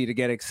crazy to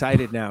get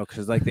excited now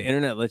because like the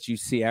internet lets you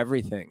see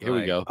everything. Here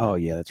we go. Oh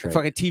yeah, that's right.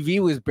 Fucking TV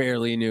was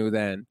barely new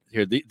then.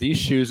 Here, these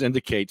shoes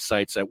indicate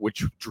sites at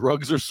which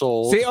drugs are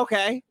sold. See,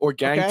 okay, or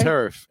gang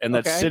turf, and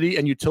that city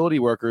and utility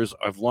workers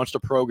have launched a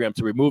program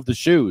to remove the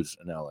shoes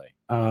in LA.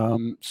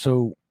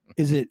 So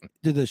is it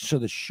the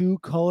shoe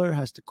color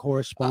has to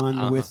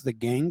correspond with the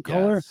gang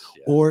color,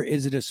 or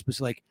is it a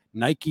specific like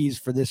Nikes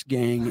for this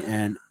gang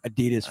and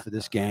Adidas for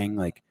this gang,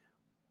 like,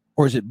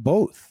 or is it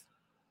both?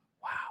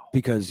 Wow,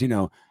 because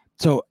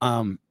so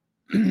I'm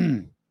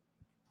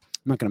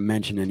not going to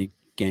mention any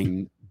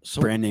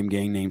brand name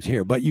gang names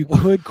here, but you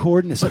could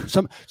coordinate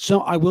some.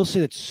 So I will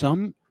say that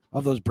some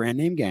of those brand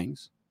name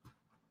gangs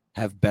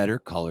have better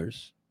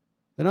colors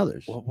than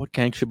others. Well, what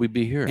gang should we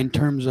be here? In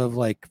terms of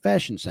like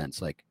fashion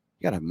sense, like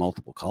you gotta have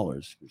multiple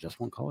colors.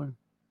 Just one color.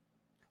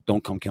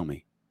 Don't come kill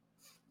me.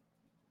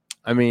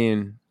 I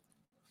mean,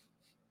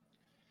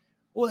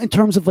 well, in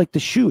terms of like the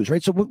shoes,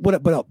 right? So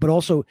but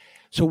also,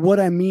 so what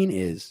I mean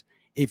is,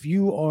 if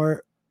you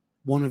are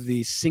one of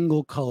these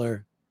single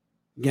color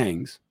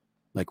gangs,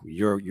 like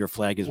your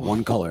flag is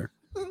one color,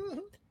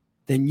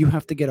 then you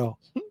have to get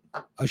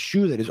a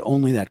shoe that is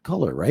only that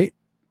color, right?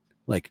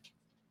 Like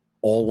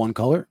all one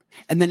color.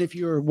 And then if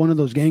you're one of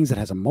those gangs that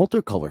has a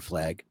multicolor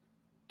flag,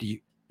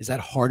 is that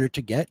harder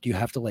to get? Do you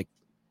have to like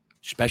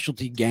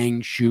specialty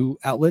gang shoe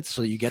outlets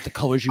so you get the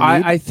colors you need?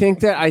 I think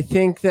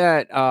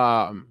that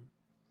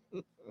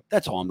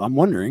that's all I'm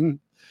wondering.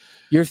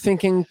 You're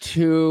thinking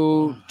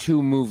too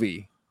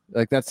movie.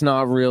 Like that's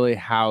not really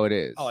how it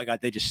is. Oh,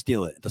 they just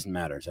steal it. It doesn't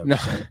matter. No.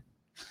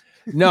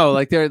 No,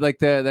 like they're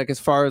like as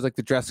far as like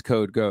the dress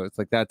code goes,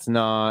 like that's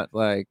not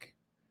like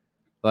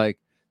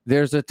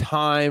there's a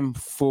time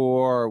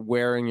for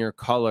wearing your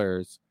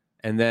colors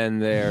and then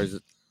there's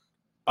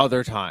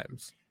other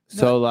times.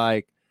 So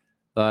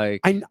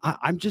I'm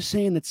just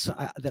saying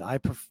that I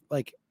prefer,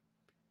 like,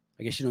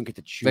 I guess you don't get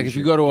to choose. Like if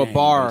you go to a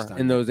bar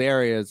in those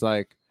areas,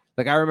 like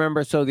I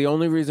remember. So the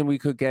only reason we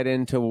could get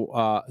into,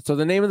 so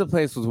the name of the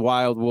place was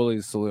Wild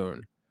Woolly's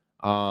Saloon,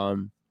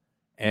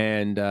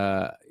 and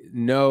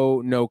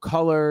no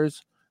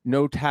colors,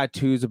 no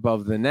tattoos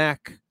above the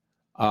neck,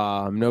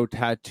 no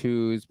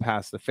tattoos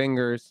past the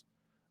fingers.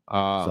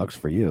 Sucks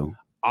for you.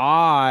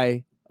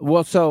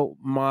 So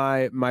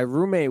my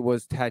roommate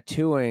was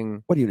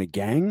tattooing. What are you in a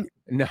gang?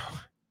 No,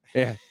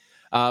 yeah.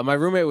 My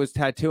roommate was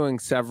tattooing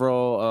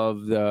several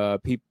of the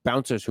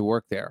bouncers who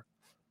worked there.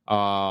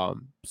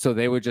 So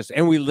they would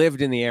and we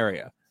lived in the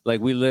area.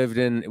 Like we lived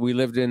in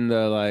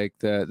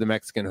the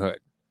Mexican hood.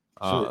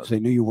 So they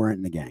knew you weren't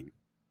in the gang.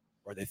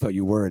 Or they thought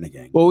you were in a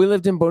gang. Well, we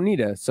lived in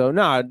Bonita, so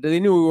no, they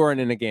knew we weren't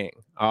in a gang.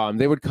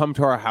 They would come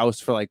to our house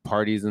for like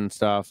parties and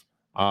stuff.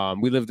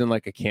 We lived in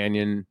like a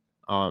canyon.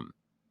 I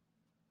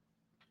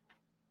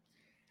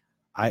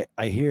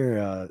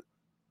hear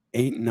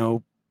ain't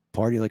no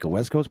party like a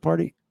West Coast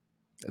party.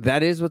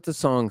 That is what the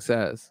song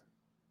says.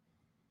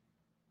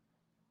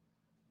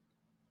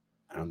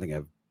 I'm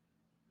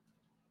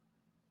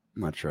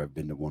not sure I've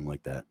been to one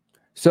like that.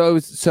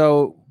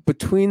 So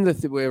between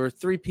there were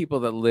 3 people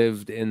that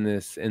lived in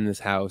this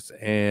house,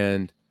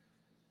 and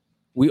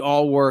we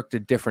all worked a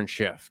different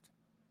shift.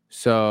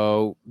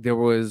 So there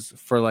was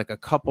for a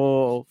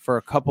couple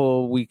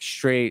weeks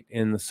straight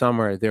in the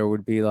summer, there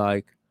would be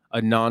like a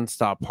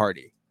nonstop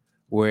party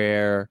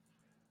where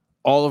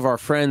all of our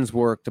friends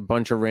worked a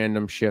bunch of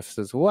random shifts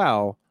as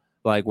well,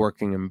 like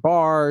working in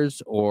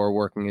bars or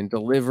working in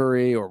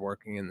delivery or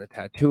working in the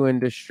tattoo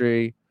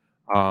industry.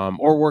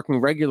 Or working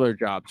regular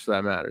jobs for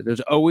that matter. There's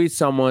always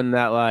someone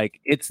that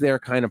like it's their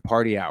kind of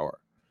party hour.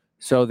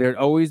 So there'd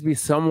always be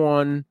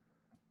someone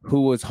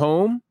who was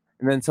home,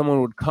 and then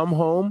someone would come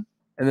home,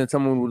 and then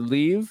someone would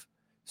leave.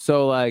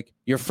 So like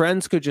your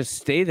friends could just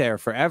stay there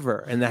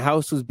forever. And the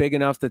house was big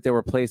enough that there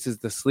were places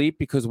to sleep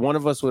because one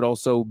of us would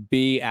also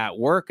be at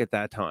work at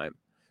that time.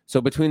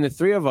 So between the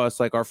 3 of us,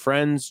 like our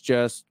friends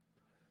just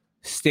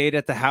stayed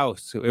at the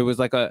house. It was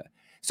like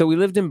so we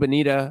lived in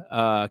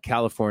Bonita,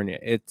 California.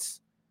 It's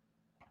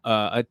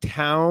a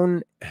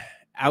town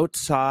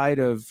outside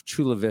of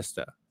Chula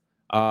Vista.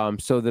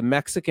 So the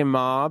Mexican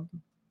mob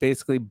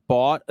basically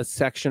bought a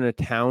section of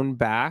town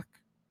back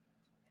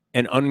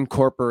and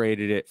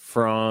unincorporated it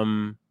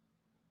from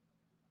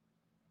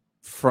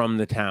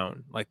the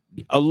town, like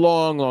a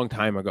long, long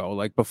time ago.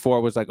 Like before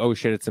it was like, oh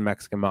shit, it's a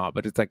Mexican mob,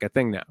 but it's like a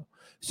thing now.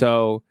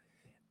 So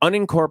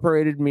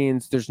unincorporated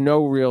means there's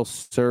no real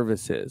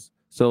services.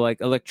 So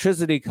like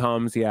electricity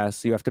comes,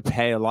 yes, you have to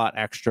pay a lot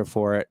extra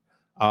for it.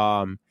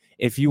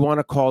 If you want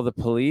to call the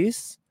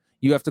police,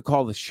 you have to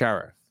call the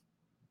sheriff.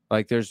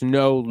 Like there's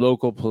no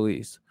local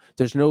police.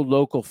 There's no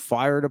local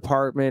fire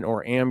department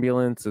or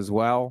ambulance as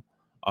well.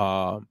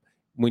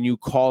 When you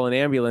call an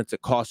ambulance,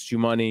 it costs you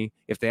money.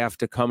 If they have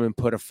to come and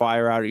put a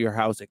fire out at your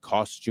house, it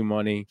costs you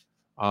money.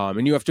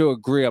 And you have to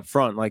agree up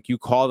front. Like you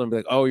call them,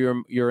 like, oh,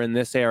 you're in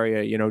this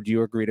area. You know, do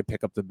you agree to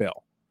pick up the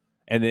bill?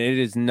 And it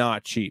is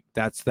not cheap.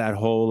 That's that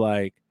whole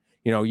like,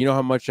 you know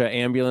how much an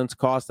ambulance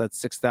costs?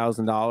 That's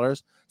 $6,000.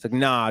 It's like,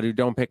 nah, dude,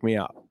 don't pick me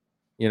up.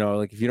 You know,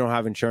 like if you don't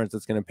have insurance,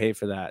 it's going to pay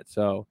for that.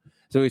 So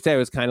we say it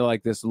was kind of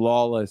like this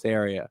lawless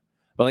area,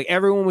 but like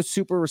everyone was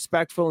super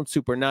respectful and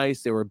super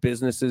nice. There were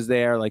businesses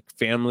there, like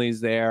families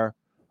there.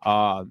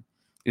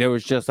 There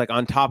was just like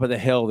on top of the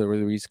hill, there were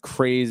these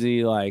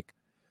crazy like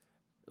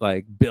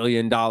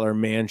billion-dollar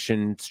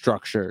mansion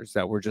structures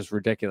that were just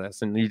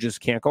ridiculous, and you just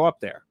can't go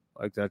up there.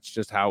 Like that's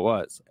just how it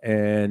was.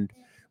 And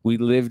we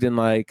lived in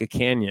like a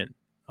canyon.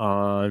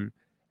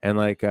 And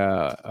like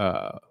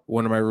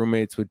one of my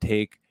roommates would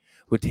take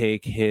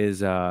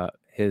his Magnum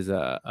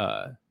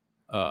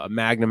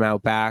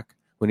out back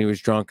when he was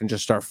drunk and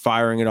just start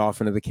firing it off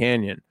into the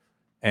canyon.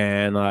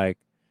 And like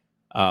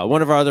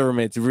one of our other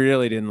roommates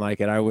really didn't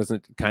like it. I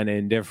wasn't, kind of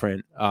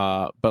indifferent.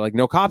 But like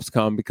no cops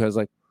come because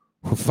like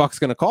who the fuck's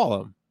gonna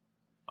call him?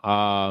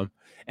 And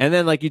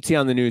then like you'd see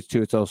on the news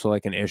too, it's also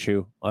like an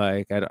issue.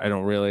 Like I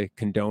don't really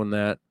condone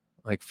that,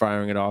 like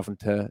firing it off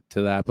into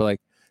that, but like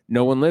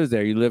no one lives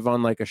there. You live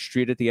on like a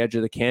street at the edge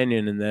of the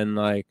canyon, and then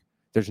like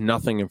there's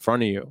nothing in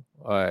front of you.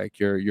 Like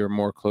you're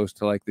more close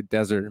to like the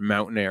desert and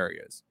mountain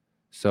areas.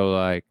 So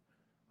like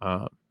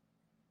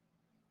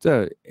it's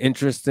a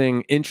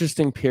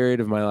interesting period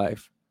of my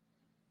life.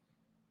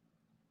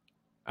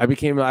 I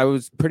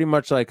was pretty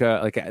much like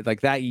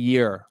that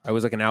year I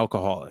was like an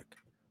alcoholic.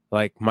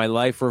 Like my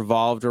life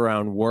revolved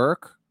around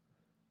work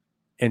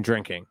and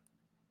drinking.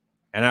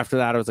 And after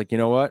that I was like, you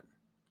know what?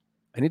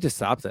 I need to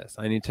stop this.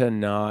 I need to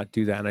not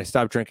do that. And I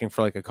stopped drinking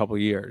for like a couple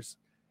years.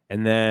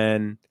 And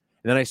then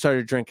I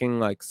started drinking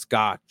like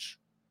scotch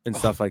and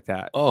stuff like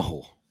that.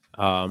 Oh,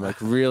 like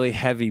really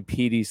heavy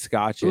peaty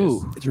scotches.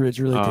 Ooh, it's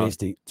really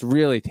tasty. It's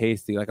really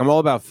tasty. Like I'm all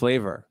about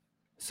flavor.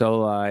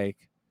 So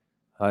like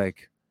I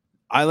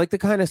like the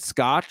kind of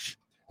scotch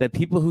that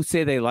people who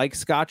say they like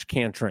scotch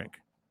can't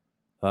drink.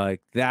 Like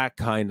that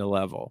kind of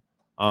level.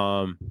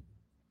 And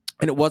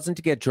it wasn't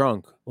to get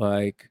drunk.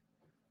 Like,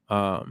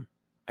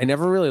 I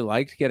never really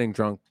liked getting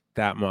drunk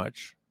that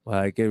much.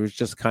 Like it was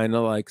just kind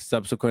of like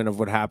subsequent of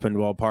what happened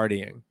while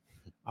partying.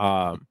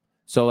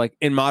 So like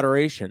in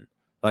moderation,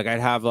 like I'd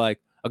have like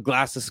a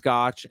glass of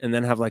scotch and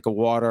then have like a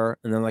water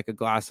and then like a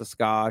glass of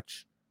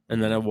scotch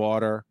and then a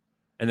water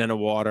and then a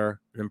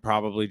water and then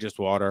probably just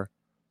water.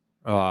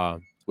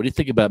 What do you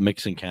think about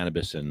mixing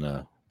cannabis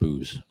and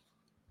booze?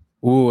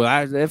 Ooh, it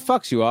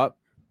fucks you up.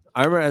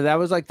 I remember that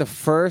was like the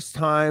first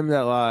time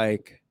that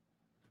like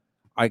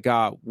I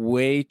got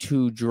way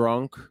too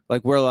drunk.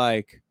 Like we're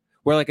like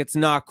it's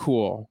not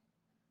cool.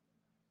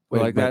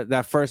 Like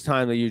that first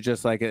time that you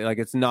just like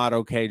it's not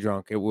okay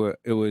drunk. It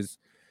was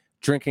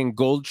drinking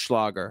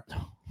Goldschlager.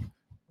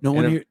 No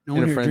one here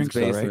in a friend's drinks,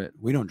 though, right? basement.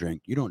 We don't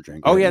drink. You don't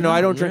drink. Oh right? yeah, no,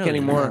 I don't Not drink really,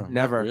 anymore. no, not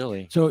Never.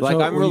 really. So Like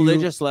I'm were you-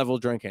 religious level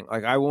drinking.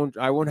 Like I won't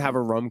have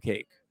a rum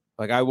cake.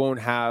 Like I won't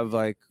have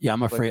like. Yeah,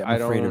 I'm afraid.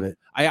 Like, I'm afraid of it.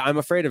 I'm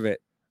afraid of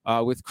it.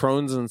 With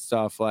Crohn's and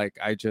stuff, like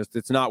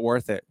it's not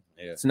worth it.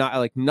 Yeah. It's not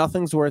like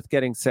nothing's worth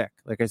getting sick.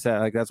 Like I said,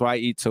 like that's why I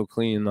eat so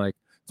clean. Like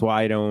it's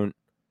why I don't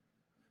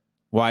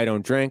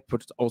drink,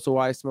 but it's also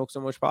why I smoke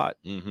so much pot.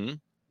 Mm-hmm.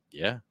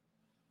 Yeah.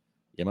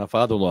 Yeah, my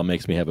father-in-law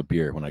makes me have a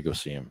beer when I go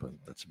see him, but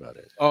that's about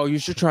it. Oh, you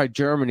should try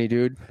Germany,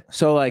 dude.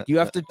 So like you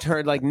have to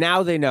turn like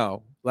now they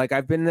know. Like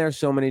I've been there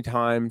so many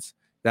times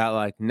that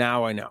like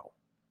now I know.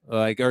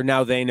 Like or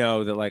now they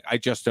know that like I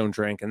just don't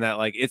drink and that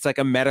like it's like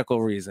a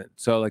medical reason.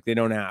 So like they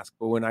don't ask.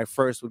 But when I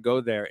first would go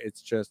there,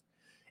 it's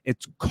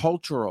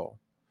cultural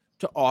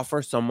to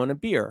offer someone a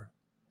beer.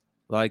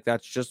 Like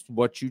that's just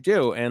what you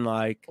do. And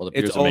like Well,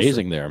 the beer's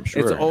amazing there, I'm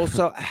sure. It's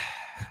also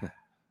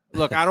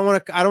look, I don't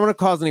want to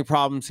cause any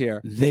problems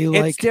here.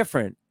 It's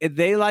different.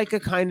 They like a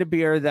kind of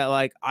beer that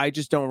like I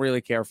just don't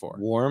really care for.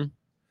 Warm?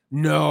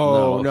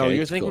 No, okay,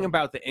 you're it's thinking cool.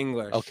 about the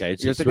English. Okay,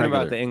 you're thinking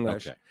about the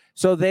English. Okay.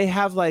 So they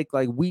have like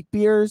wheat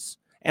beers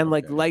and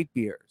like Okay. light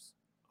beers,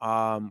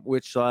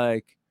 which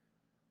like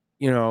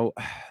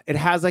it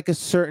has like a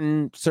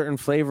certain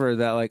flavor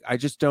that like I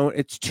just don't.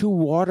 It's too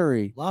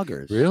watery.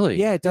 Lagers. Really?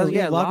 Yeah, it does.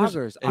 Yeah, Yeah,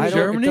 lagers. lagers. In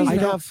Germany? It doesn't I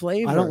don't- have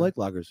flavor. I don't like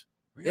lagers.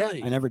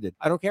 Really? I never did.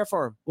 I don't care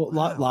for them. Well,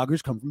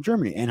 lagers come from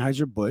Germany.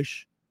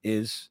 Anheuser-Busch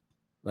is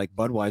like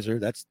Budweiser.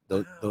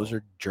 Those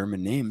are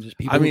German names.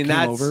 People I mean, who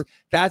came over.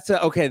 that's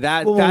okay.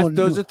 Whoa,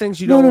 Those no. are things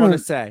you No, don't no, want no.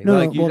 to say. No,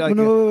 like no, you well, like,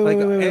 no, like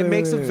wait, wait, it wait,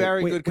 makes a wait,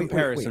 very wait, good wait, wait,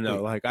 comparison wait, though.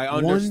 wait. Like I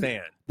One-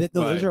 understand Those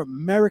Right. are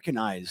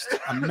Americanized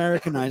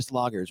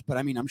lagers. But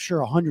I mean, I'm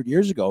sure 100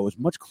 years ago it was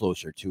much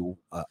closer to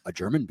a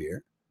German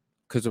beer.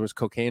 because there was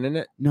cocaine in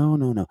it.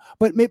 No.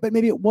 But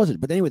maybe it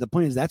wasn't. But anyway, the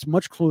point is that's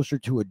much closer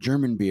to a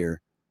German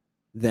beer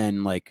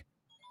than like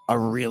a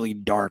really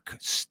dark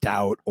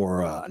stout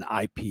or an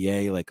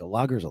IPA. Like a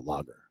lager's a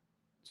lager.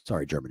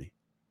 Sorry, Germany.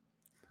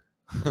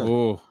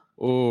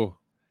 Oh.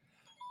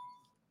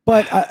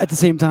 But at the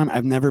same time,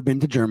 I've never been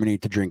to Germany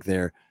to drink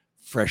their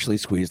freshly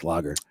squeezed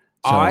lager. So,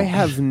 I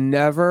have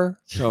never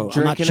So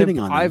I'm not drinking.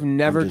 shitting on them. I've I'm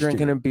never just,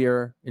 drinking a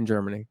beer in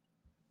Germany.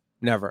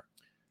 Never.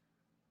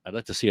 I'd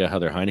like to see how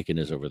their Heineken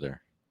is over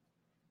there.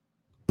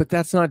 But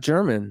that's not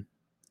German.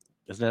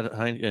 Isn't that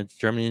Heineken?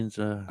 Germany's.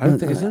 I don't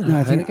think. Isn't No,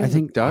 I Heineken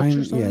think Dutch or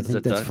Hein- something? yeah, I Is think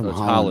it that's Dutch? from No, it's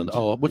Holland.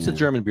 Oh, what's the Yeah.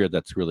 German beer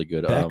that's really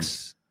good?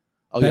 Beck's.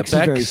 Oh, Beck's yeah,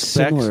 is very Beck's.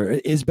 similar.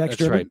 Is Beck's That's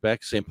German? right.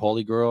 Beck's, St.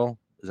 Pauli Girl.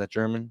 Is that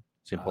German?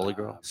 St. Pauli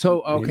Girl?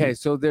 So okay, Maybe.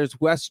 so there's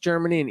West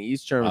Germany and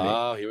East Germany.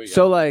 Oh, here we go.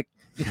 So like,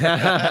 Oh,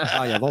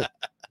 yeah.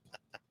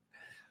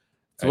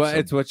 Well,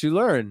 it's what you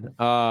learn.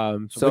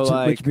 So which,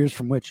 like, which beer's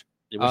from which?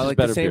 Which is like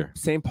better the beer?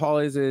 St.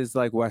 Pauli's is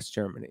like West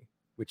Germany.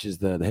 Which is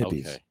the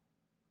hippies? Okay.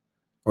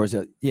 Or is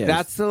it? Yeah.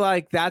 That's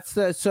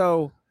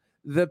so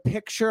the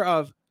picture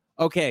of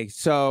okay.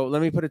 So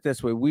let me put it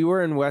this way: we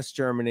were in West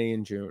Germany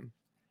in June,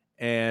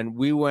 and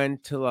we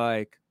went to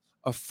like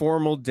a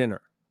formal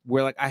dinner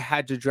where like I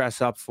had to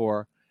dress up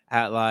for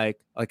at like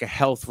a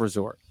health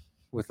resort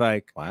with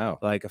like Wow.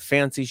 a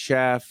fancy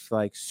chef,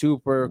 like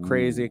super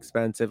crazy Ooh.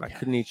 expensive. I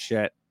couldn't eat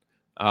shit.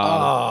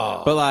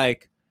 Oh. But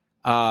like,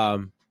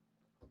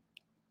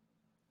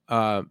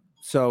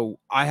 so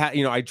I had,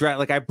 I dressed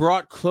like I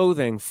brought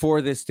clothing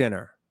for this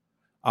dinner,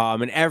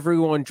 and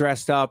everyone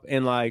dressed up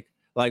in like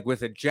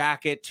with a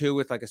jacket too,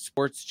 with like a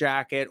sports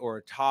jacket or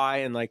a tie,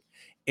 and like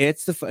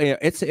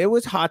it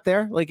was hot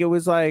there, like it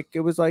was like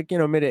mid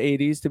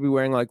 80s to be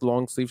wearing like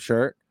long sleeve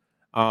shirt,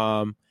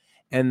 and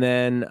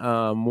then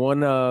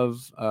one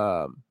of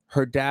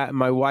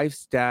my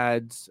wife's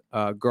dad's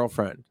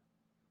girlfriend,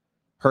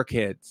 her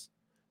kids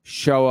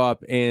show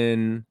up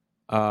in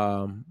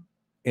Lederhosen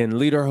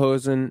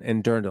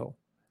and Dirndl,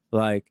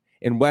 like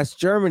in West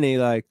Germany.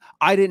 Like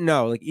I didn't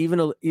know, like even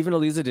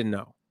Eliza didn't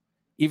know.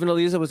 Even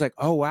Eliza was like,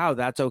 "Oh wow,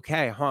 that's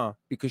okay, huh?"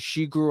 Because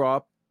she grew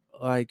up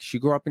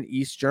in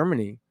East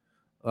Germany.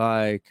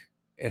 Like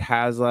it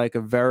has like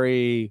a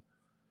very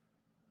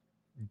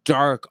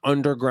dark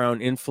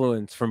underground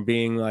influence from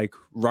being like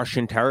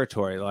Russian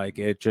territory. Like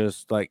it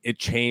just like it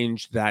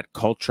changed that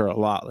culture a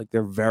lot. Like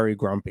they're very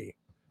grumpy.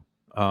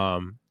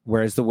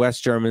 Whereas the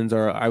West Germans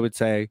are, I would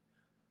say,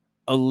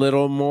 a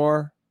little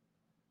more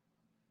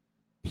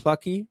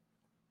plucky.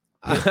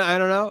 I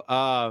don't know.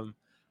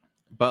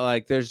 But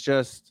like there's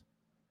just,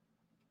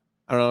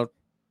 I don't know.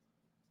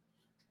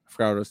 I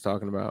forgot what I was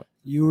talking about.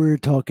 You were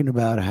talking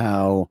about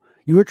how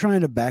you were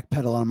trying to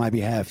backpedal on my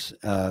behalf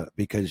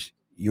because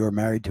you're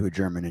married to a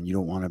German and you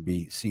don't want to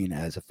be seen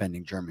as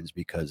offending Germans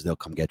because they'll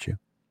come get you.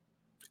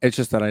 It's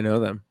just that I know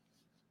them.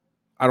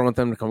 I don't want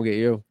them to come get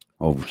you.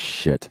 Oh,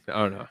 shit.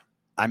 Oh no.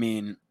 I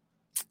mean,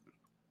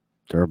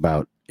 they're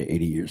about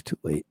 80 years too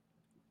late.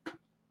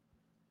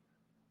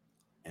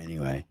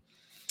 Anyway.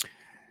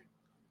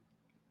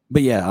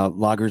 But yeah,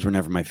 lagers were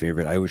never my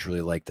favorite. I always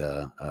really liked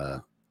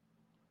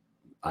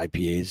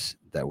IPAs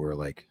that were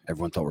like,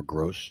 everyone thought were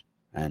gross.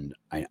 And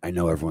I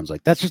know everyone's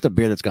like, that's just a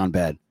beer that's gone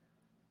bad.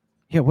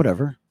 Yeah,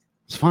 whatever.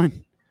 It's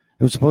fine.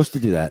 It was supposed to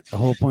do that. The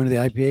whole point of the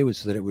IPA was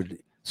so that it would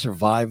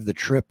survive the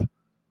trip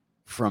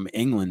from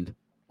England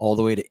all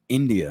the way to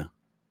India,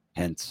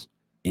 hence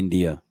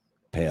India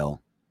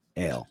Pale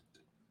Ale,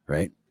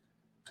 right?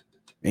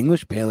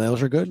 English pale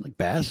ales are good, like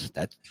Bass.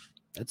 That's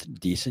a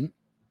decent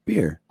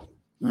beer.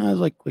 I was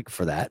like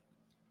for that.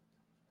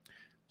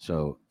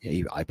 So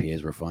yeah,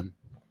 IPAs were fun,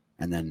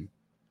 and then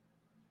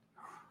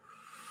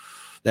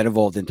that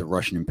evolved into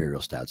Russian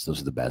Imperial Stouts. Those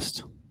are the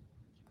best.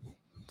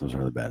 Those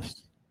are the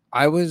best.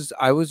 I was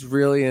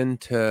really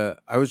into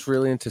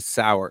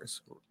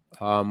sours.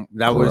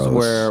 That was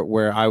Gross.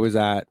 where I was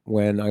at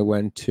when I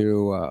went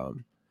to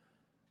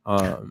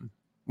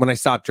when I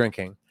stopped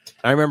drinking.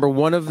 I remember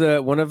one of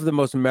the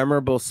most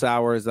memorable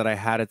sours that I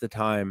had at the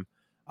time.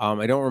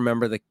 I don't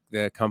remember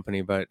the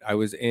company, but I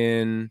was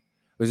in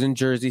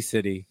Jersey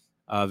City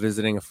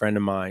visiting a friend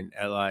of mine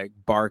at like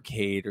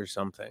Barcade or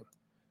something.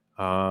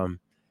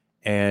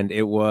 And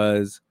it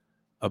was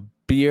a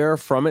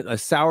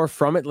sour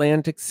from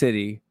Atlantic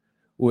City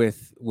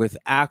with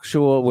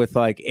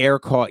like air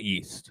caught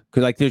yeast,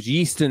 because like there's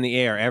yeast in the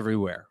air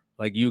everywhere.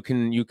 Like you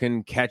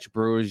can catch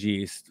brewer's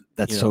yeast.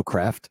 That's so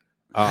craft.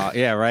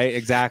 Yeah, right,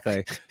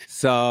 exactly.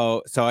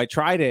 So I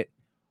tried it.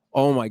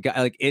 Oh my god,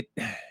 like it.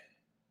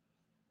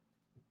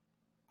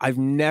 I've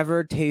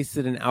never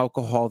tasted an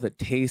alcohol that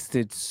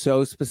tasted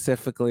so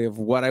specifically of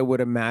what I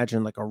would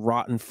imagine like a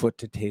rotten foot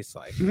to taste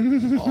like.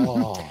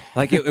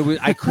 Like it was.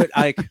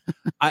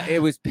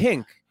 It was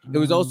pink. It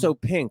was also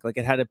pink. Like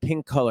it had a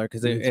pink color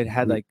because it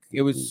had like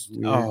it was.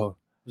 Oh,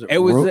 it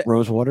was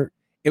rose water.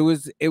 It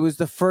was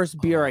the first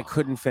beer I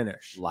couldn't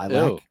finish.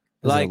 Lilac.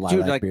 Like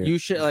dude, like beer? you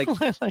should like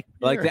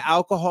the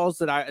alcohols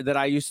that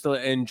I used to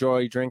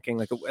enjoy drinking.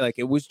 Like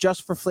it was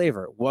just for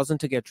flavor. It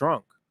wasn't to get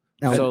drunk.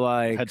 Now, so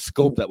like Had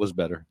scope that was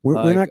better.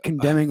 we're not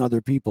condemning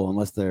other people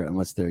unless they're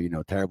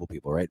terrible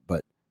people, right?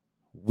 But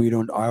we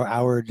don't.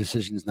 Our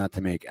decision is not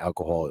to make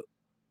alcohol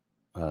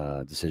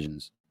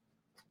decisions.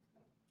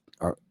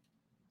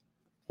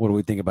 What do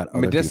we think about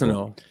other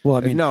medicinal? people? Well,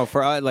 I mean, no,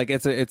 for like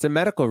it's a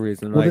medical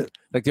reason. Well,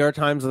 Like there are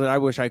times that I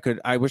wish I could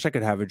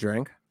have a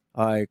drink.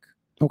 Like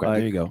okay, like,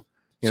 there you go.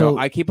 You know,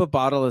 I keep a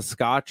bottle of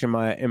scotch in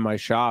my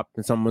shop,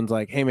 and someone's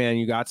like, "Hey man,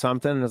 you got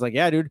something?" And I was like,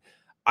 "Yeah, dude,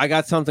 I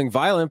got something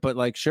violent, but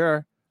like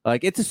sure."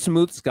 Like it's a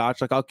smooth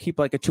scotch. Like I'll keep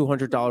like a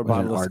 $200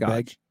 bottle of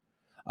scotch.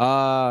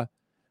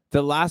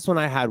 The last one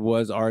I had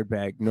was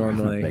Ardbeg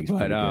normally,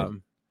 but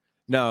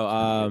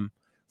no.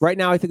 Right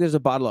now I think there's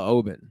a bottle of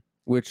Oban,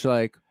 which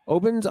like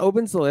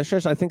Oban's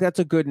delicious. I think that's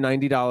a good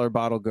 $90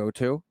 bottle go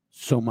to.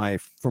 So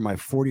for my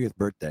 40th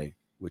birthday,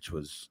 which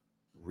was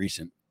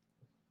recent,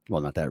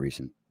 well, not that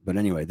recent, but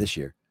anyway, this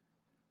year,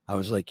 I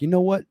was like, you know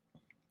what?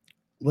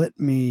 Let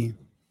me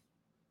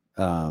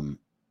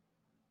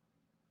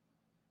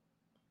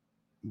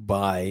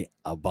buy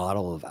a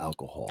bottle of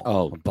alcohol,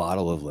 a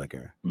bottle of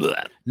liquor.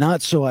 Blech.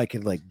 Not so I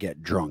could like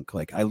get drunk.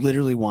 Like I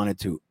literally wanted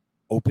to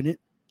open it,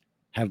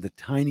 have the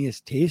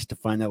tiniest taste to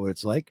find out what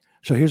it's like.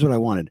 So here's what I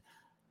wanted.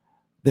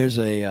 There's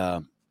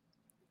a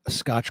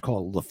scotch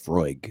called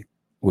Lafroig,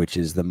 which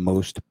is the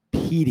most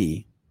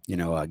peaty,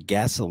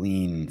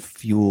 gasoline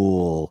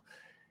fuel.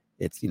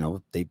 It's,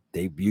 they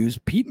use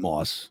peat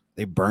moss.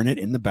 They burn it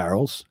in the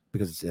barrels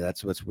because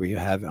that's where you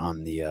have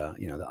on the,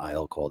 the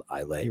aisle called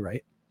Islay,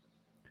 right?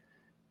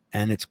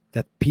 And it's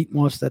that peat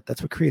moss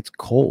that's what creates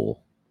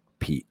coal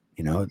peat,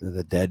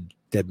 the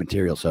dead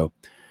material. So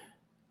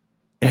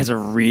it has a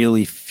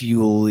really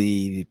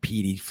fuely,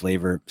 peaty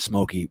flavor,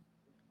 smoky.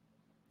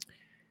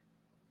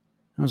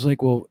 I was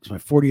like, well, it's my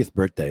 40th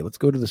birthday. Let's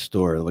go to the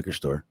liquor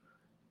store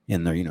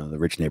in the, the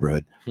rich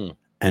neighborhood.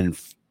 And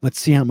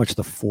let's see how much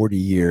the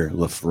 40-year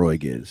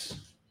Lafroig is.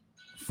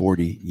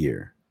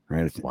 40-year,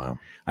 right? Wow.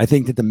 I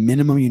think that the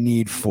minimum you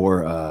need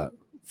for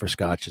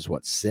scotch is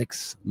what,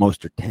 6?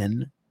 Most are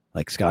 10.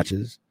 Like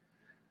scotches,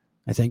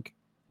 I think.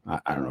 I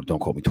don't know. Don't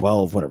quote me.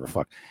 12, whatever.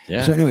 Fuck.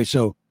 Yeah. So anyway,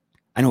 so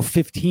I know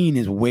 15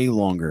 is way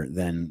longer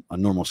than a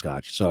normal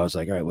scotch. So I was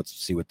like, all right, let's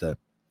see what the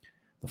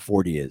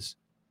 40 is.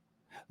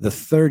 The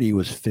 30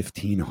 was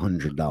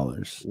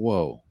 $1,500. Whoa.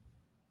 All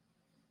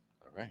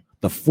right.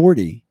 The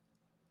 40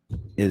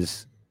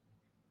 is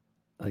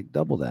like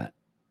double that.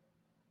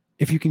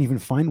 If you can even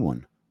find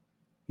one.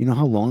 You know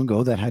how long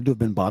ago that had to have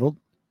been bottled?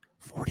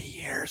 40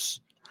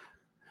 years.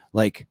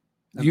 Like,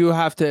 you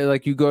have to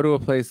like you go to a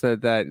place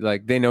that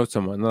like they know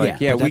someone like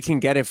we can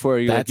get it for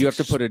you. Like, you have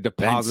to put a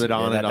deposit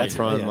on it up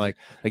front. Like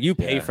you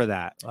pay for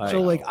that.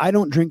 So like I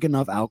don't drink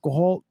enough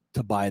alcohol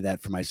to buy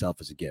that for myself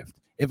as a gift.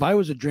 If I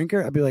was a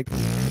drinker, I'd be like,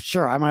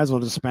 sure, I might as well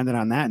just spend it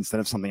on that instead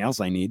of something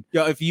else I need.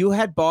 Yo, if you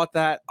had bought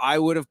that, I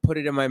would have put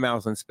it in my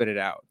mouth and spit it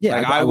out. Yeah,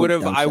 like, I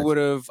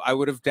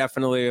would have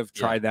definitely have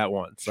tried that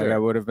once. Sure. Like I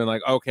would have been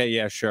like, okay,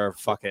 yeah, sure,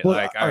 fuck it. Well,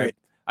 like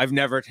I've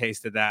never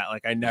tasted that.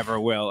 Like I never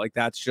will. Like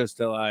that's just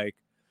a like.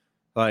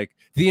 Like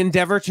the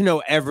endeavor to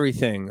know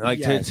everything, like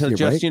Yes, to you're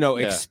just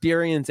right.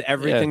 experience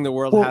everything the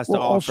world Well, has to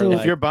well, offer. also-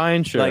 If you're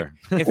buying, sure. Like,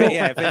 if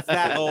it's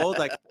that old,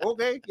 like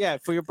okay, yeah,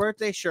 for your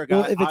birthday, sure,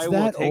 Well, guys, if it's I will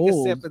that take a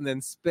old- sip and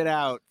then spit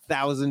out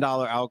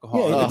 $1,000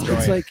 alcohol. Yeah, and it's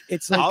enjoy it.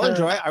 like I'll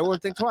enjoy it. I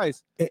won't think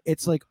twice.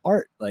 It's like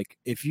art. Like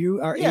if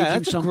you are Yeah, aging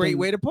that's a something, great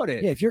way to put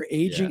it. Yeah, if you're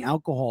aging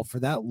alcohol for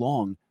that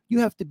long, you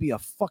have to be a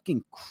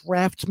fucking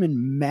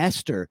craftsman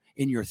master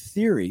in your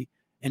theory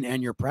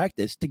and your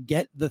practice to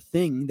get the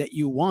thing that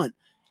you want.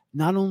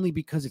 Not only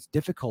because it's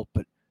difficult,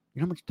 but you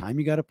know how much time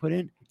you got to put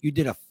in? You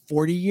did a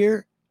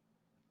 40-year.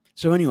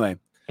 So anyway,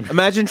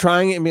 Imagine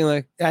trying it and being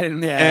like, I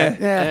didn't. I've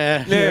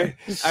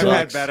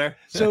had better.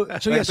 So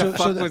Like, yeah. the So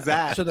fuck the, was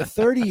that? So the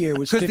 30-year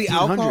was Because the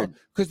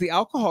 1,500.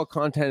 alcohol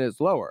content is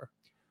lower.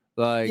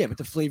 Like Yeah, but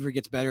the flavor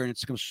gets better and it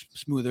becomes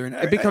smoother and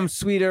it becomes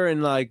sweeter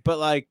and like, but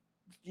like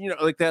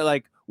like that.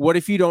 Like, what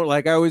if you don't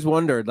like? I always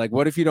wondered, like,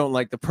 what if you don't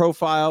like the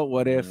profile?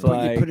 What if you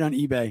like put it on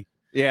eBay.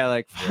 yeah,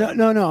 like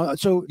No.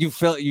 So you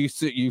fill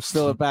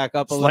it back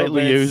up a Slightly little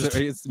bit, used. so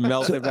it's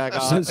melted back so-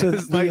 off. so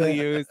Slightly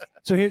the, used.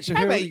 so here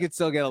I bet you could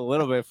still get a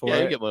little bit for Yeah,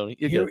 it. you get money.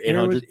 You here, get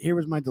 800. here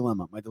was my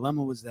dilemma. My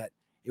dilemma was that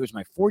it was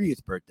my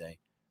 40th birthday.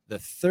 The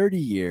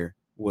 30-year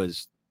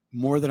was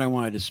more than I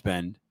wanted to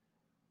spend,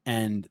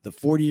 and the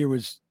 40-year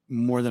was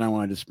more than I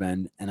wanted to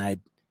spend. And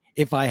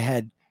if I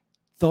had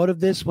thought of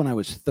this when I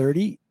was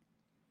 30,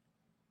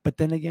 but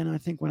then again, I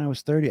think when I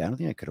was 30, I don't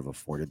think I could have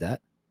afforded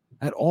that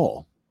at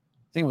all.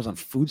 I think I was on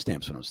food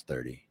stamps when I was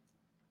 30.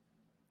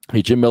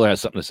 Hey, Jim Miller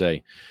has something to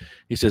say.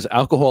 He says,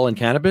 alcohol and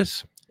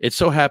cannabis. It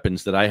so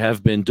happens that I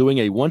have been doing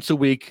a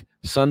once-a-week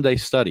Sunday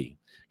study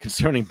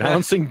concerning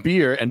balancing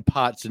beer and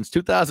pot since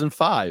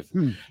 2005.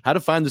 How to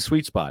find the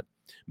sweet spot.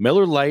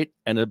 Miller Lite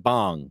and a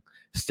bong.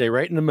 Stay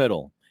right in the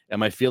middle.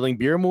 Am I feeling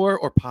beer more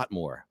or pot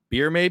more?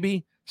 Beer,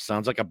 maybe?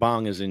 Sounds like a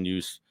bong is in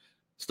use.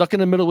 Stuck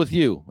in the middle with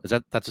you.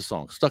 That's a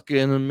song. Stuck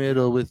in the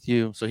middle with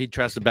you. So he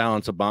tries to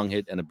balance a bong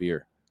hit and a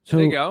beer. So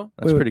There you go.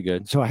 That's pretty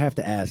good. So I have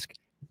to ask.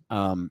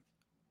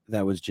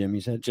 That was Jim.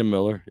 You said Jim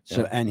Miller.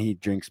 so, and he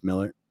drinks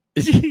Miller.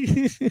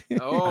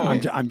 Oh,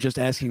 I'm just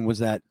asking. Was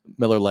that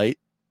Miller Lite.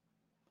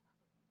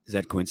 is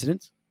that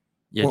coincidence?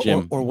 Yeah, or,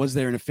 Jim. Or was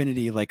there an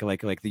affinity like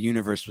the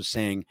universe was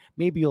saying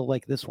maybe you'll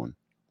like this one?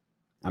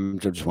 I'm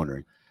just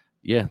wondering.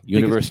 Yeah,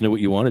 universe knew what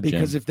you wanted, Jim.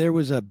 Because if there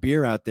was a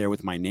beer out there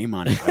with my name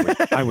on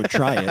it, I would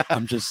try it.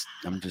 I'm just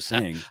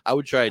saying. I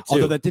would try it too.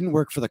 Although that didn't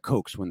work for the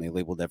Cokes when they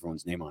labeled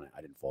everyone's name on it.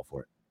 I didn't fall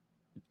for it.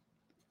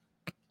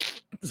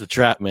 It's a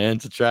trap, man.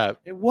 It's a trap.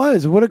 It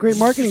was. What a great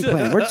marketing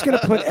plan. We're just going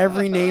to put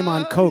every name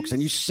on Cokes,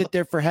 and you sit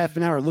there for half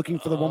an hour looking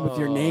for the one with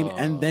your name,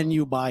 and then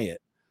you buy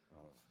it.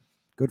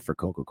 Good for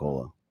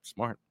Coca-Cola.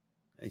 Smart.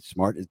 Hey,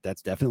 smart.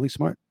 That's definitely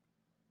smart.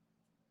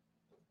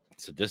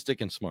 Sadistic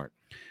and smart.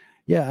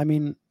 Yeah, I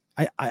mean,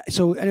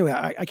 so anyway,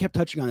 I kept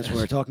touching on this when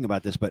we were talking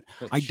about this, but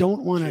I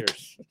don't want to.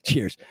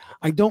 Cheers.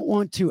 I don't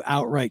want to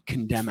outright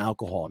condemn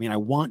alcohol. I mean, I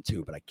want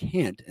to, but I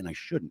can't, and I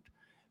shouldn't,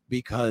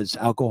 because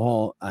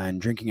alcohol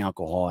and drinking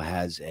alcohol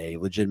has a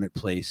legitimate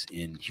place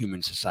in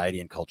human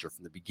society and culture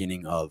from the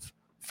beginning of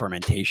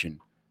fermentation.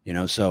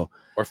 So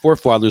Our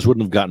forefathers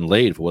wouldn't have gotten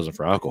laid if it wasn't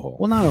for alcohol.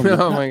 well, not only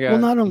Oh my God.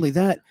 not only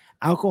that,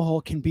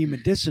 alcohol can be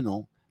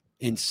medicinal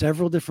in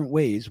several different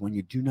ways when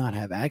you do not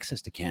have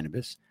access to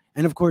cannabis.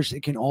 And of course,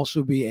 it can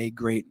also be a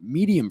great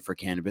medium for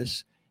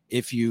cannabis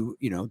if you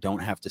don't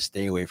have to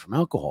stay away from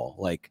alcohol.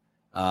 Like,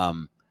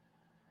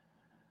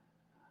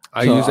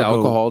 I So use I'll go-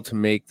 alcohol to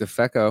make the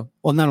fecco.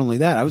 well, not only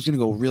that, I was going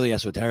to go really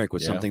esoteric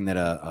with Yeah. something that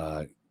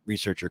a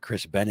researcher,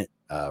 Chris Bennett,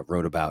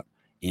 wrote about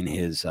in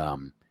his.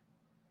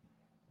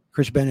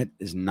 Chris Bennett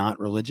is not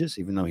religious,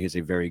 even though he is a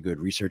very good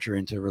researcher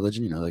into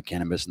religion, the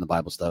cannabis and the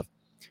Bible stuff.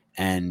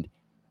 And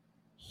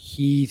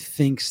he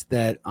thinks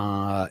that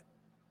the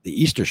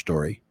Easter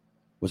story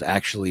was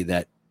actually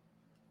that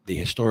the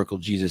historical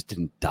Jesus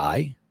didn't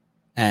die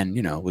and,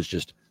 was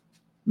just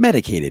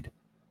medicated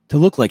to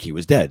look like he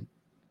was dead.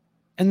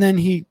 And then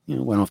he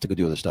went off to go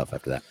do other stuff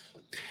after that.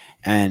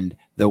 And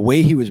the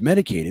way he was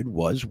medicated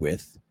was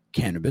with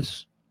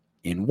cannabis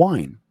in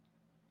wine,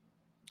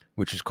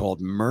 which is called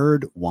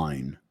myrrhed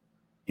wine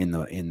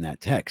in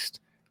that text,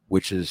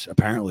 which is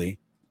apparently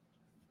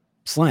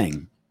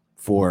slang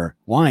for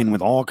wine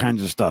with all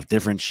kinds of stuff,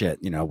 different shit,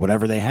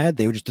 whatever they had,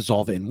 they would just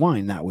dissolve it in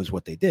wine. That was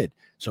what they did.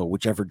 So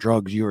whichever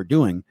drugs you're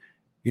doing,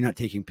 you're not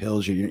taking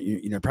pills,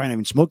 you're probably not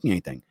even smoking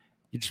anything.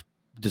 You're just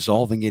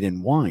dissolving it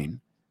in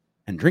wine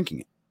and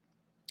drinking it.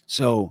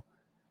 So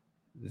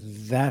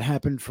that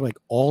happened for like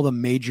all the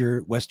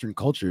major Western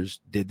cultures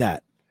did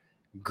that.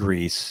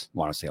 Greece, I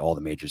want to say all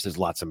the majors. There's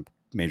lots of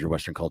major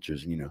Western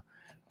cultures,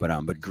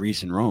 but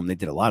Greece and Rome, they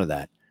did a lot of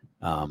that.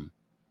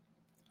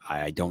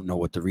 I don't know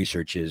what the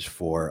research is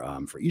for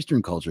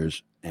Eastern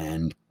cultures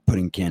and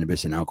putting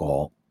cannabis and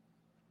alcohol.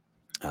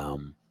 I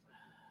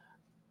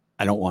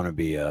don't want to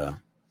be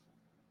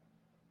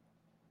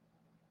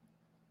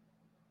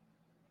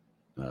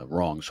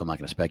wrong, so I'm not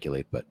going to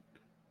speculate, but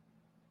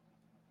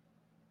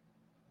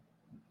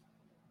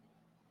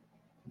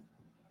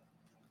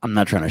I'm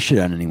not trying to shit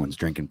on anyone's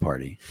drinking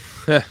party.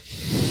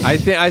 I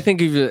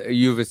think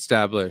you've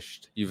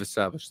established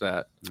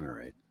that. All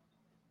right.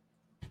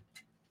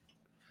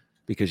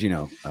 Because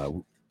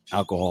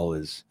alcohol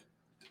is,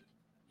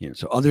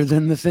 so other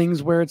than the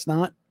things where it's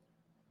not,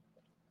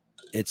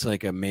 it's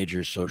like a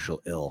major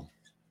social ill,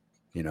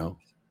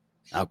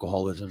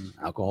 alcoholism,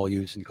 alcohol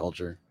use and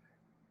culture.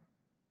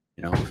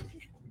 When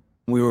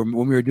we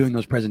were doing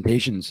those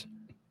presentations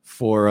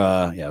for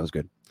it was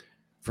good,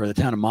 for the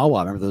town of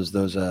Mawa. Remember those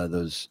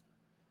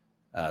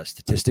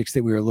statistics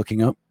that we were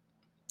looking up?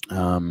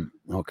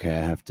 Okay,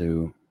 I have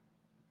to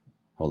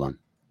hold on.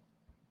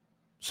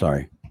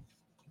 Sorry.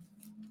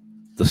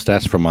 The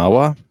stats from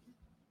Mawa?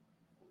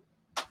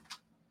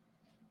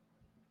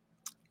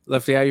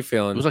 Lefty, how you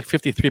feeling? It was like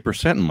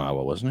 53% in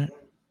Mawa, wasn't it?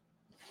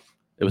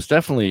 It was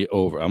definitely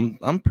over. I'm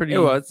pretty. It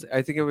was.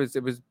 I think it was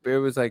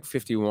like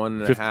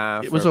 51 and a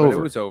half. It was but over.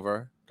 It was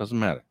over. Doesn't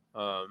matter.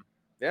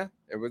 Yeah,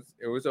 it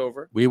was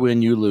over. We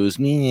win, you lose.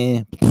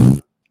 Meh.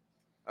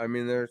 I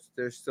mean,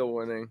 they're still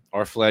winning.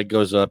 Our flag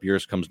goes up,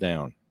 yours comes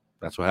down.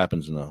 That's what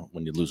happens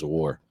when you lose a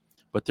war.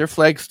 But their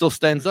flag still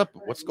stands up.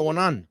 What's going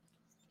on?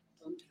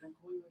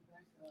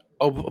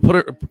 Oh,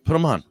 put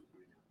them on.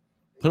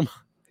 Put them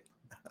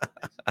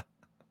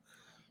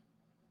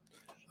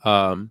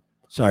on.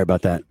 Sorry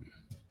about that.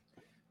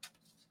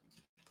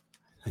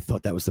 I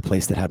thought that was the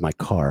place that had my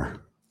car.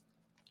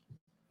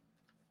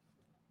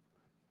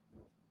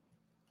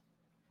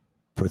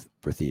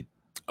 Proceed.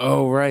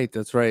 Oh, right.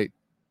 That's right.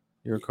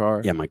 Your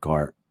car. Yeah, my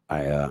car.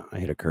 I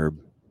hit a curb,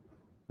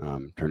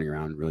 turning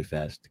around really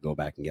fast to go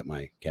back and get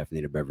my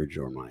caffeinated beverage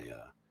or my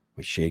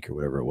shake or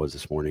whatever it was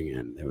this morning,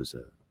 and there was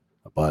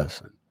a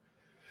bus. And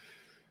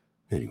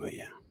anyway,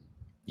 yeah.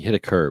 You hit a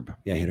curb.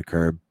 Yeah, I hit a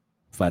curb,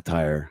 flat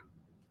tire.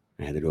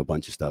 I had to do a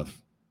bunch of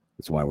stuff.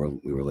 That's why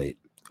we were late.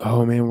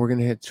 Oh man, we're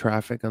gonna hit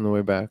traffic on the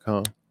way back,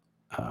 huh?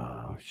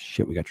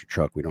 Shit, we got your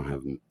truck. We don't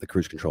have the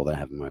cruise control that I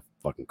have in my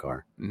fucking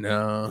car.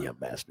 No. Yeah,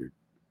 bastard.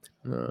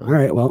 No. All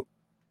right, well.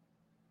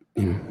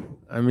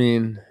 I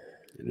mean,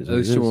 at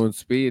least you won't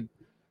speed.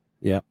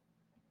 Yeah.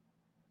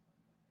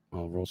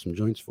 I'll roll some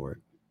joints for it.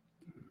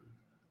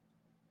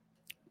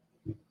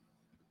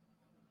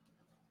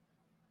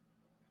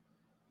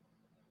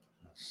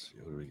 Let's see,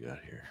 what do we got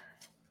here?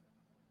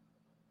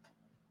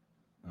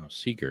 Oh,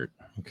 Seagert.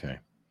 Okay.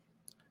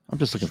 I'm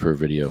just looking for a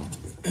video.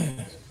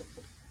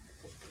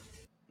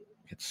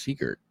 It's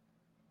Seagert.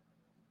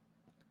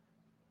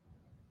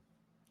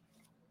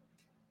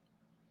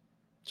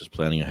 Just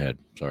planning ahead.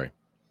 Sorry.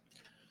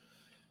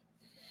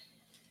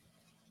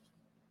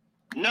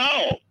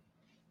 No.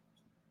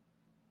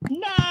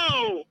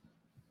 No.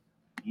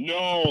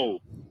 No.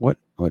 What?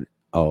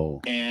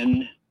 Oh.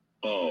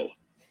 N-O.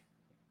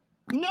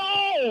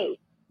 No.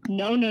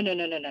 No.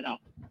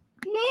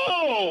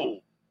 No.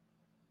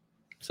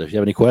 So if you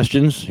have any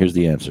questions, here's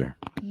the answer.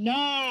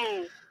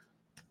 No.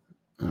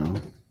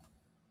 Oh.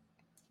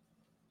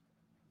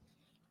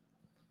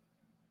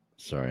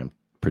 Sorry, I'm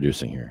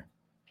producing here.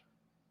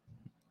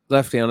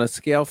 Lefty, on a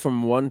scale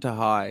from 1 to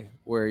high,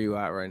 where are you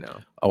at right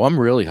now? Oh, I'm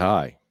really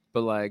high.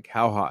 But like,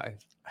 how high?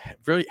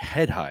 Very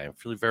head high. I'm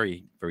feeling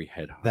very, very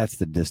head high. That's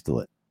the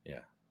distillate. Yeah.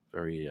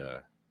 Very,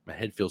 my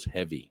head feels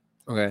heavy.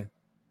 Okay.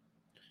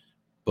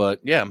 But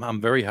yeah, I'm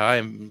very high.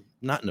 I'm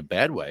not in a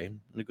bad way,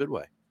 in a good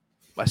way.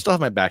 I still have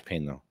my back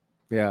pain though.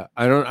 Yeah,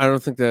 I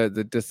don't think the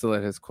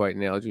distillate has quite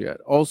nailed you yet.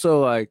 Also,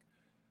 like,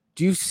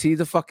 do you see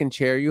the fucking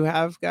chair you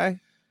have, guy?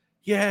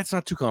 Yeah, it's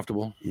not too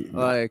comfortable.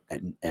 Like,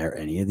 are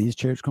any of these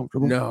chairs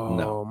comfortable?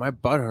 No, my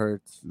butt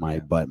hurts. My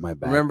butt, my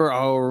back. Remember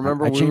I we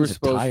were changed the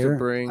supposed tire. to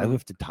bring. I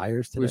lifted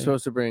tires today. We were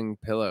supposed to bring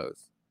pillows.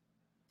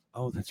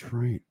 Oh, that's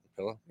right.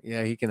 Pillow?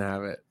 Yeah, he can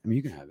have it. I mean,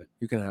 you can have it.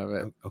 You can have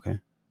it. Okay.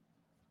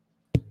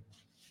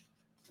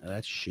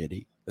 That's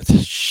shitty. That's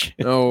a shit.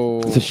 No,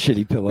 It's a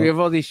shitty pillow. we have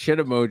all these shit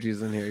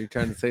emojis in here. You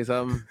trying to say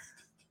something?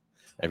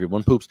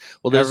 Everyone poops.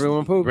 Well,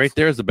 Everyone poops. Right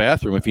there's the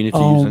bathroom if you need to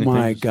use Oh anything.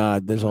 my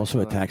God! There's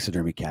also a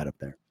taxidermy cat up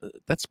there.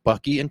 That's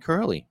Bucky and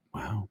Curly.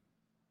 Wow.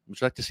 Would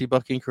you like to see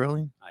Bucky and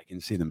Curly? I can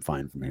see them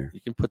fine from here.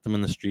 You can put them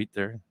in the street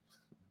there.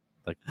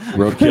 Like in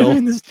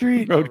roadkill. the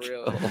street.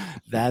 Roadkill.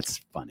 That's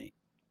funny.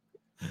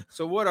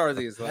 So what are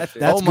these? That's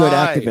Oh good my.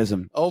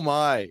 activism. Oh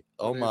my.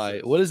 Oh What is my.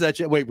 this? What is that?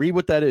 Wait, read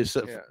what that is.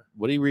 Yeah.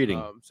 What are you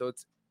reading? So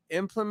it's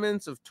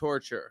implements of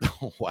torture,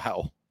 Oh,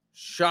 wow.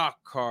 shock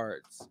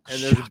cards,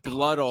 and there's Shock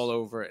blood all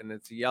over it, and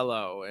it's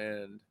yellow.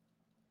 And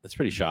That's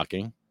pretty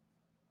shocking.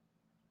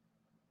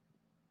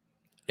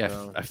 Yeah,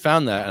 No. I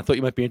found that. I thought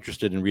you might be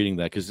interested in reading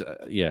that because,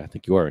 I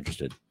think you are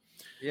interested.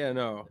 yeah,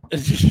 no,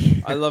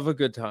 I love a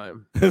good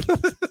time.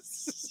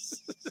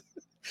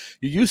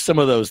 You use some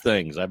of those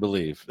things, I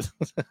believe.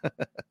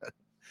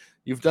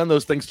 You've done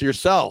those things to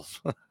yourself.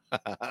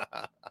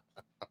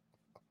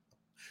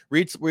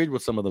 Read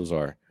what some of those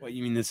are. What,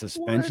 you mean the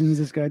suspensions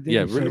this guy did?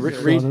 Yeah, He read-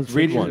 said- read- Oh, those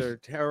read These pictures? one. are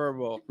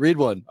terrible. Read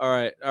one. All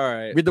right.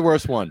 Read the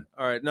worst one.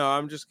 All right. No,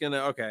 I'm just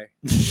gonna. Okay.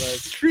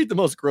 Read the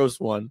most gross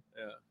one.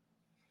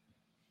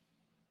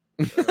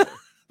 Yeah.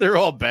 They're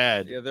all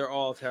bad. Yeah, they're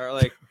all terrible.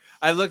 Like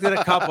I looked at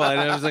a couple and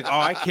I was like, oh,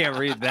 I can't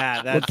read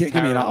that. Well, That's give me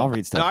it. terrible. I'll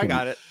read stuff. No, I Give me-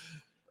 got it.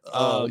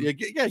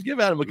 Yeah, give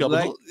Adam a couple.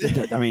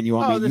 Like- I mean, you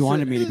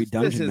wanted me to be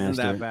dungeon this isn't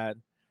master. that bad.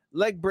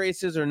 Leg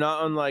braces are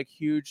not unlike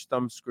huge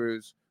thumb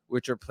screws,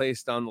 which are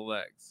placed on the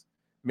legs,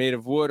 made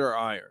of wood or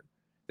iron.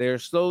 They are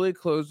slowly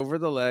closed over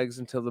the legs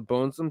until the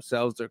bones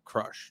themselves are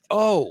crushed.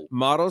 Oh,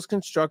 Models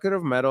constructed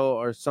of metal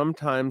are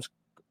sometimes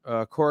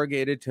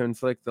corrugated to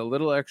inflict a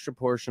little extra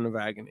portion of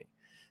agony.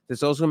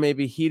 This also may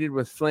be heated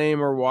with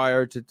flame or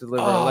wire to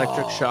deliver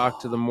electric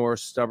shock to the more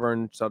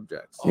stubborn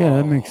subjects. Yeah,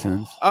 that makes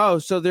sense. Oh,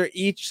 so they're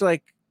each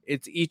like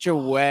it's each a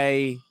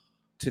way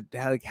to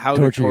like how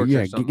Torture. to torture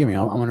Yeah, someone. give me.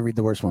 I want to read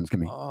the worst ones. Give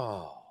me.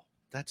 oh,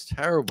 that's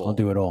terrible. I'll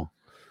do it all.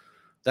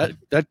 That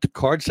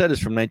card set is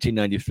from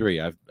 1993.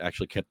 I've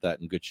actually kept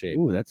that in good shape.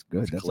 Ooh, that's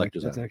good. It's a That's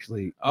collector's that's item.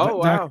 actually.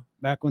 Oh, back, wow.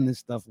 Back when this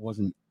stuff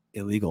wasn't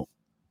illegal.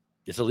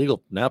 It's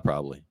illegal now,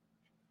 probably.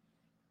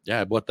 Yeah,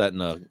 I bought that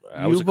in a.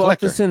 I You was a bought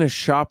collector. this in a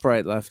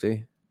ShopRite,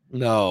 Lefty.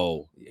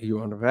 No, You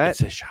want to bet?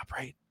 it's a shop,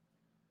 right?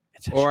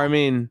 It's a Or I shop.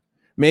 mean,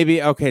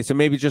 maybe okay, so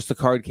maybe just the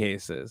card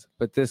cases,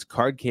 but this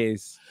card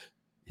case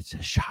It's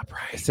a shop, it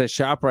right? says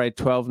ShopRite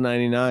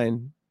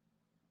 $12.99.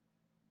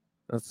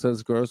 That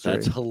says grocery.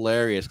 That's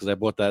hilarious because I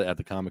bought that at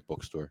the comic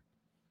book store.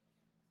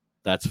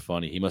 That's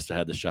funny. He must have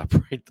had the shop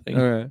right thing.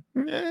 All right.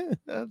 Yeah,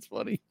 that's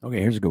funny. Okay,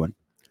 here's a good one.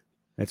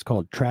 It's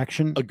called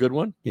traction. A good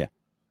one.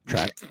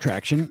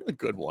 Traction. A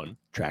good one.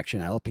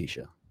 Traction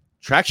alopecia.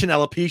 Traction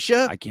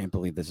alopecia. I can't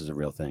believe this is a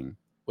real thing.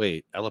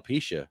 Wait,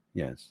 alopecia?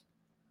 Yes.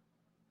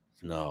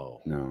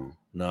 No, No.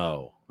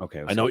 no.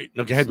 Okay. I know.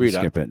 No, go ahead, read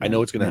skip it. I know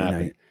what's going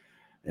to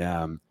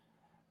happen.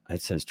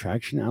 It says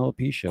traction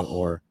alopecia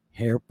or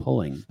hair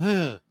pulling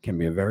can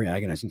be a very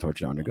agonizing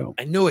torture to undergo.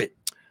 I knew it.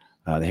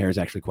 The hair is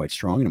actually quite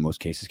strong and in most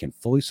cases can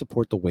fully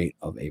support the weight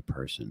of a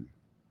person.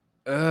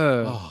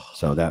 Oh.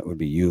 So that would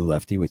be you,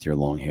 Lefty, with your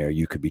long hair.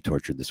 You could be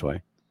tortured this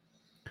way.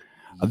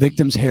 A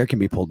victim's hair can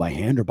be pulled by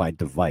hand or by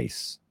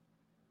device.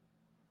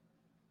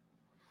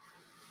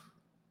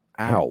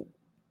 Ow.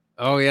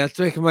 Oh yeah, it's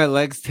making my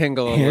legs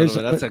tingle a Hairs-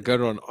 little bit. That's a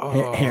good one.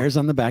 Oh. Hairs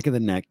on the back of the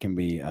neck can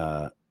be,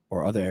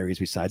 or other areas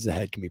besides the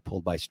head, can be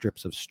pulled by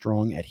strips of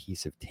strong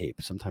adhesive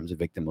tape. Sometimes a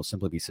victim will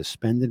simply be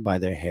suspended by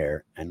their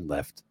hair and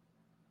left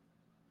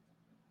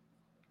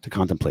to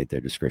contemplate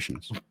their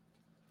discretions.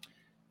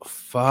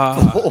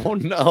 Fuck. Oh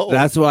no.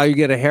 That's why you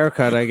get a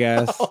haircut, I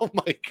guess. Oh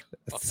my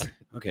god.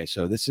 Okay,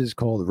 so this is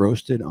called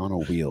roasted on a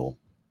wheel.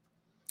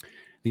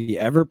 The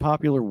ever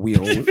popular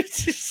wheel.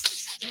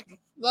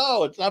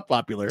 No, it's not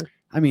popular.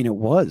 I mean, it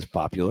was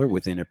popular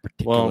within a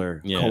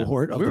particular yeah.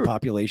 cohort of We the were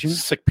population.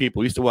 Sick people.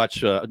 We used to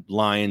watch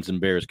lions and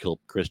bears kill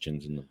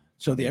Christians.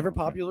 So the ever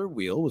popular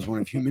wheel was one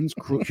of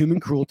human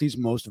cruelty's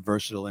most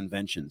versatile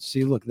inventions.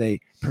 See, look, they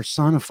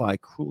personify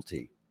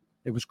cruelty.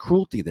 It was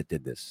cruelty that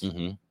did this.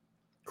 Mm-hmm.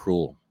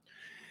 Cruel.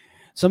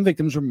 Some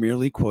victims were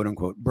merely quote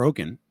unquote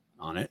broken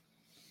on it.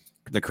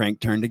 The crank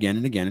turned again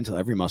and again until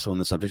every muscle in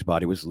the subject's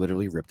body was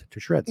literally ripped to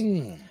shreds.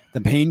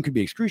 The pain could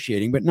be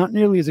excruciating, but not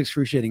nearly as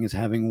excruciating as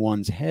having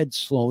one's head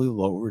slowly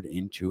lowered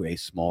into a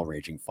small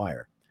raging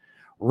fire.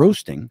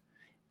 Roasting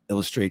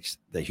illustrates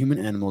the human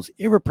animal's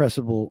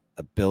irrepressible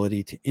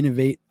ability to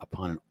innovate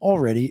upon an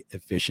already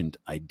efficient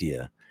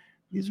idea.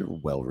 These are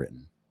well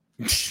written.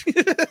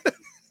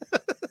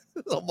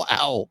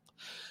 Wow.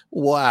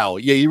 Wow.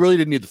 Yeah, you really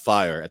didn't need the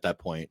fire at that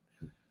point.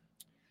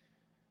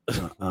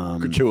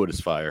 Gratuitous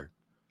fire.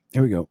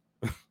 Here we go.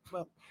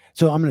 Well,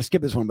 so I'm going to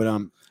skip this one, but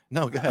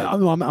No, go ahead. I'm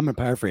going to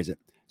paraphrase it.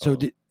 So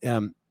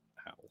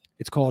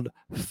it's called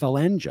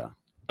phalangia.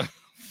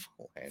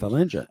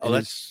 Phalangia. Oh,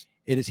 that's.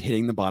 It is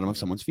hitting the bottom of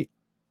someone's feet.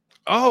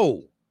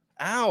 Oh,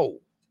 ow.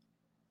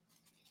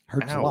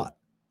 Hurts Ow. a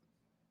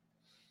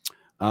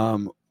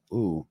lot.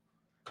 Ooh,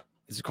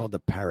 this is called the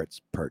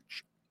parrot's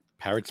perch.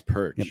 Parrot's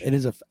perch. Yep, it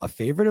is a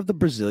favorite of the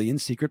Brazilian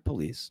secret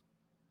police.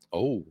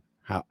 Oh,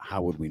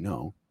 How would we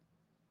know?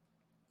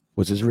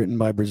 Was this written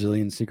by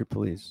Brazilian secret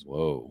police?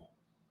 whoa.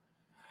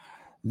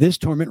 This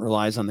torment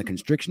relies on the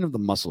constriction of the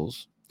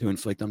muscles to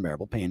inflict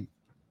unbearable pain.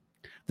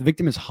 The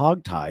victim is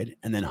hogtied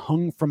and then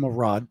hung from a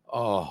rod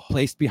Oh,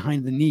 placed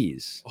behind the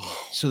knees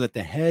oh. so that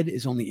the head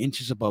is only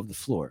inches above the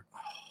floor.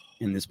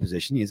 In this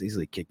position, he is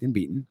easily kicked and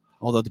beaten,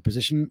 although the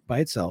position by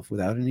itself,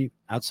 without any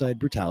outside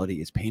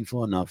brutality, is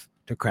painful enough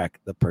to crack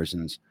the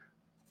person's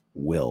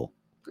will.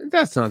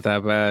 That's not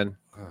that bad.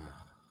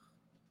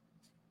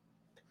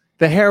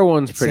 The hair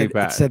one's pretty It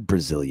bad. said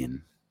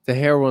Brazilian. The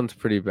hair one's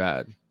pretty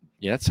bad.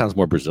 Yeah, that sounds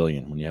more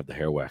Brazilian when you have the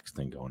hair wax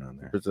thing going on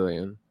there.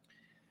 Brazilian.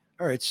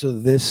 All right, so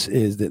this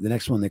is the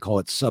next one. They call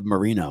it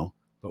submarino,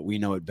 but we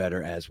know it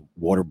better as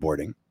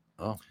waterboarding.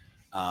 Oh.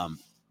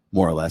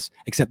 More or less.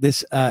 Except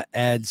this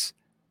adds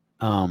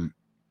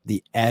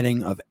the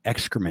adding of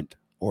excrement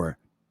or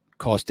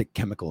caustic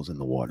chemicals in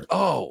the water.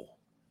 Oh,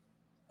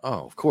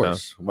 of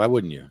course. Why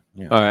wouldn't you?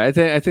 Yeah. All right, I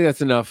think that's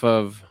enough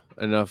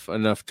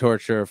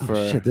torture for.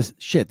 Oh, this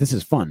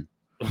is fun.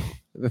 I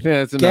think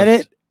that's enough. Get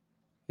it?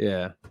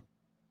 Yeah.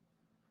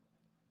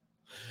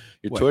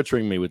 You're What?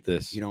 torturing me with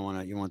this. You don't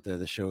want to. You want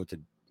the show to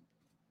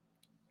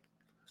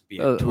be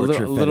a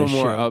torture little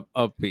fetish more show.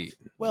 upbeat.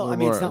 Well, A I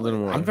mean, little it's not. more- a little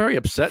more. I'm very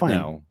upset Fine.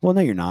 now. Well,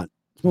 no, you're not.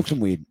 Smoke some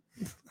weed.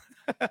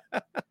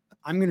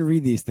 I'm going to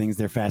read these things.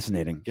 They're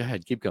fascinating. Go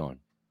ahead, keep going.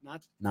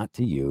 Not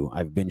to you.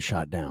 I've been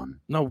shot down.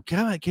 No,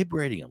 go ahead, keep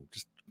reading them.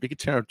 Just make it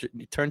turn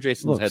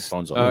Jason's Looks-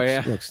 headphones off. Oh,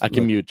 yeah. Looks, I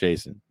can look. mute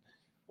Jason.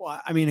 Well,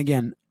 I mean,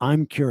 again,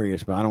 I'm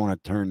curious, but I don't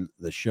want to turn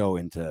the show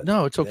into.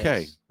 No, it's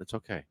okay. this. It's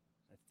okay.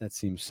 That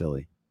seems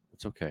silly.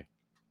 It's okay.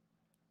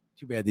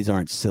 Too bad these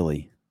aren't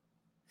silly.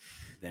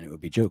 Then it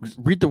would be jokes.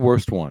 Read the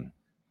worst one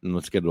and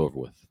let's get it over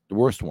with. The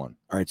worst one.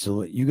 All right,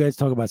 so you guys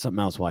talk about something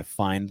else while I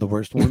find the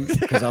worst one,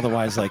 because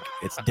otherwise, like,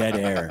 it's dead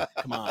air.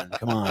 Come on.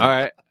 All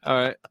right.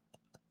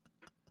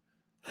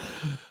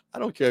 I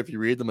don't care if you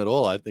read them at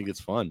all. I think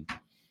it's fun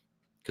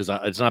because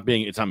it's not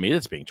me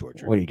that's being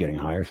tortured. What are you getting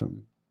high or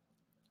something?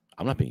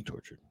 I'm not being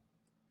tortured.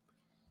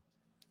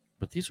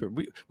 But these were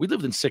we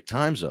lived in sick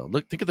times though.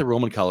 Look, think of the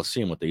Roman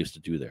Colosseum, what they used to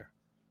do there.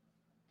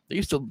 They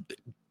used to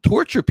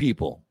torture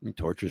people. I mean,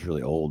 torture is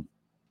really old.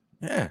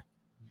 Yeah.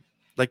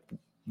 Like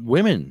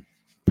women,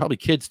 probably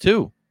kids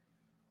too.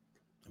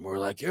 And we're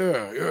like,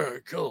 yeah,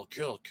 kill.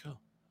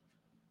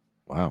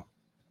 Wow.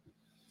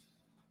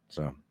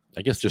 So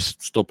I guess there's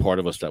still part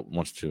of us that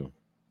wants to.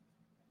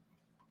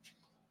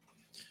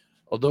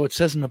 Although it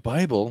says in the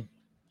Bible,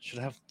 should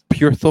have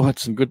pure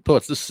thoughts and good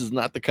thoughts. This is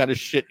not the kind of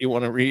shit you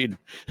want to read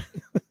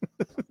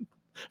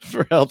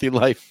for a healthy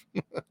life.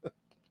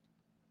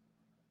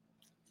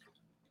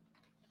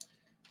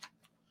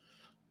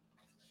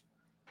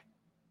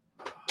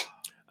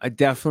 I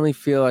definitely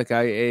feel like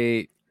I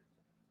ate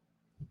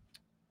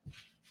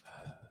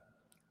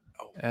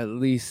at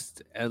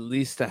least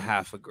a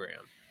half a gram,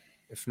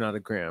 if not a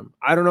gram.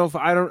 I don't know if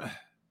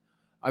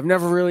I've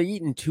never really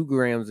eaten 2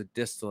 grams of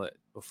distillate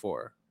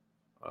before.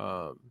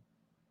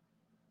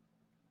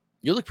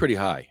 You look pretty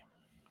high.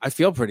 I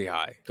feel pretty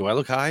high. Do I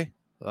look high?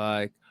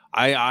 Like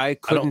I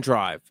couldn't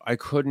drive. I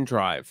couldn't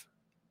drive.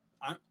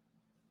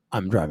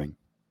 I'm driving.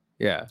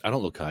 Yeah. I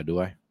don't look high,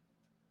 do I?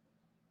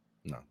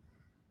 No.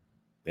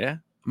 Yeah?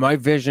 My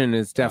vision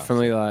is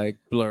definitely like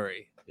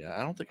blurry. Yeah,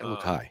 I don't think I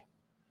look high.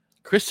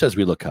 Chris says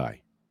we look high.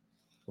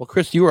 Well,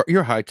 Chris,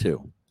 you're high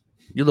too.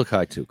 You look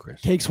high too,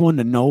 Chris. Takes one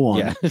to know one.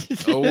 Yeah.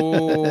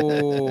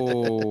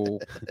 Oh.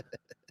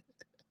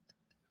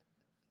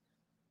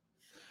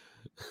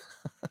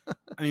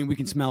 I mean, we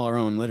can smell our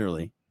own,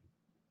 literally.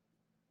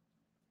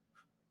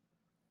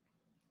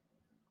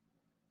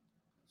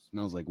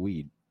 Smells like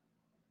weed.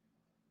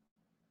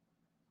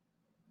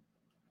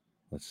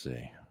 Let's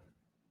see.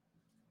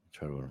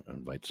 Try to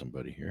invite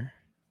somebody here.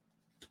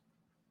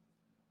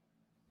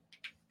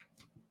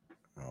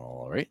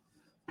 All right.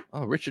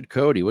 Oh, Richard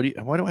Cody.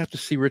 Why do I have to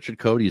see Richard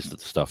Cody's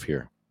stuff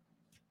here?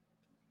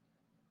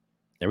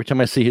 Every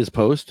time I see his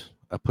post,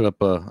 I put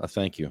up a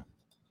thank you.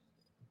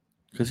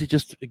 Because he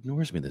just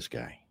ignores me, this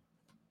guy.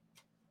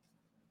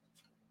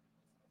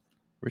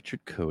 Richard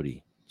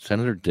Cody.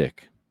 Senator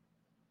Dick.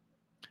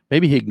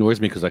 Maybe he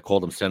ignores me because I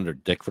called him Senator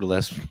Dick for the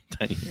last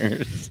 10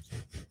 years.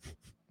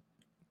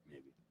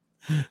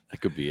 That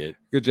could be it.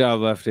 Good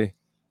job, Lefty.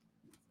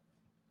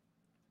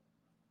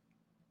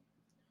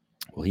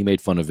 Well, he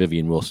made fun of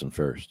Vivian Wilson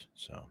first,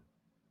 so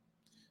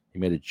he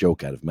made a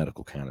joke out of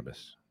medical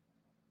cannabis.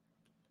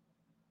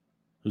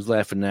 Who's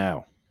laughing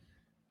now?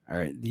 All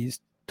right,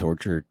 these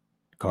torture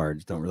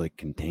cards don't really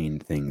contain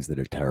things that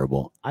are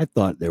terrible. I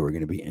thought there were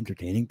going to be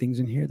entertaining things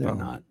in here. They're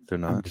not. They're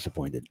I'm not.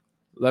 disappointed.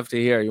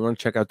 Lefty, here. You want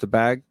to check out the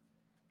bag?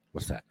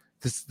 What's that?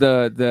 This is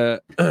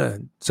the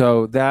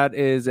so that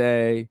is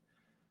a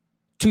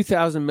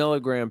 2,000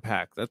 milligram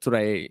pack. That's what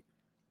I ate.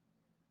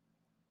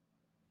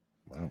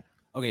 Wow.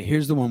 Okay,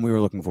 here's the one we were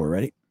looking for.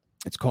 Ready?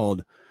 It's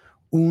called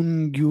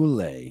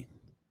ungule.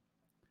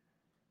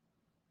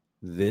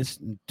 This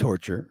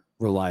torture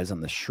relies on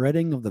the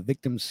shredding of the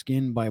victim's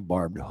skin by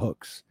barbed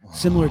hooks.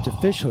 Similar to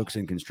fish hooks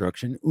in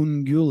construction,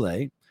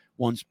 ungule,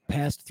 once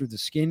passed through the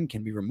skin,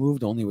 can be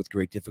removed only with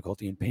great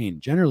difficulty and pain.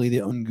 Generally, the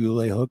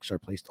ungule hooks are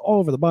placed all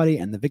over the body,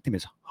 and the victim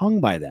is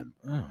hung by them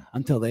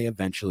until they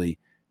eventually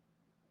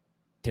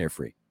tear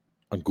free.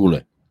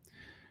 Angule.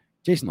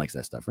 Jason likes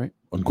that stuff, right?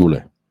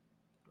 Angule.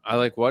 I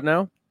like what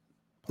now?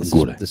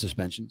 The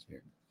suspensions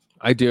here.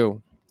 I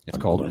do. It's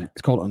called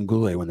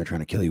ungule when they're trying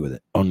to kill you with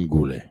it.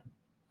 Angule.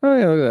 Oh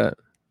yeah, look at that.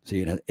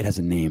 See, it has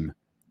a name.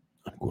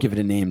 Give it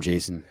a name,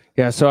 Jason.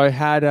 Yeah, so I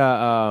had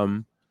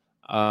an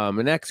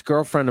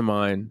ex-girlfriend of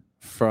mine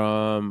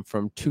from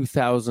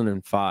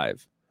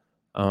 2005.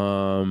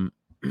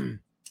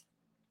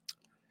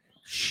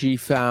 She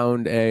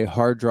found a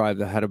hard drive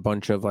that had a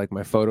bunch of like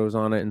my photos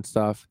on it and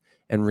stuff,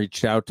 and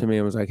reached out to me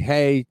and was like,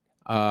 "Hey,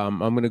 I'm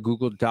gonna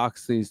Google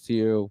Docs these to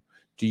you.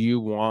 Do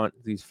you want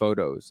these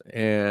photos?"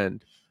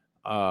 And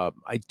I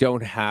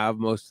don't have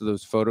most of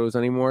those photos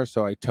anymore,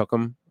 so I took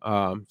them.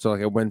 So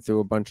like I went through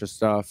a bunch of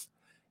stuff,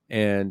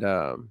 and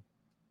fuck,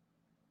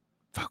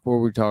 what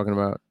were we talking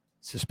about?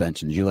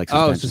 Suspensions. You like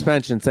suspensions? Oh,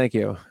 suspensions. Thank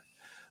you.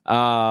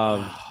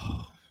 I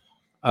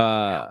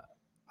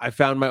I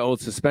found my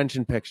old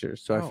suspension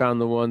pictures. So I found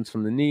the ones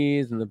from the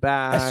knees and the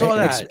back. I saw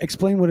that.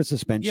 Explain what a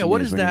suspension is. Yeah,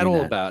 what is when you that mean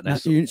all that. about? Now,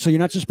 so you're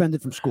not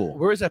suspended from school.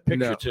 Where is that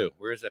picture No. too?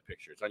 Where is that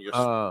picture? It's on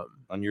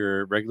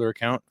your regular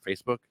account,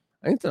 Facebook.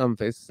 I think it's on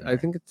Facebook. I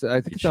think it's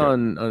Sure.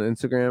 on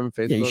Instagram,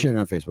 Facebook. Yeah, you shared it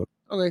on Facebook.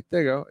 Okay,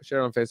 there you go. I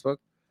shared it on Facebook.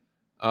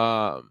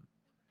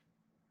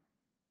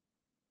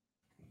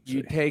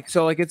 You take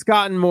like it's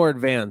gotten more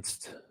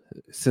advanced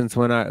since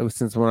when I was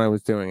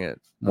doing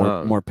it.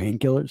 More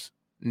painkillers.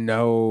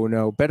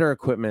 No, better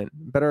equipment,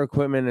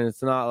 and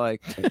it's not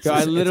like It's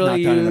I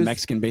literally not down in the used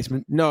Mexican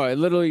basement. no, I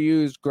literally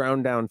used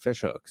ground down fish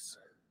hooks,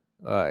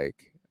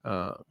 like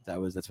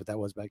That's what that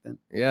was back then.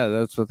 yeah,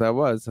 that's what that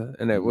was,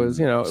 and it was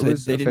So it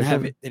was they didn't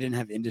have efficient. They didn't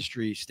have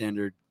industry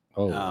standard.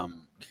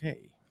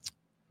 Okay.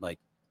 Like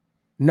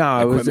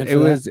No, equipment it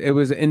for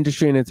was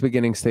industry in its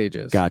beginning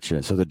stages.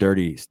 gotcha. So the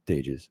dirty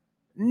stages.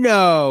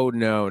 No.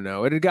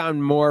 It had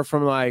gotten more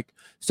from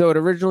so it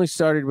originally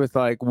started with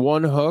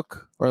one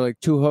hook or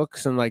two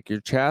hooks in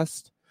your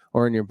chest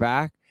or in your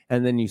back,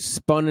 and then you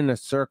spun in a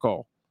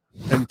circle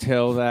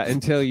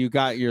until you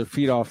got your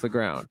feet off the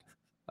ground.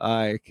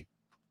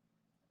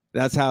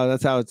 That's how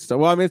it started.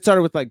 Well, I mean, it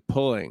started with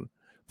pulling,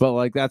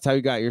 but that's how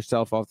you got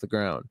yourself off the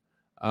ground.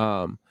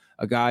 A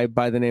guy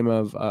by the name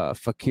of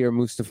Fakir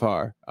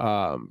Mustafar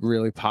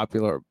really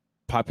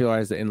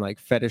popularized it in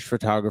fetish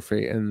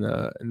photography in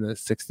the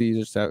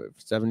 60s or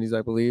 70s,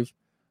 I believe,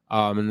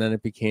 and then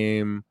it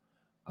became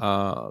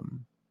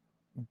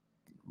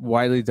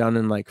widely done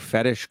in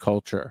fetish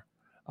culture,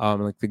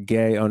 the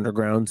gay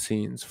underground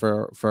scenes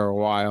for a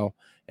while,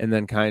 and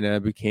then kind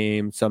of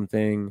became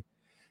something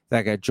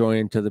that got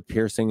joined to the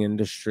piercing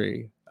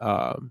industry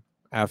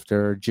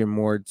after Jim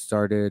Ward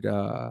started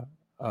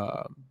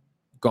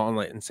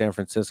Gauntlet in San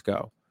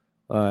Francisco.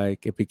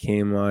 It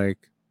became a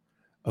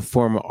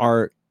form of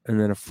art and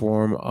then a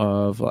form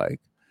of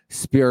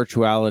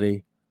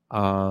spirituality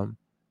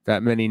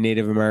that many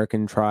Native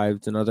American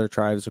tribes and other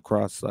tribes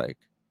across the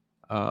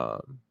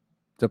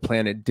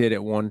planet did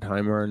at one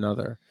time or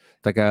another,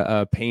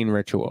 a pain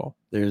ritual.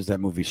 There's that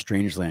movie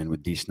Strangeland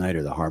with Dee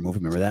Snider, the horror movie.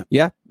 Remember that?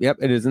 Yep,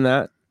 it is in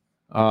that.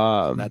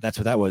 That's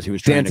what that was. He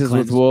was trying Dances to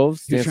cleanse with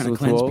Wolves. He was trying to with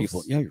cleanse Wolves.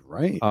 people. Yeah, you're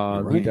right.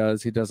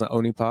 He does an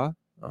Onipa.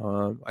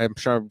 I'm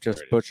sure I've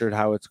just butchered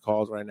how it's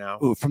called right now.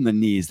 Ooh, from the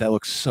knees. That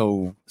looks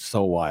so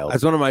wild.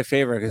 That's one of my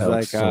favorite. That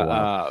looks so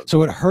wild.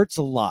 So it hurts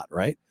a lot,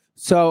 right?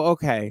 So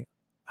okay,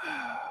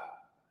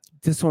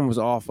 this one was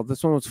awful.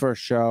 This one was for a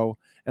show,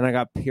 and I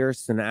got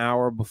pierced an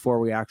hour before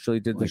we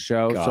actually did the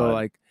show. God.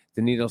 So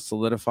the needle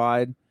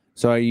solidified.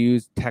 So I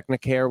used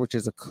Technicare, which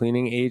is a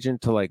cleaning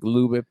agent, to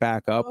lube it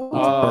back up, which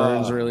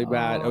burns really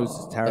bad. It was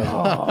just terrible.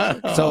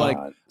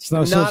 So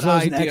so it not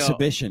was an ideal.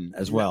 exhibition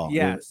as well.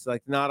 Yes,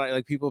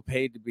 not people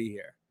paid to be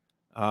here.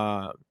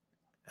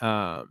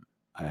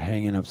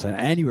 Hanging upside,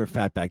 and you were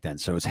fat back then,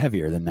 so it's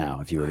heavier than now.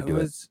 If you were to do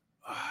it,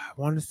 I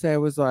want to say it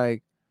was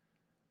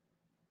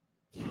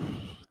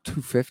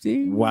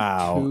 250.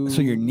 Wow.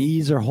 So your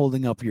knees are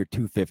holding up your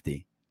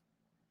 250.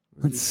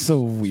 That's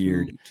so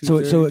weird.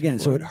 So again,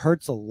 so it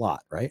hurts a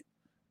lot, right?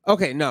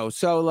 Okay, no.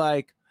 So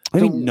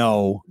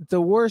no.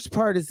 The worst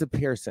part is the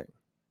piercing.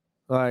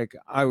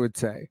 I would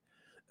say,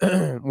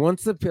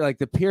 once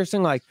the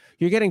piercing,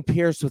 you're getting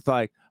pierced with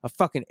a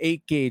fucking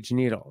 8-gauge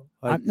needle.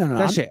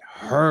 That shit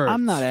hurts.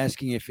 I'm not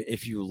asking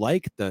if you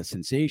like the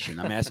sensation.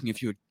 I'm asking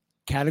if you would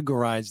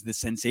categorize the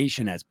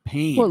sensation as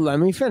pain. Well, let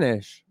me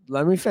finish.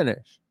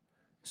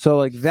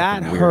 So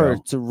that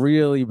hurts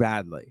really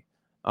badly.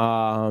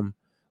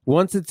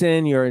 Once it's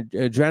in, your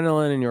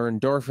adrenaline and your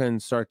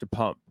endorphins start to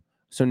pump.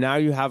 So now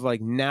you have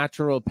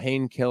natural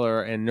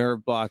painkiller and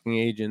nerve blocking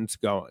agents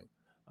going.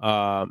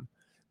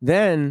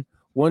 Then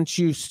once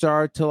you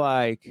start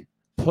to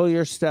pull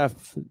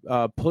yourself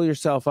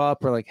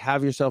up or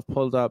have yourself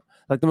pulled up,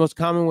 the most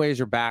common way is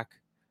your back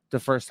the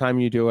first time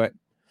you do it,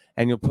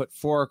 and you'll put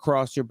 4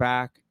 across your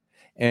back,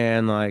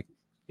 and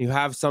you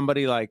have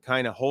somebody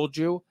kind of hold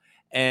you,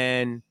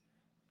 and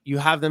you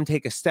have them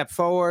take a step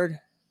forward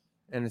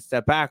and a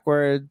step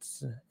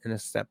backwards and a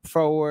step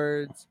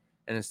forwards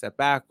and a step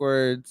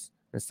backwards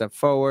and a step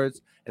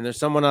forwards, and there's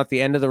someone at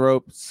the end of the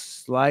rope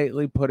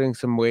slightly putting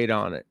some weight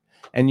on it,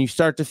 and you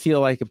start to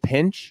feel a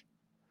pinch.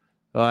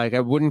 I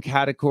wouldn't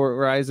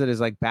categorize it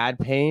as bad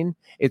pain.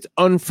 It's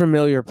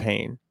unfamiliar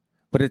pain,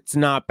 but it's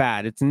not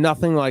bad. It's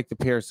nothing like the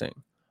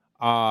piercing.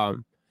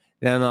 Then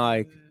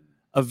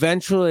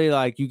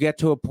eventually you get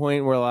to a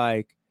point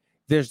where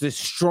there's this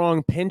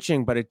strong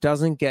pinching, but it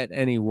doesn't get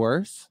any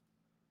worse.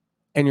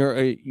 And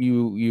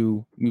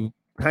you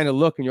kind of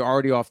look and you're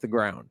already off the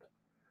ground.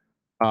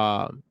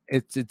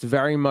 It's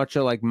very much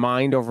a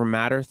mind over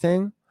matter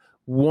thing.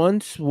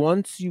 Once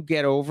you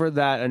get over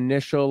that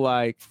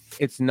initial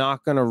it's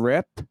not gonna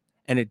rip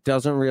and it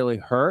doesn't really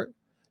hurt,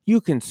 you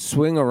can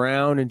swing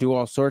around and do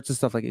all sorts of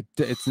stuff.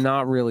 It's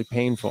not really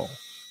painful.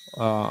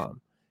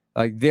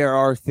 There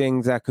are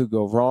things that could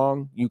go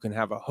wrong. You can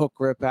have a hook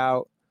rip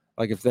out.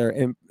 If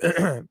they're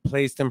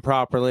placed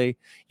improperly,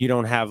 you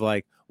don't have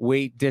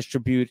weight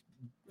distributed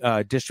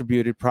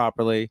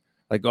properly.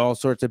 All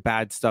sorts of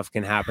bad stuff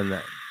can happen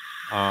then.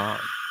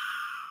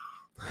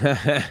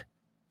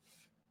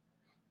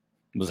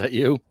 Was that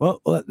you?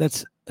 Well,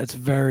 that's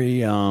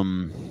very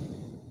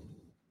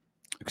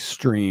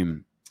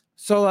extreme.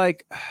 So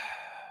like,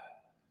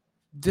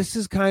 this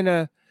is kind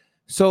of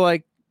so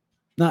like.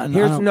 Here's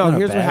Here's not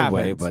what bad happens.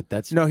 way, but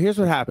here's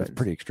what happens. That's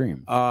pretty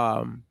extreme.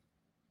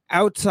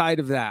 Outside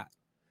of that,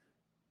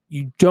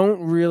 you don't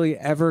really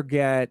ever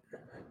get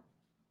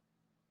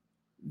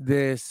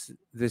this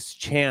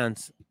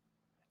chance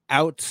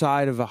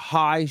outside of a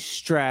high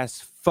stress,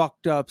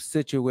 fucked up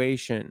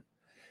situation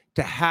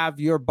to have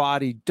your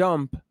body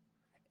dump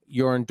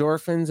your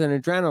endorphins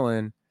and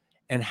adrenaline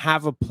and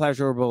have a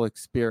pleasurable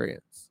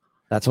experience.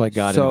 That's why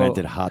God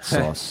invented hot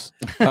sauce.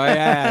 Oh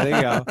yeah, there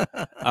you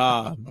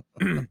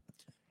go.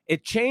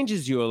 It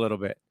changes you a little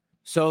bit.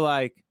 So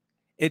like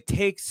it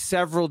takes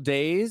several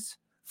days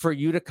for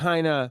you to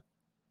kind of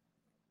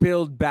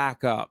build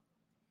back up.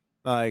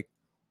 Like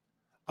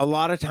a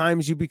lot of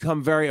times you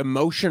become very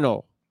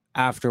emotional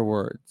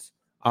afterwards.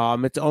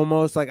 It's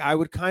almost like I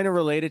would kind of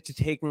relate it to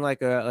taking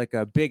like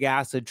a big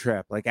acid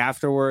trip. Like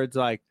afterwards,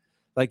 like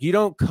you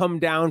don't come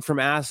down from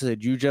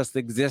acid, you just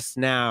exist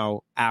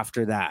now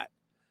after that.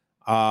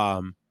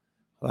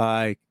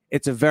 Like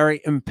it's a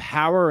very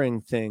empowering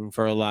thing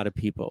for a lot of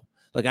people.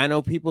 Like I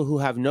know people who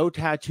have no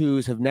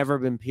tattoos, have never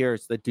been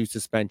pierced, that do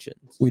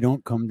suspensions. We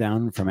don't come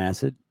down from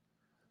acid.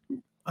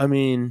 I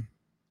mean,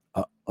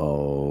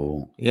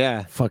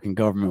 yeah, fucking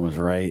government was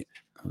right.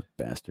 Those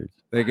bastards.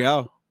 There you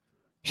go.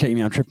 Shake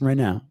me, I'm tripping right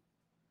now.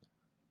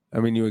 I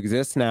mean, you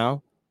exist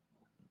now.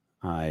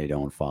 I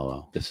don't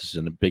follow. This is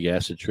a big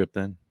acid trip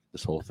then,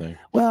 this whole thing.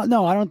 Well,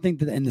 no, I don't think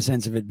that in the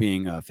sense of it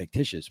being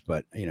fictitious,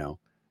 but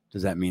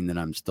does that mean that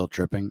I'm still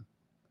tripping?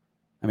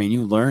 I mean,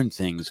 you learn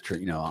things,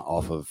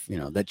 off of,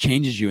 that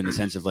changes you in the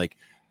sense of like,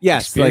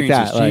 yes, like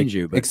that. Change like,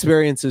 you, but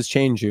experiences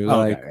change you.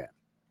 Okay.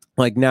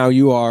 Like now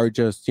you are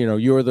just,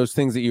 you are those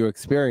things that you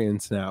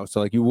experience now. So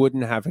like you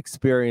wouldn't have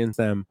experienced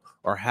them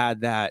or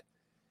had that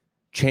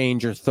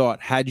change your thought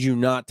had you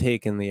not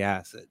taken the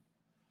acid.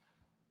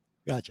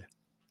 Gotcha.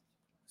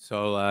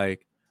 So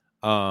like,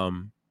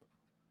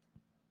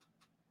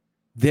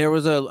 there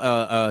was a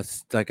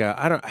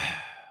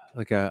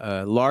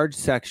large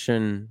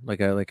section,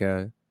 like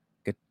a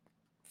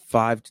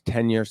 5 to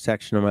 10 year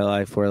section of my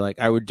life where like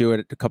I would do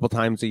it a couple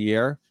times a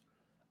year.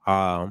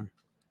 But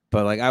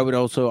like I would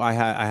also, I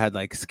had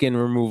like skin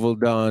removal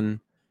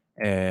done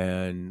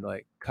and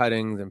like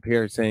cuttings and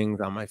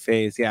piercings on my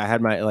face. Yeah. I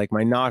had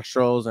my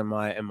nostrils and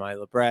my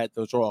labret.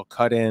 Those were all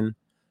cut in.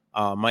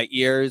 My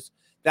ears,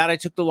 that I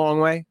took the long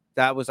way.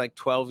 That was like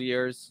 12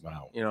 years.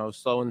 Wow.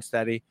 Slow and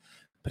steady,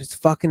 but it's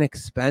fucking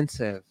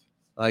expensive.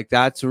 Like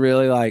that's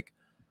really like,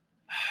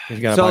 you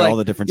gotta buy all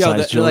the different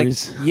size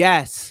jewelries. Like,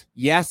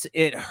 yes,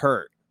 it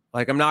hurt.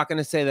 Like I'm not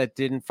gonna say that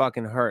didn't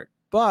fucking hurt,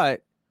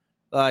 but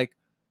like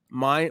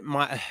my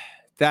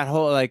that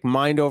whole like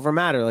mind over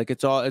matter, like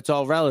it's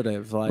all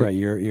relative. Like right,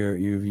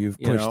 you've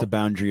pushed the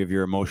boundary of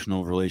your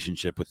emotional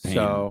relationship with pain.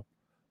 So,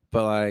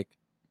 but like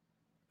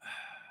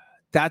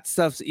that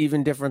stuff's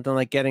even different than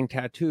like getting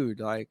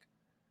tattooed. Like,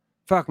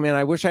 fuck, man,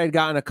 I wish I had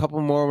gotten a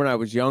couple more when I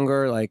was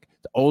younger. Like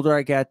the older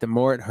I get, the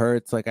more it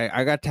hurts. Like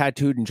I got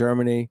tattooed in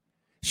Germany.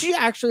 She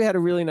actually had a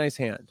really nice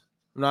hand.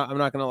 I'm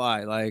not gonna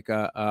lie. Like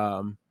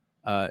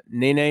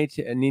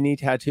Nene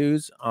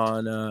tattoos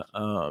on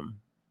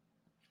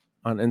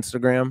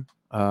Instagram.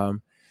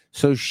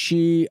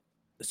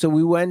 So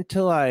we went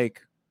to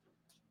like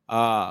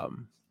to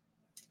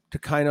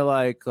kind of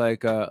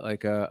like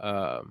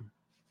a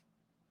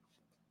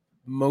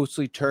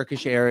mostly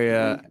Turkish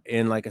area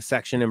in like a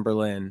section in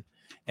Berlin,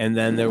 and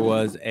then there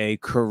was a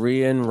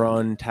Korean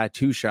run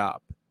tattoo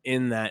shop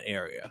in that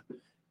area,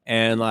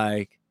 and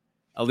like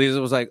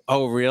Aliza was like,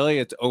 "Oh, really?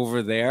 It's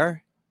over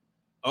there?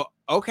 Oh,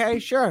 okay,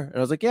 sure." And I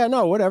was like, "Yeah,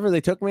 no, whatever."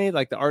 They took me.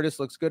 Like the artist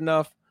looks good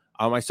enough.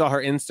 I saw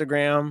her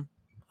Instagram.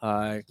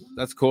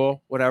 That's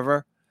cool.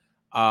 Whatever.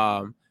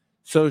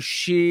 So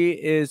she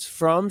is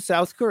from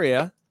South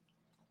Korea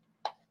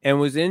and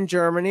was in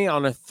Germany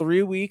on a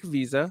 3-week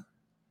visa.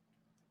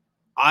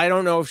 I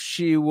don't know if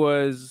she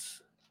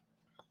was,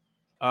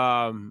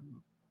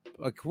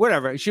 like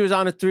whatever. She was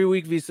on a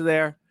 3-week visa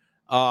there.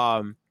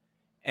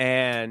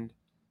 And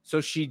so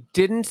she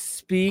didn't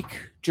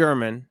speak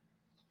German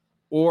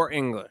or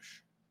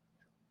English,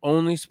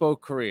 only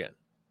spoke Korean.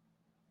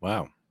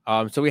 Wow.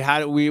 So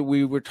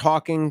we were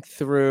talking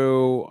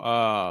through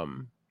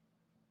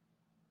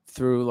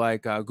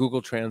like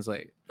Google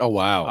Translate. Oh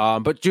wow.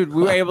 But dude,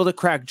 we were able to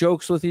crack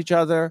jokes with each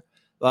other.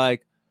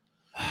 Like,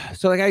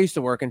 so like I used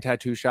to work in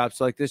tattoo shops.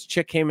 So like this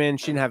chick came in,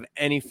 she didn't have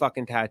any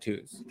fucking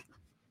tattoos.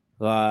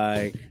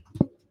 Like,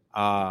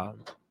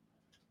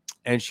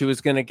 and she was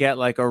gonna get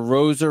like a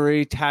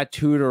rosary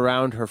tattooed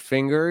around her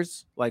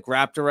fingers, like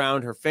wrapped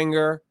around her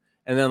finger,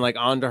 and then like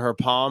onto her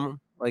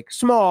palm, like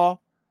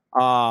small.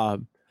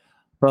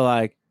 But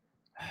like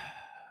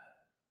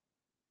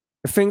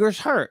the fingers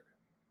hurt.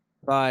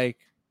 Like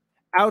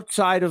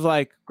outside of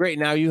like, great,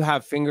 now you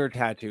have finger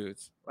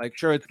tattoos. Like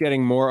sure, it's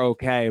getting more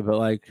okay, but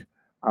like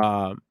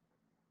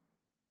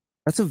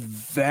that's a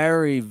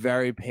very,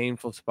 very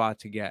painful spot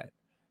to get.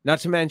 Not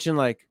to mention,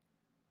 like,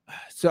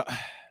 so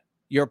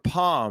your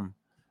palm,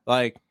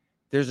 like,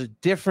 there's a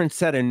different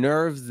set of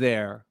nerves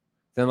there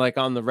than like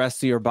on the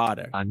rest of your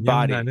body.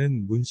 안녕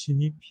나는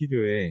문신이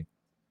필요해.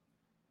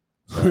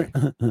 Sorry.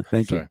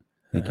 Thank you. Sorry.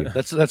 Thank you.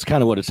 That's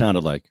kind of what it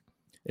sounded like.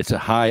 It's a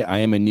hi, I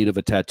am in need of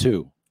a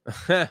tattoo.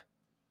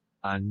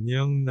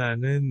 안녕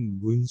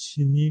나는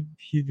문신이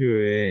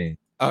필요해.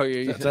 Oh,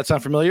 yeah. Does that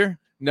sound familiar?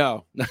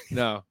 No.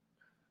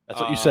 That's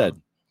what you said.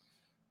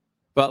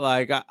 But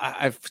like,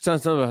 I've done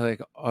something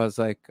like, I was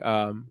like,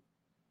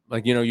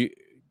 you know,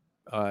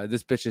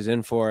 this bitch is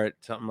in for it,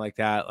 something like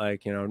that.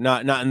 Like, you know,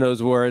 not in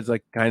those words,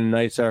 like kind of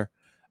nicer.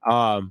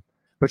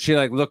 But she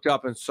like looked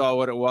up and saw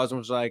what it was and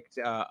was like,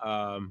 took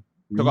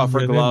off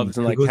her gloves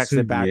and like texted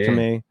it back to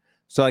me.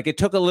 So like, it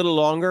took a little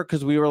longer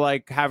because we were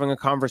like having a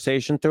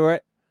conversation through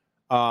it.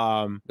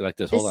 Like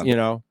this. Hold on. You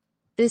know,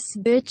 This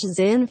bitch is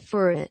in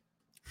for it.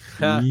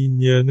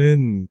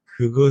 인연은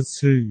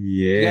그것을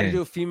you got to 위해.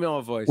 do a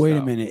female voice. Wait a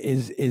though. minute.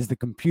 Is the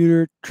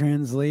computer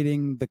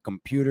translating the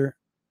computer?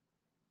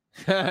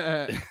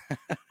 This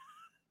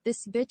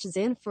bitch is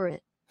in for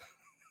it.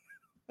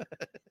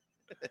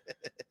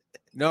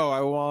 No,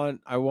 I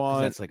want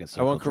That's like a I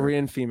circle want jerk.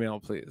 Korean female,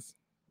 please.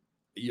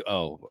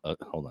 Hold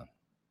on.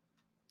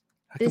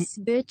 This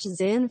bitch is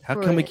in for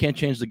How come we it. can't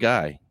change the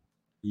guy?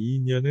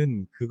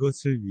 인연은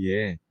그것을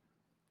위해.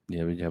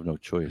 Yeah, we have no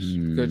choice.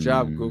 Good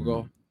job,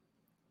 Google.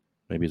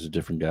 Maybe it's a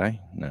different guy.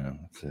 No,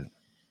 that's it.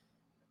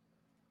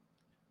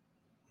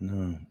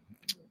 No.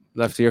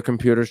 Lefty, your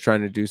computer's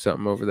trying to do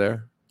something over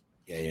there.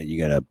 Yeah, you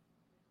got a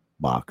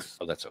box.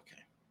 Oh, that's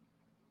okay.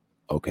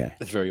 Okay.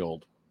 It's very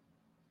old.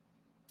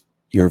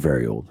 You're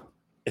very old.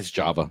 It's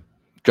Java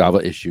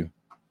issue.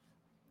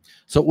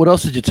 So what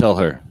else did you tell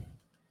her?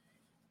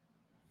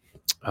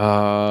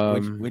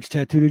 Which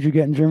tattoo did you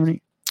get in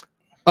Germany?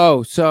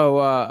 Oh,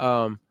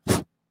 so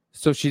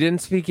she didn't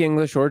speak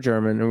English or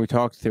German, and we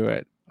talked through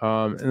it.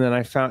 And then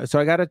I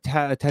got a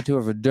tattoo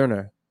of a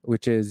Döner,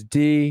 which is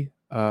D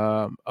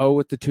O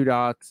with the 2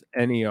 dots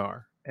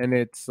NER, and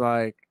it's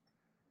like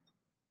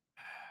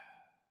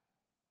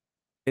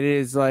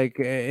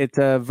it's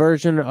a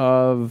version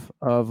of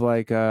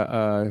like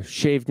a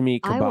shaved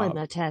meat I want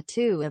kebab. a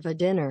tattoo of a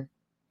dinner.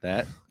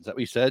 Is that what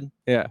you said?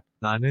 Yeah.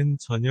 나는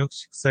저녁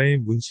식사에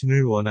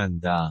문신을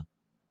원한다.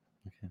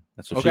 Okay.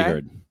 That's what she Okay.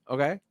 heard.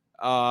 Okay.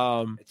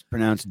 It's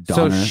pronounced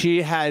So Donner.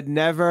 she had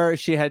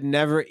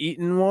never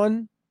eaten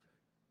one,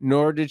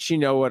 nor did she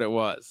know what it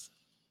was.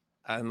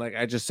 And like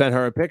I just sent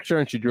her a picture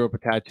and she drew up a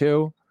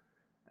tattoo.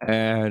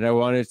 And I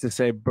wanted to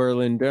say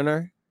Berlin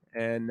dinner.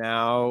 And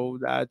now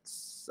I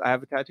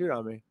have a tattooed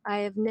on me. I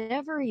have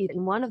never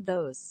eaten one of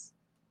those.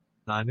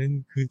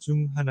 나는 그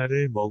중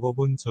하나를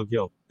먹어본 적이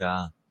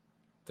없다.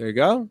 There you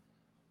go.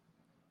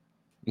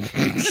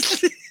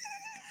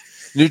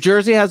 New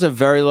Jersey has a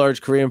very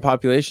large Korean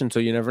population, so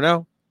you never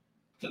know.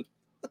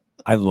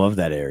 I love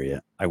that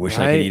area. I wish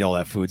I Right? could eat all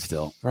that food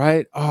still.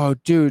 Right? Oh,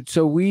 dude.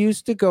 So we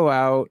used to go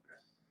out.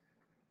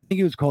 I think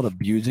it was called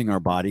abusing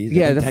our bodies.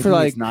 Yeah, I think for technically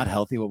like- it's not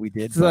healthy what we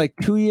did. For but, like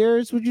 2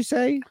 years, would you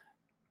say?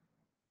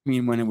 I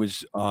mean, when it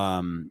was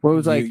What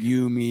was like-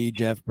 you, me,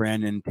 Jeff,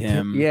 Brandon,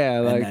 Tim, Yeah,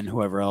 and like then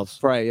whoever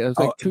else. right. It was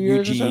like 2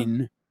 years or so.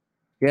 Eugene.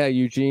 Yeah,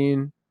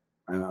 Eugene.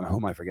 Who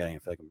am I forgetting? I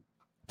feel like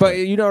But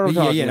you know what I'm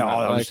talking no, about.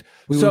 I was- Like,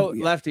 we so were-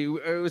 yeah. Lefty,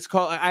 it was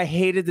called. I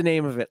hated the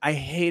name of it. I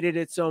hated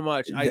it so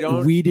much. I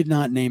don't. We did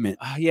not name it.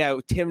 Yeah,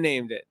 Tim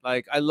named it.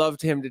 Like I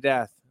loved him to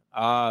death.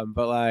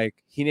 But like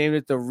he named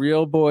it the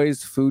Real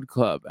Boys Food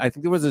Club. I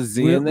think there was a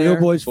Z in there.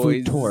 Real Boys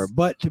Food Tour.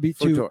 But to be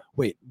Food Tour.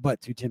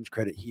 but to Tim's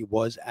credit, he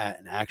was at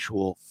an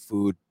actual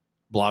food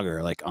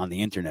blogger, like on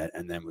the internet,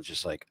 and then was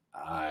just like,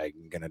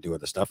 I'm gonna do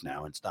other stuff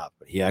now and stop.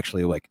 But he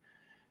actually like,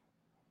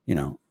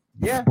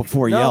 Yeah,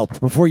 before no.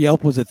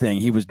 Yelp was a thing,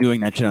 he was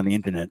doing that shit on the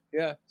internet.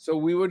 Yeah. So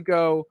we would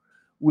go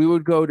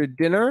to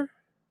dinner,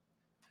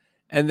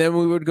 and then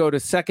we would go to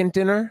second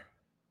dinner,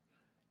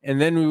 and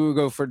then we would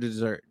go for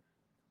dessert.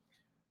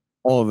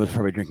 All of us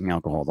probably drinking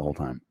alcohol the whole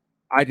time.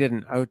 I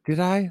didn't. Oh, did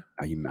I?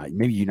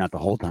 Maybe you not the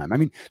whole time. I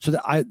mean, so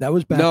that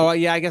was back. No.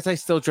 Yeah, I guess I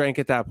still drank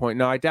at that point.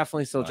 No, I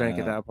definitely still drank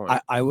at that point.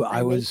 I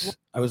was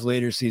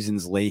later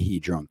seasons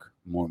Leahy drunk.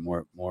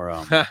 More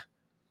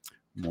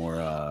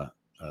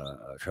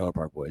Trailer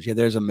Park Boys. Yeah,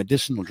 there's a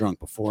medicinal drunk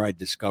before I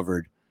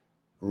discovered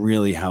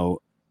really how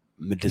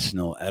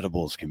medicinal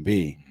edibles can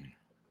be.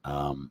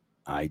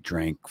 I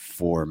drank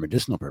for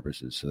medicinal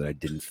purposes so that I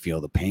didn't feel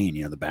the pain,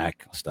 the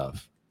back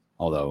stuff.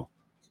 Although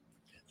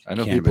I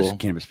know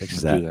cannabis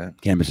fixes do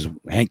that.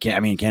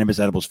 Cannabis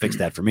edibles fix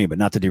that for me, but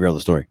not to derail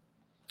the story.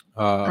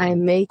 I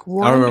make don't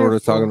remember what I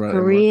was wonderful talking about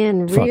anymore.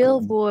 Korean Fuck Real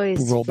it.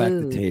 Boys Roll back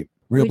food. the tape.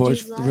 Real Would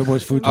Boys, you Real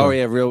Boys food. Oh Tour.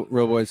 yeah, Real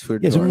Boys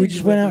Food. Yeah, so Tour. we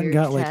just went out and Your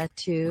got like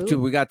tattoo. Dude,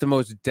 we got the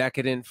most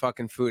decadent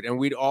fucking food, and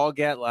we'd all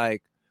get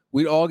like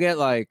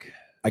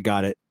I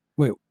got it.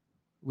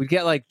 we'd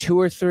get like 2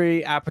 or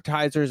 3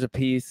 appetizers a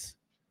piece,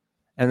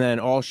 and then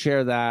all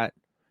share that,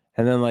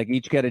 and then like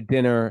each get a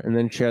dinner and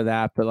then share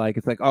that. But like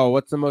it's like, oh,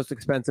 what's the most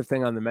expensive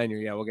thing on the menu?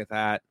 Yeah, we'll get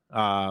that.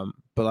 But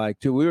like,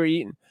 dude, we were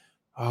eating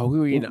Oh, we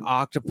were eating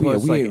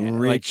octopus we like, ate like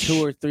rich-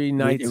 2 or 3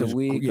 nights it a was,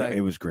 week. Yeah, like,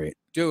 it was great.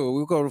 dude, we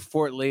would go to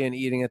Fort Lee and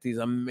eating at these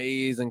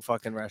amazing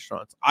fucking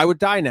restaurants. I would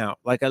die now.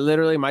 Like I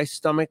literally, my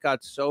stomach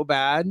got so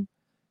bad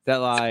that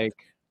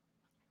like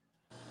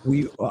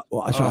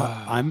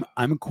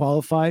I'm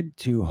qualified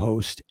to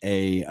host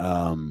a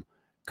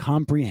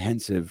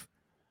comprehensive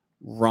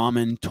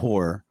ramen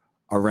tour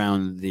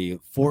around the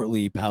Fort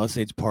Lee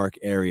Palisades Park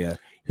area.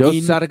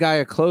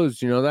 Satagaya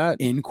closed. You know that?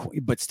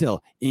 But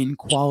still in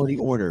quality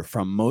order,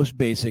 from most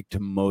basic to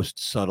most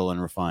subtle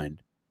and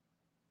refined.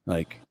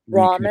 Like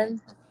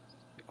Ramen.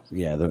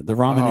 The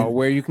ramen.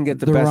 Where you can get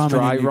the best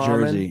dry in New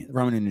ramen. Jersey.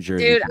 Ramen in New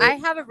Jersey. Dude, I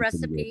have a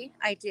recipe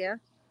idea.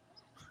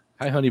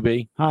 Hi,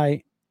 Honeybee.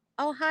 Hi.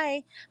 Oh,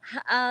 hi.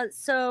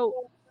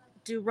 So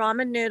do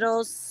ramen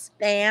noodles,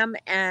 spam,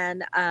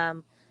 and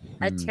a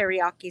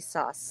teriyaki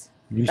sauce.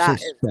 You That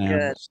say is spam.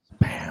 good.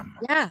 Spam.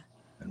 Yeah.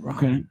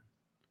 Okay.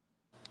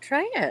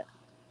 Try it.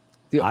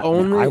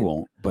 I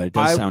won't, but it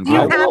does sound Do you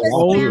good. have a spam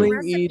only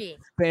recipe? eat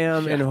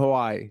spam in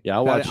Hawaii. Yeah,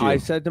 I'll watch you. I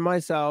said to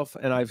myself,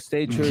 and I've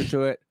stayed true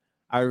to it.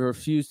 I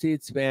refuse to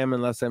eat spam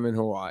unless I'm in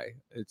Hawaii.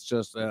 It's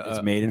just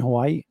it's made in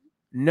Hawaii.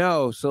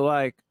 No, so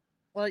like.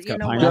 Well, you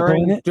know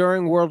what?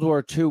 During World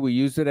War II, we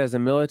used it as a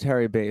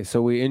military base,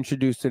 so we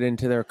introduced it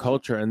into their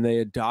culture, and they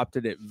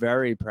adopted it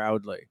very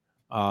proudly.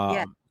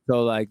 So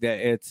like that,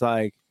 it's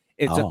a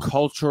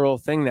cultural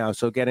thing now.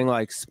 So getting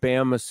like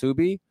spam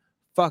masubi,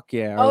 fuck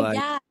yeah, or like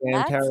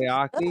spam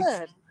teriyaki.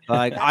 Good.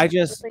 Like I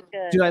just, really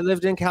dude, I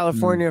lived in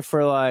California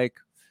for like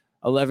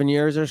 11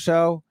 years or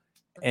so,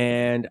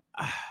 and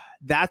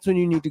that's when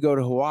you need to go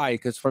to Hawaii,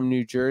 because from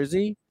New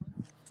Jersey.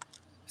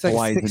 It's like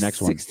Hawaii is the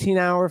next one.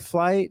 16-hour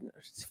flight,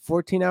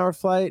 14-hour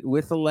flight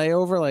with a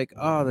layover. Like,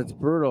 oh, that's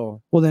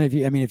brutal. Well, then if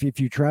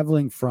you're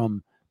traveling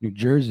from New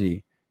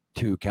Jersey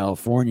to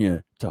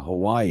California to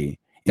Hawaii,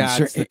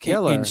 that's the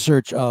killer. In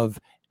search of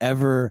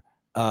an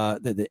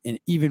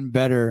even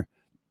better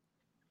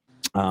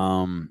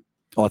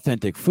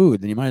authentic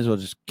food, then you might as well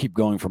just keep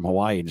going from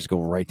Hawaii and just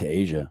go right to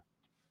Asia.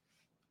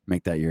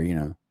 Make that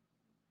your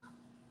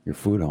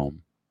food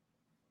home.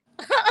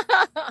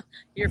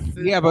 Your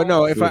food Yeah, but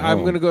no, if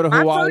I'm going to go to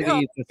Hawaii to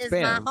home eat the is my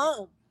spam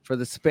home. for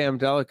the spam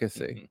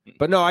delicacy.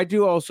 But no, I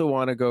do also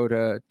want to go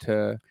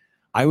to.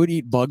 I would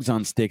eat bugs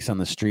on sticks on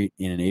the street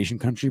in an Asian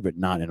country, but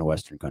not in a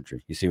Western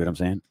country. You see what I'm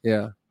saying?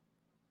 Yeah.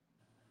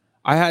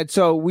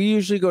 So we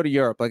usually go to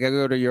Europe. Like I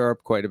go to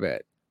Europe quite a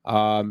bit.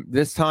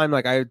 This time,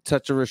 like I had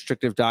such a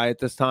restrictive diet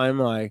this time.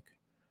 Like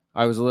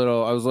I was a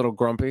little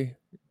grumpy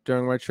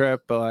during my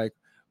trip, but like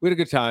we had a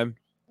good time.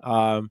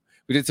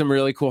 We did some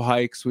really cool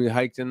hikes. We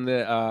hiked in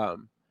the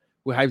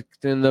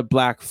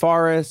Black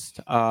Forest.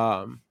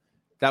 That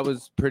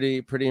was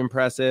pretty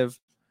impressive.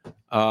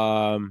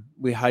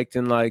 We hiked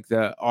in like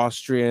the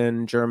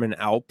Austrian German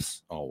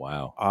Alps. Oh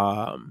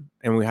wow.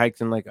 And we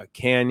hiked in like a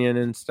canyon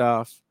and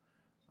stuff.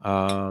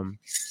 But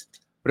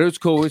it was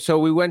cool. So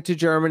we went to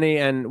Germany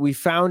and we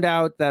found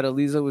out that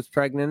Eliza was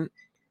pregnant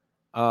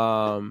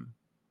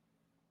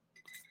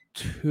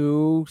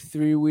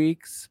 2-3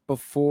 weeks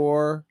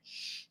before.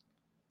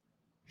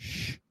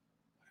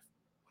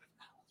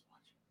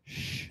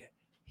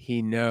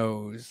 He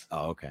knows.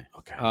 Oh, okay.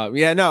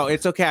 Yeah, no,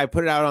 it's okay. I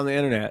put it out on the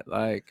internet.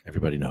 Like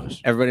everybody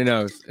knows. Everybody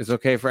knows. It's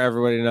okay for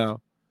everybody to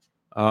know.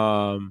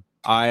 I'm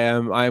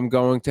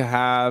going to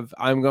have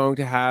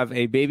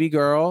a baby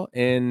girl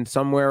in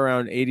somewhere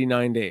around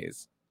 89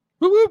 days.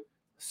 Whoop, whoop.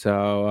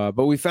 So,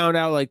 but we found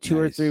out like 2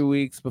 or 3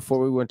 weeks before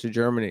we went to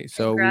Germany.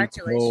 So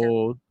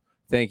Congratulations.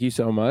 Thank you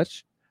so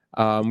much.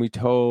 We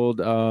told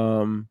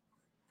all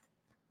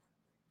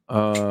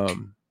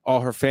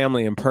her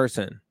family in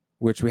person,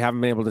 which we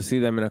haven't been able to see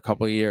them in a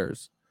couple of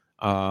years.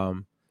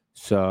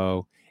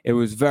 So it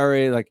was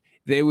very like,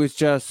 there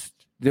was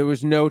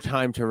no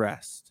time to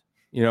rest.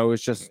 It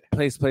was just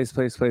place. And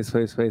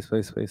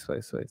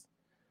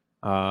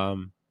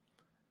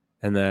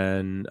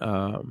then,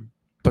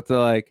 but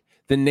the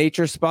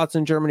nature spots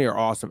in Germany are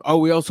awesome. Oh,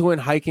 we also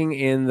went hiking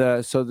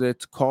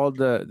it's called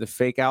the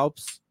Fake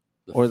Alps.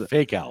 Or the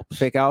Fake Alps.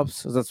 Fake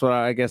Alps. That's what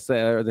I guess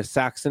the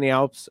Saxony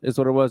Alps is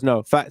what it was.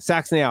 No,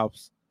 Saxony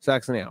Alps.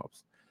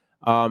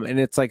 And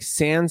it's like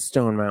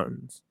sandstone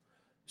mountains.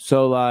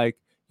 So like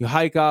you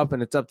hike up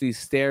and it's up these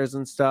stairs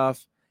and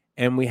stuff.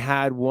 And we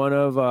had one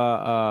of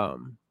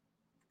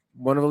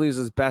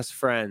Elisa's best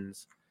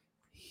friends.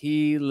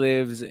 He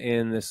lives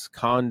in this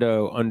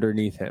condo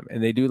underneath him,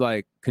 and they do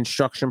like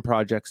construction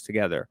projects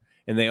together.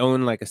 And they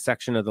own like a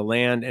section of the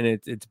land, and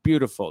it's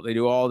beautiful. They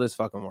do all this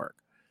fucking work.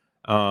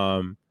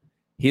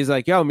 He's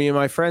like, yo, me and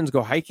my friends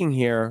go hiking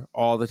here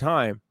all the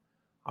time.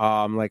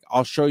 Like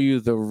I'll show you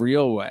the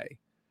real way.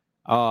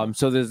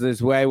 So there's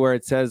this way where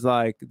it says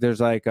like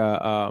there's like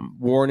a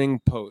warning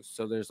post.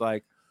 So there's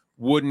like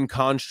wooden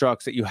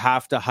constructs that you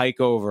have to hike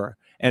over,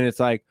 and it's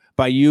like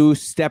by you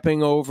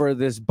stepping over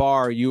this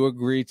bar, you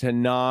agree to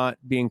not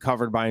being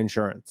covered by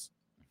insurance.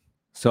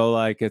 So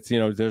like it's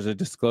there's a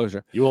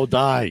disclosure. You will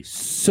die.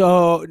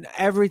 So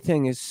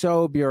everything is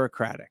so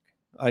bureaucratic.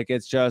 Like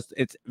it's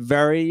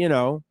very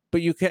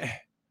but you can.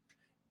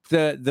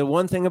 the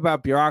one thing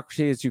about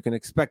bureaucracy is you can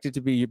expect it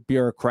to be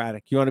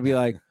bureaucratic. You want to be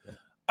like,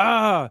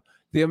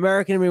 the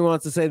American in me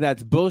wants to say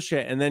that's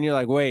bullshit, and then you're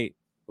like, wait,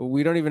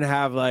 we don't even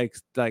have like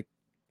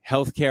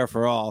healthcare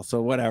for all,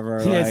 so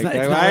whatever. Yeah,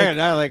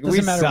 like, it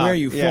doesn't matter where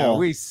you Yeah, fall.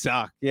 we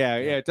suck. Yeah,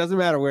 it doesn't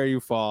matter where you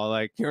fall.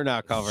 Like you're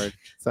not covered.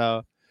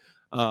 So,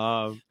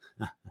 well,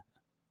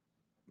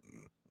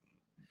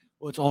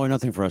 it's all or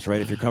nothing for us,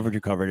 right? If you're covered, you're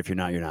covered. If you're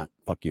not, you're not.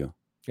 Fuck you.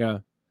 Yeah.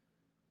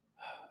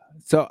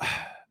 So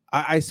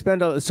I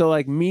spend so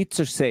like meats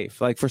are safe.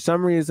 Like for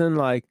some reason,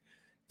 like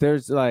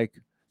there's like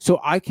so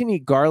I can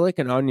eat garlic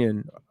and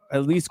onion,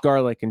 at least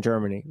garlic in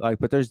Germany. Like,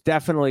 but there's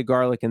definitely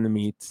garlic in the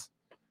meats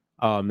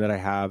that I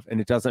have,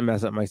 and it doesn't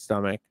mess up my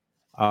stomach.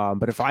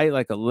 But if I eat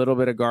like a little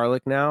bit of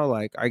garlic now,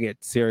 like I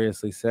get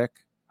seriously sick,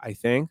 I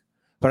think.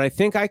 But I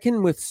think I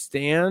can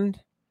withstand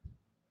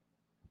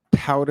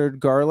powdered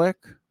garlic.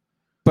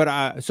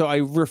 But so I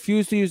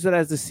refuse to use it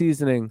as a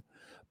seasoning,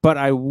 but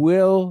I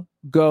will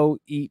go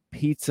eat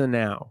pizza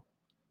now.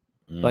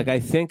 Like I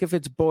think if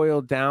it's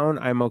boiled down,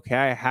 I'm okay.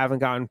 I haven't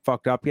gotten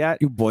fucked up yet.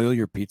 You boil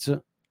your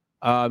pizza?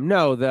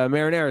 No, the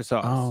marinara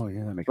sauce. Oh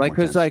yeah, that makes like more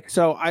because sense. like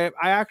so I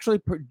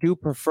actually do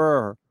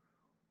prefer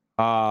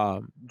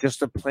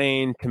just a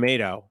plain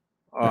tomato.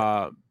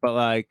 But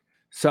like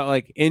so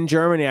like in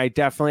Germany, I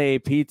definitely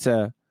ate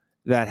pizza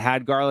that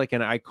had garlic,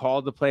 and I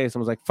called the place and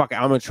was like, "Fuck it,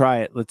 I'm gonna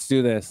try it. Let's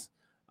do this."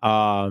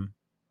 And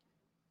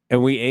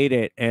we ate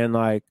it, and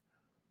like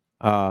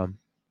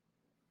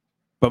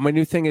but my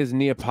new thing is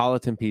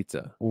Neapolitan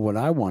pizza. What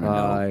I want to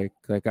know,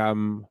 like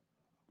I'm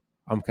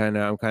kind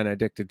of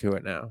addicted to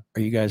it now.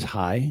 Are you guys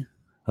high?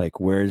 Like,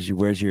 where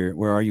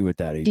are you with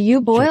that? Do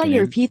you boil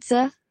your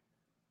pizza?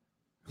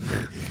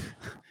 I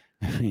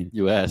mean,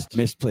 you asked.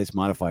 Misplaced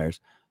modifiers.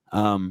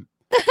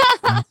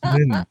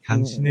 당신은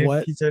당신의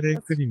What? 피자를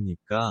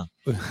끓입니까?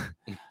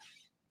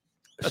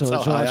 So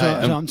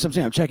I'm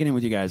saying I'm checking in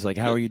with you guys. Like,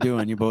 how are you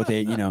doing? You both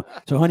ate,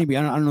 So Honeybee,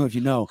 I don't know if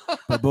you know,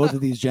 but both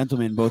of these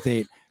gentlemen both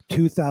ate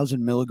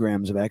 2,000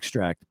 milligrams of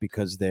extract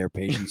because they're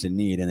patients in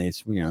need, and they,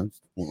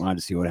 wanted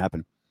to see what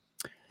happened.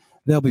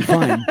 They'll be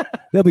fine.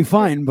 They'll be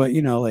fine, but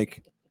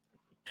like.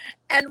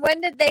 And when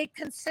did they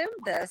consume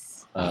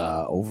this?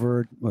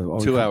 Over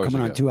 2 hours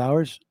coming ago. on 2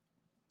 hours.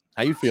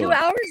 How you feeling? 2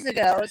 hours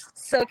ago.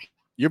 So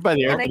You're by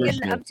the can I airport.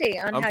 get an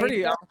update on how you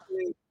feel?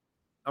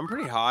 I'm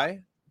pretty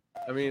high.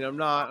 I mean, I'm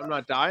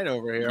not dying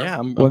over here. Yeah,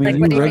 Well, I mean,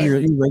 Like, what do you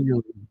you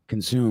regularly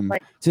consume.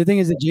 Like- So the thing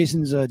is that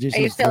Jason's Are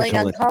you feeling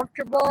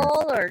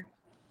uncomfortable or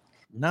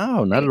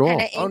No, not at all.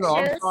 kinda Oh no,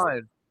 I'm anxious?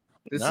 fine.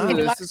 This No. Can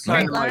you is walk this is straight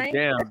kind of my line?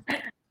 jam.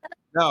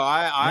 No,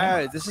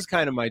 I this is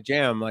kind of my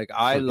jam. Like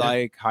I Okay.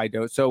 like high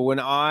dose. So when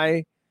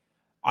I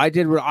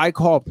did what I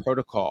call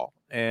protocol,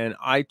 and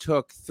I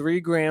took 3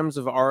 grams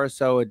of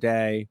RSO a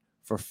day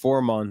for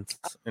 4 months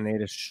and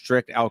ate a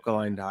strict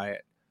alkaline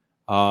diet.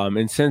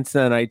 And since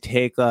then I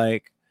take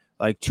like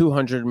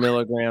 200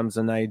 milligrams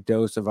a night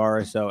dose of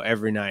RSO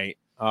every night.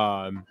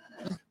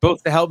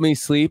 Both to help me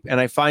sleep, and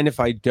I find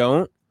if I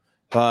don't,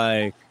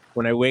 like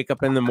when I wake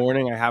up in the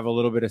morning, I have a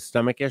little bit of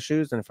stomach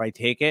issues, and if I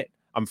take it,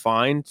 I'm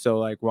fine. So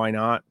like, why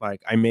not?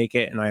 Like I make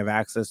it, and I have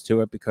access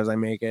to it because I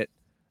make it.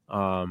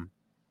 But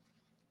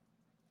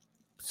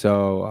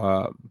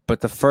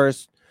to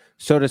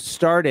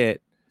start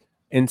it,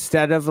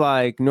 instead of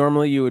like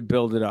normally you would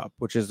build it up,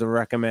 which is the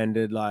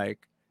recommended, like,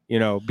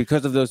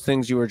 because of those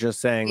things you were just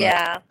saying, like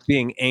Yeah.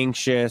 being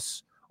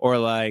anxious or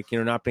like,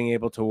 not being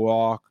able to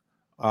walk,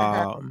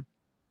 or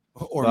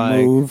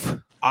like,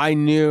 move. I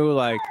knew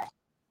like,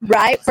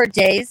 Right, for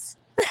days.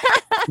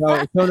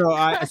 I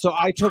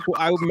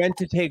meant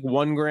to take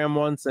 1 gram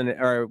once,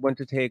 or went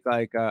to take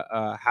like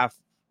a half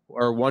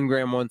or 1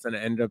 gram once, and it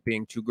ended up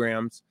being 2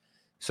 grams.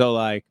 So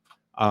like,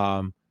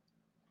 I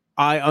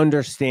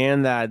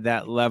understand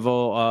that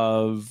level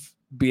of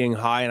being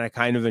high, and I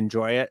kind of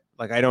enjoy it.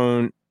 Like I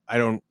don't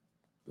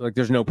like,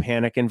 there's no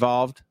panic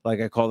involved. Like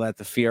I call that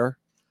the fear.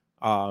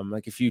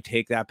 Like if you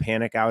take that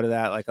panic out of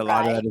that, like a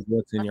lot of that is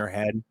what's in your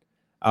head,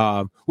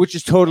 which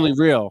is totally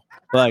real.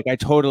 Like I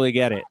totally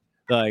get it.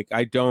 Like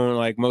I don't,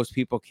 like most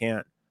people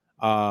can't.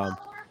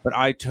 But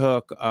I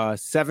took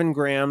 7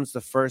 grams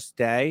the first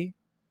day.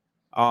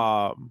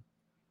 So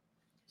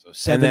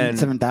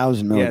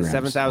 7,000 milligrams. Yeah,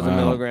 7,000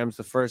 milligrams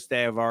the first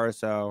day of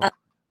RSO.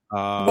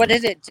 What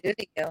did it do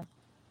to you?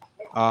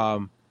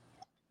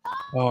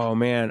 Oh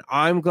man,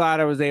 I'm glad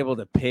I was able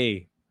to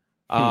pee,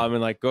 and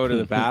like go to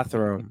the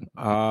bathroom.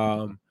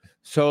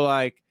 So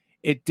like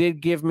it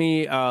did give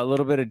me a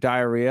little bit of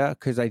diarrhea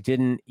because I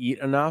didn't eat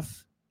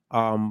enough,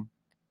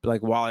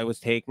 like while I was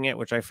taking it,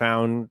 which I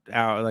found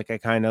out, like I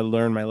kind of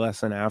learned my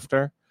lesson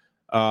after.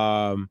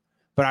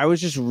 But I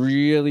was just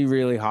really,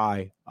 really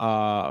high.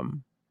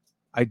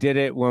 I did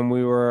it when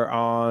we were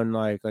on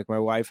like my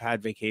wife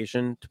had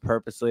vacation to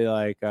purposely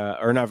like,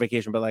 or not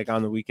vacation, but like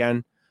on the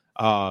weekend.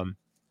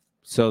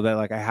 So that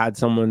like I had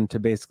someone to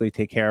basically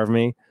take care of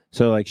me.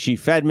 So like she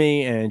fed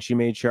me and she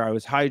made sure I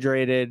was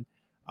hydrated.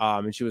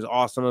 And she was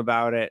awesome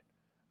about it.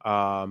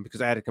 Because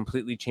I had to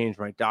completely change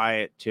my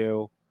diet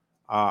too.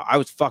 I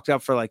was fucked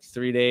up for like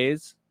 3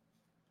 days.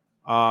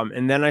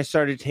 And then I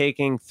started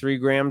taking 3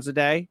 grams a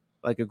day,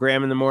 like a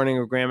gram in the morning,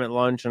 a gram at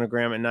lunch, and a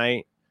gram at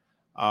night.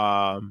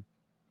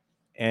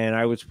 And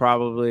I was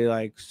probably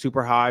like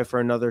super high for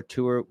another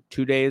 2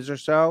 days or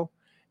so.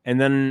 And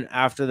then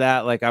after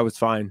that, like I was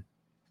fine.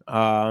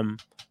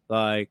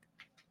 Like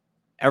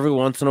every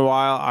once in a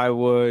while I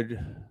would,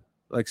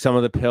 like some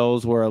of the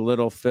pills were a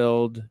little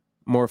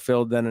more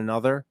filled than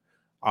another.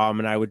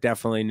 And I would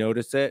definitely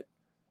notice it.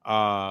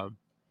 But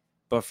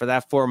for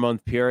that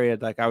 4-month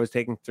period, like I was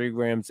taking 3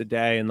 grams a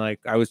day and like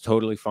I was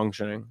totally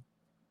functioning.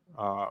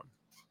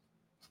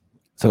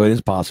 So it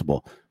is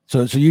possible.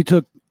 So you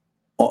took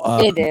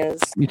It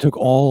is. You took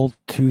all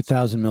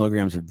 2,000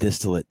 milligrams of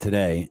distillate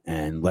today,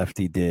 and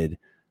Lefty did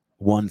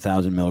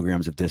 1,000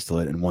 milligrams of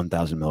distillate and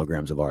 1,000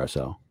 milligrams of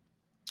RSO.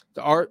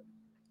 The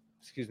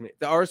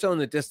RSO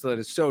and the distillate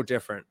is so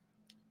different.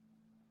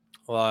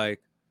 Like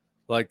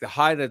the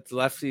high that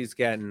Lefty's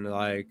getting,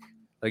 like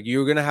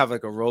you're gonna have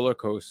like a roller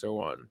coaster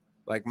one.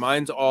 Like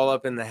mine's all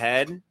up in the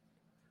head.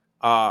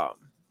 But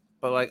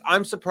like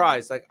I'm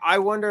surprised. Like I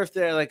wonder if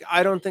they're like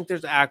I don't think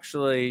there's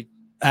actually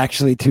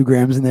 2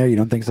 grams in there. You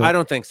don't think so? I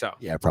don't think so.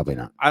 Yeah, probably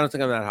not. I don't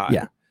think I'm that high.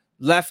 Yeah.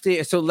 Lefty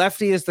is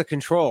the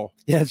control.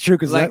 Yeah, it's true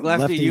because like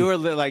Lefty, you are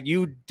like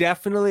you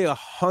definitely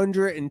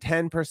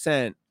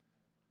 110%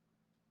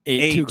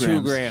 ate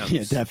 2 grams.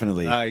 Yeah,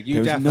 definitely. You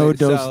There's definitely no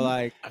dose. So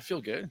like I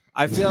feel good.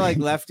 I feel like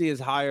Lefty is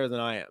higher than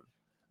I am.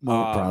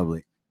 More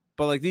probably.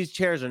 But like these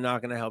chairs are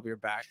not going to help your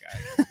back,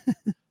 guys.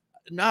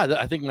 No,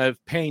 I think my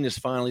pain is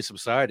finally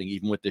subsiding,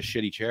 even with this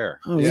shitty chair.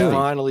 Oh, it's really?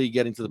 finally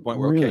getting to the point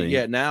where Really? okay,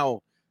 yeah,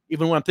 now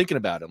even when I'm thinking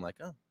about it, I'm like,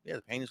 oh yeah,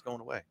 the pain is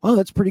going away. Oh,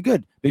 that's pretty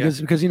good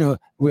because you know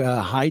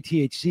high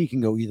THC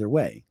can go either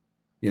way.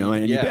 You know,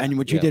 and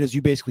what you did is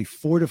you basically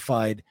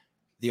fortified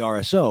the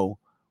RSO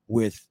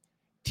with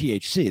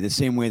THC the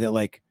same way that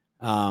like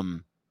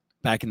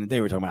back in the day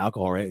we were talking about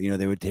alcohol, right? You know,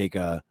 they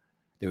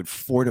would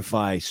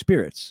fortify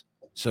spirits.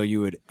 So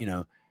you would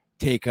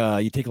take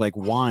like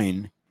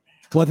wine.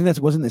 Well, I think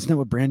isn't that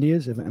what brandy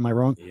is? Am I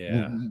wrong?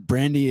 Yeah.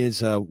 Brandy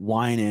is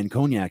wine and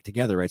cognac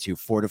together, right? So you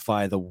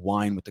fortify the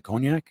wine with the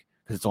cognac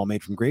because it's all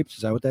made from grapes.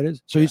 Is that what that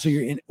is? So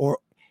you're in, or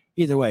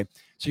either way.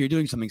 So you're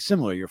doing something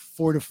similar. You're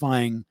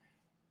fortifying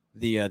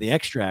the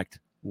extract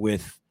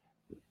with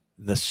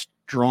the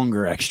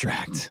stronger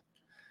extract.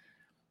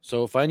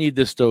 So if I need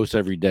this dose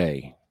every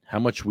day, how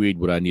much weed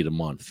would I need a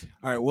month?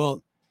 All right.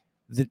 Well,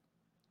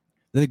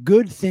 the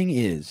good thing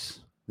is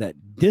that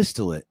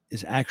distillate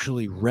is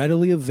actually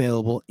readily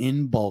available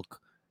in bulk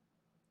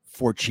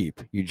for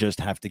cheap. You just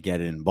have to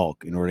get it in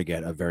bulk in order to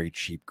get a very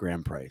cheap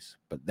gram price.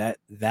 But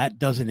that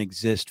doesn't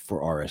exist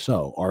for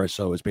RSO.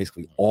 RSO is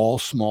basically all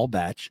small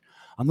batch,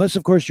 unless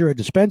of course you're a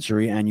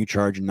dispensary and you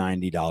charge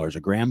 $90 a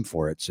gram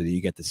for it, so that you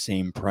get the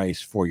same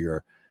price for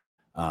your.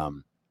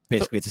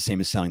 Basically, it's the same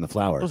as selling the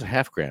flower. It was a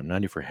half gram,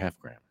 90 for a half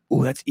gram.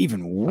 Oh, that's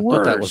even worse.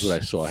 I thought that was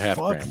what I saw. Half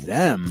Fuck gram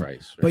them. price.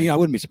 Right? But yeah, I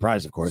wouldn't be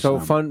surprised, of course. So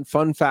fun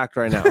fact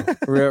right now,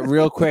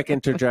 real quick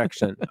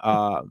interjection.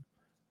 My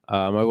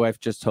wife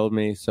just told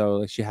me,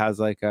 so she has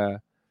like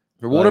a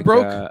Her water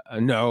broke?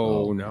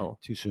 No,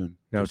 too soon.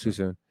 No, too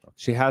soon.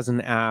 She has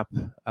an app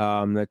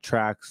that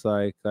tracks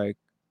like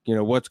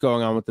what's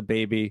going on with the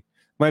baby.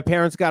 My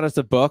parents got us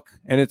a book,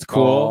 and it's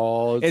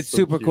cool. It's so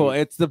super cute. cool.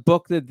 It's the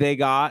book that they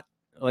got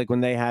like when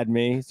they had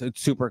me, so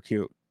it's super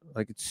cute.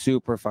 Like it's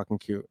super fucking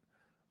cute.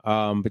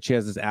 But she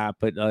has this app,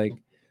 but like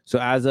so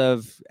as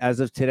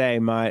of today,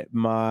 my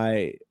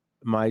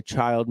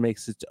child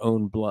makes its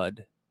own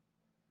blood.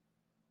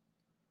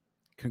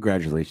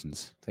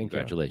 Congratulations.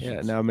 Congratulations.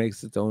 Yeah, now it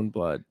makes its own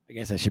blood. I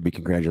guess I should be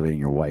congratulating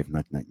your wife,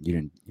 not you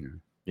didn't.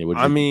 Yeah,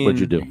 what'd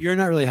you do? You're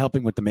not really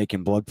helping with the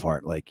making blood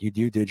part. Like you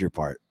did your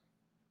part.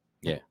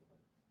 Yeah,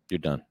 you're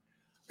done.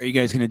 Are you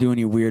guys gonna do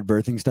any weird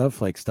birthing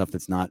stuff, like stuff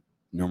that's not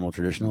normal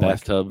traditional?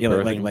 Bathtub like, yeah,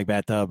 birthing? like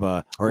bathtub.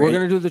 Or We're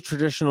gonna do the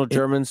traditional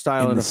German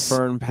style in a s-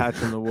 fern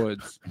patch in the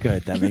woods.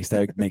 Good. That makes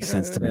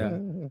sense to me.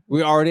 Yeah.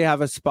 We already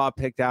have a spot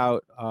picked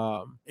out.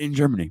 In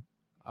Germany,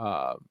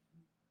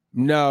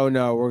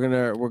 No,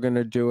 we're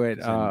gonna do it.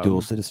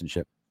 dual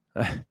citizenship.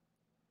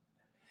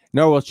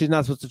 No, well, she's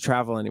not supposed to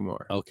travel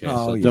anymore. Okay,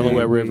 Oh, so yeah.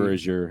 Delaware River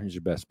is your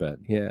best bet.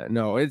 Yeah,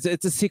 no, it's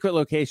a secret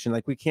location.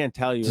 Like we can't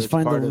tell you. Just It's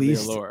find part the of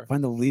least allure.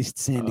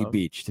 sandy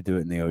beach to do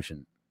it in the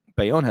ocean.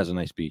 Bayonne has a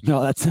nice beach.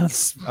 No, that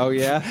sounds. Oh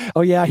yeah.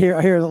 Oh yeah. I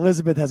hear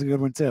Elizabeth has a good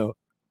one too.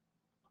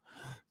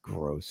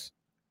 Gross.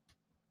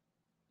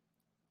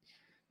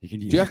 Do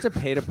you have to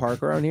pay to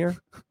park around here?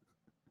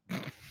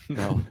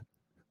 No,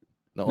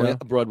 only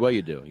Broadway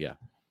you do, yeah,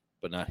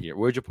 but not here.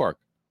 Where'd you park?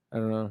 I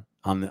don't know.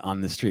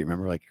 on the street?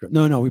 Remember, like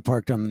no, we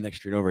parked on the next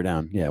street over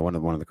down. Yeah, one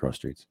of the cross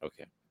streets.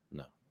 Okay,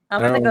 no.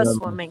 I'm I gonna don't go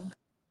remember. swimming.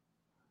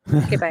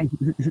 Okay, bye.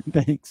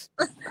 Thanks.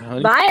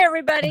 Bye,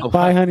 everybody.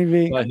 Bye,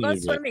 Honeybee. Bye, Go Honeybee.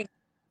 swimming.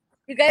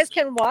 You guys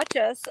can watch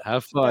us.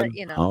 Have fun.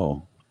 But,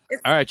 Oh,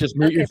 it's- All right, just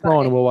mute your Okay, phone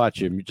bye. and we'll watch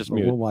you. Just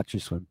mute. we'll watch you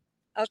swim.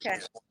 okay,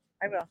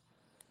 I will.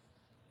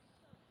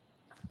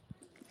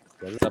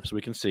 Set it up so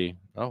we can see.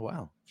 Oh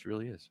wow, it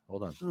really is.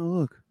 Hold on. Oh,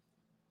 look.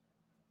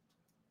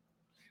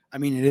 I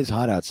mean, it is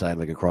hot outside,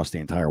 like across the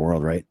entire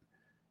world, right?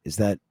 Is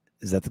that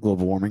the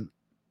global warming?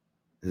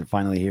 Is it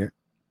finally here?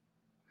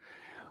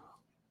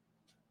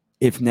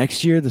 If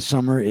next year the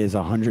summer is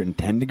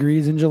 110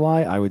 degrees in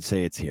July, I would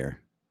say it's here.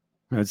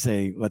 I would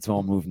say let's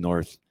all move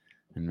north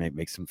and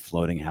make some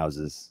floating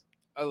houses.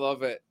 I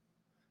love it.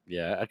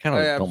 Yeah, I kind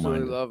of don't absolutely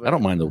mind. love I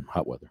don't it. mind the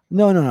hot weather.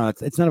 No.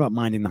 It's not about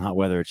minding the hot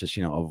weather. It's just,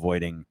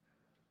 avoiding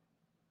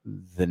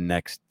the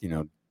next,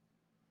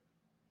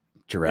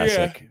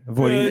 Jurassic.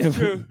 Avoiding. that's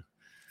true.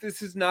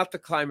 This is not the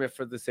climate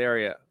for this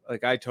area.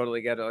 Like, I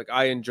totally get it. Like,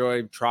 I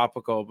enjoy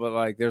tropical, but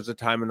like, there's a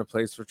time and a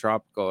place for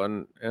tropical,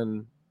 and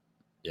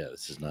Yeah,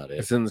 this is not it.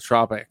 it's in the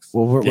tropics.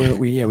 Well,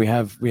 we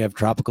have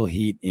tropical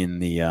heat in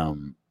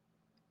the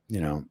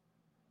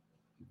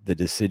the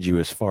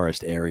deciduous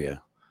forest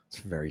area. It's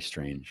very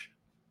strange.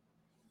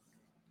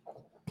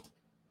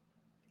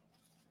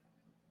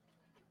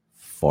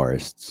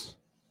 Forests.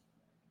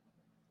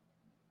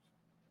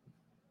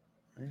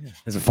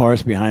 There's a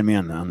forest behind me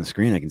on the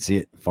screen. I can see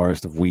it.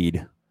 Forest of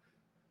weed.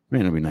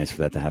 Man, it'll be nice for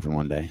that to happen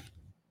one day.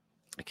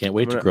 I can't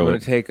wait to I'm grow gonna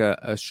it. take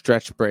a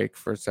stretch break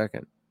for a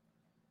second.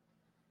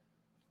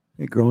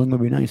 Hey, growing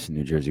would be nice in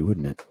New Jersey,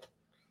 wouldn't it?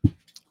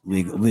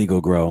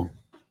 Legal grow.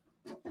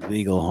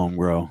 Legal home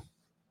grow.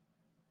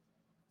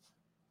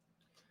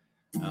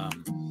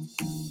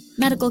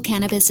 Medical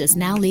cannabis is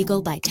now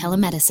legal by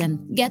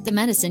telemedicine. Get the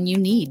medicine you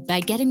need by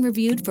getting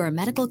reviewed for a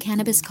medical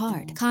cannabis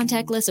card.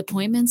 Contactless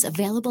appointments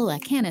available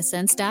at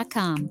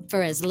Cannasense.com.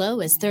 For as low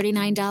as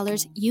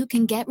 $39, you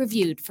can get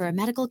reviewed for a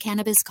medical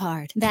cannabis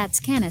card. That's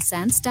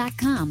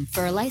Cannasense.com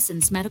for a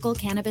licensed medical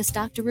cannabis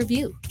doctor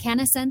review.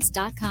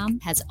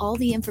 Cannasense.com has all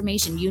the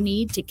information you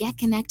need to get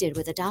connected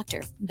with a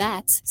doctor.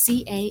 That's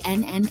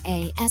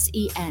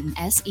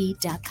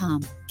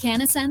CANNASENSE.com.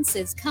 Cannasense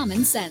is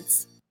common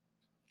sense.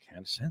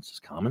 Sense is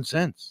common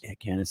sense. Yeah,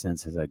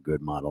 Cannasense is a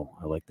good model.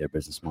 I like their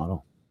business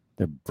model.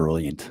 They're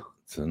brilliant.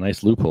 It's a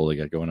nice loophole they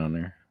got going on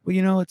there.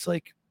 Well, it's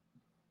like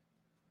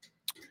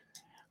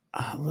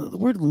the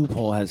word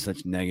loophole has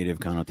such negative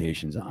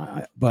connotations.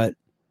 But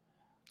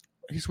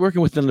he's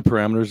working within the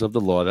parameters of the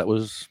law that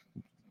was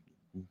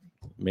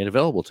made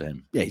available to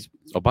him. Yeah, he's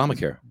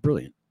Obamacare.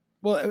 Brilliant.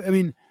 Well, I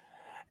mean,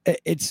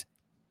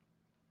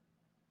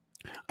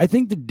 I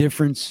think the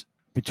difference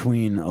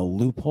between a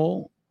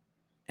loophole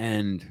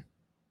and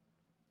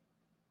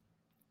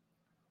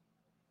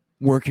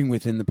working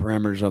within the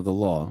parameters of the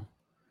law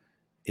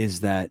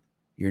is that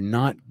you're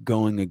not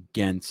going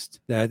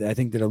against that. I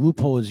think that a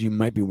loophole is you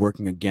might be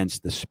working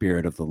against the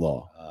spirit of the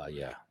law.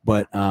 Yeah.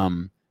 But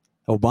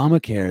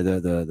Obamacare,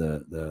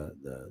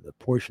 the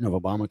portion of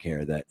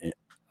Obamacare that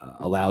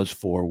allows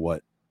for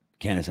what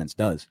Cannasense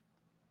does,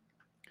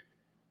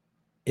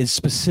 is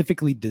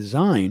specifically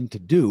designed to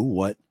do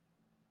what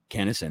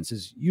Cannasense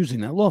is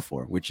using that law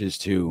for, which is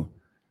to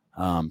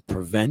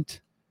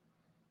prevent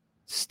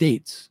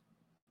states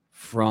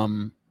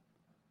from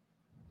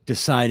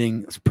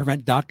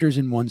prevent doctors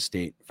in one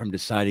state from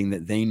deciding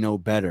that they know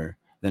better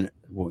than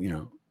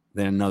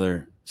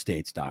another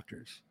state's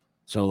doctors.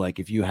 So, like,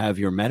 if you have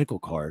your medical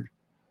card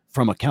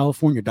from a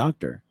California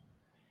doctor,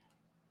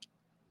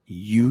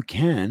 you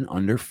can,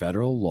 under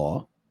federal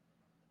law,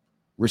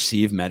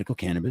 receive medical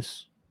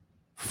cannabis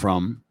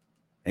from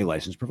a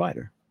licensed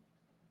provider.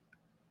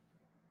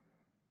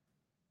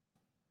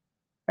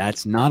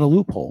 That's not a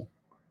loophole.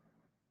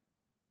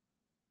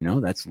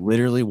 That's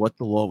literally what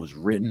the law was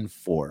written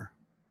for.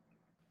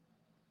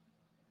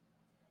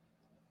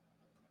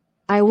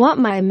 I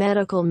want my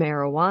medical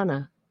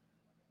marijuana.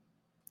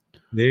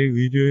 내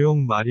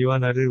의료용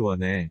마리화나를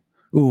원해.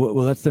 Ooh,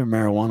 well, that's their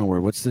marijuana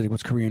word. What's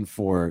Korean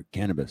for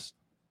cannabis?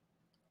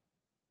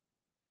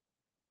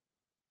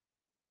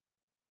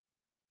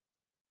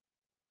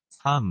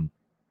 삼.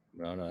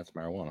 No, that's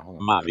marijuana.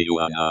 Hold on.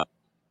 Marijuana.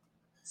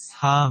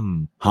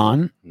 삼.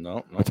 Han?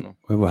 No.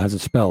 How's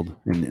it spelled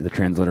in the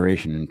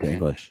transliteration into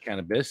English?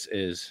 Cannabis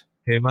is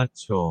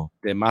대마초.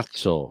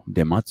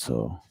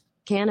 Dematso.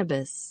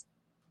 Cannabis.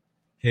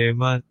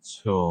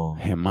 대마초.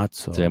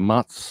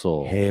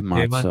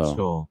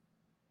 Dematso.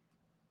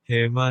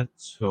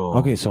 대마초.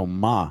 Okay, so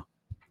ma,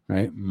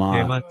 right? Ma.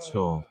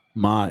 대마초.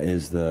 Ma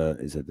is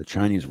the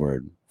Chinese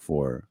word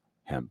for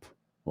hemp,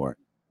 or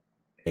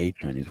a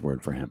Chinese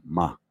word for hemp.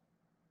 Ma.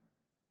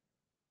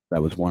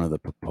 That was one of the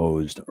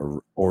proposed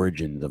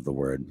origins of the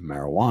word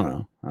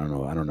marijuana. I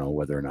don't know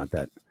whether or not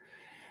that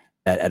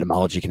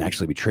etymology can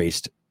actually be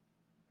traced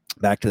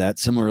back to that.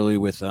 Similarly,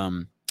 with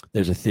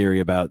there's a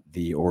theory about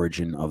the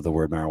origin of the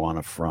word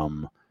marijuana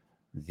from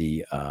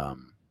the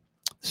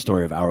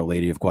story of Our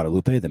Lady of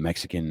Guadalupe, the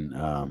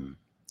Mexican,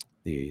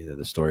 the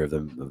story of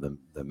the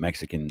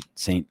Mexican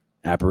saint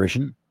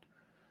apparition,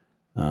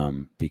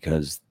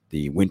 because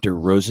the winter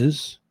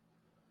roses.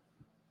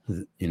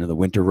 The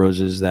winter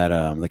roses that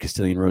the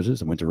Castilian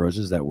roses, the winter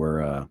roses that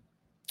were,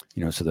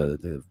 so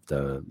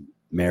the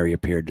Mary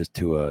appeared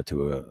to a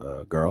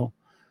girl,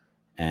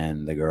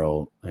 and the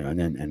girl,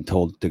 and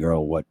told the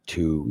girl what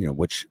to,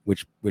 which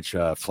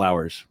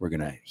flowers were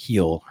going to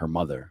heal her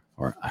mother.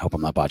 Or I hope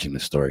I'm not botching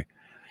this story.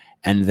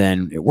 And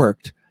then it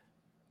worked,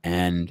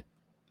 and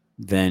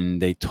then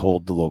they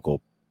told the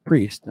local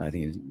priest, I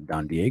think it's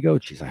Don Diego.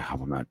 Geez, I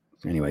hope I'm not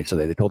Anyway, so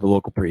they told the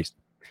local priest,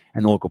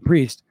 and the local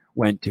priest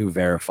went to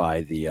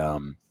verify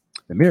the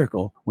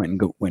miracle.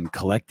 Went and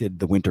collected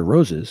the winter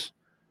roses,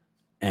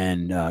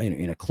 and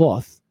in a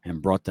cloth,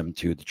 and brought them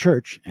to the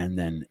church, and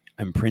then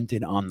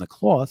imprinted on the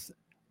cloth,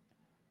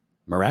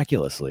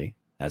 miraculously,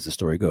 as the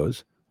story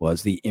goes,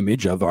 was the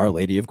image of Our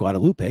Lady of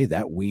Guadalupe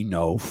that we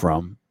know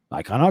from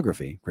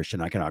iconography,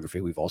 Christian iconography.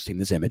 We've all seen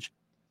this image.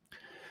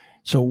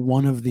 So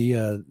one of the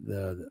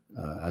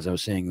as I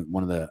was saying,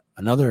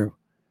 another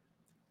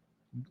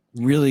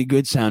really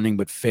good sounding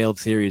but failed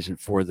theories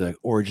for the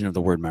origin of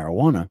the word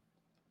marijuana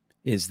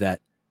is that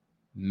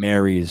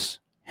Mary's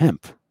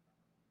hemp,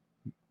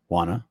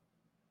 Juana.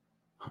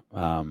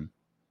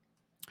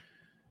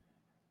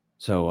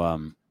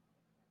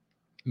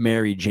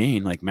 Mary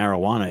Jane, like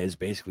marijuana, is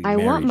basically I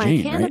Mary want my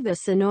Jane,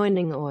 cannabis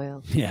anointing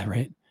oil. right? Yeah,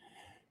 right.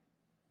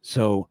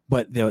 So,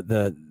 but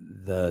the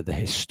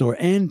history,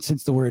 and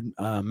since the word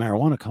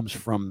marijuana comes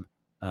from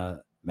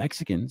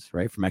Mexicans,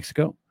 right, from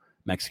Mexico,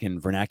 Mexican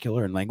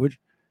vernacular and language,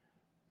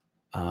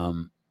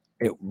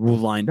 it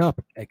lined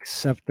up,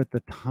 except that the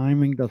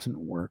timing doesn't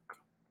work.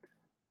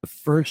 The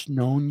first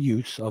known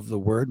use of the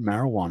word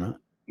marijuana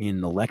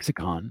in the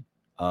lexicon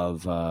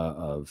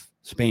of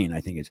Spain, I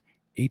think, is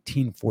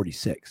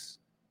 1846,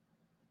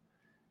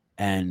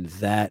 and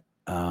that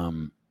I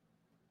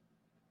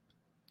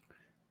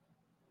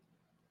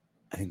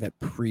think that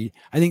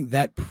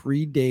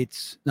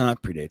predates. No,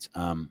 not predates.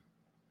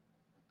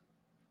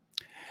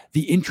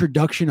 The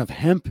introduction of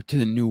hemp to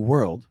the New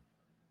World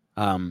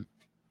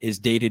is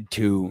dated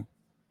to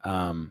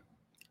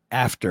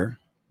after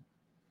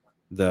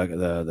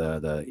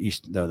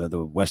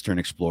the Western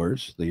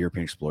explorers, the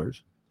European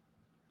explorers.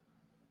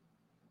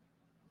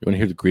 You want to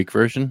hear the Greek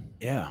version?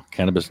 Yeah.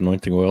 Cannabis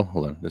anointing oil.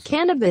 Hold on.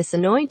 Cannabis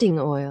anointing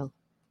oil.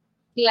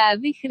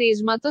 Κλάδι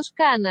χρήσματος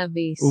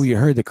cannabis. Oh, you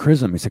heard the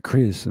chrism. It's a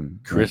chrism.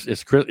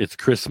 It's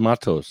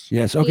Chrismatos.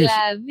 Yes. Okay.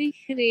 Κλάδι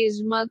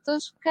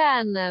χρήσματος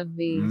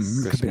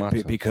cannabis.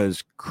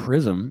 Because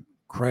chrism,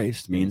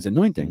 Christ, means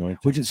anointing.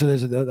 Which is, so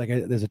there's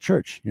a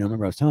church.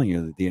 Remember I was telling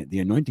you the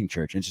anointing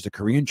church. And it's just a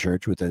Korean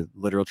church with a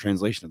literal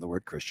translation of the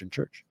word Christian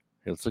church.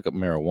 Hey, let's look up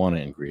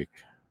marijuana in Greek.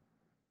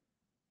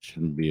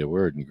 Shouldn't be a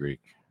word in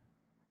Greek.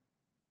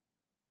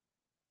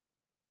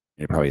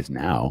 It probably is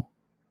now.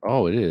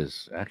 Oh, it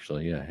is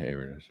actually. Yeah,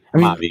 here it is. I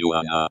mean,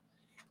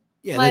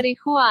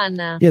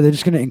 marijuana. They're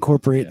just going to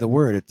incorporate the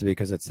word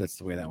because that's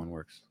the way that one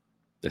works.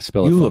 They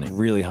spell it You funny. look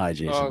really high,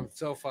 Jason. Oh, I'm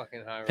so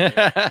fucking high right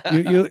now.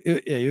 You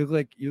look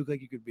like you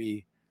could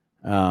be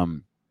a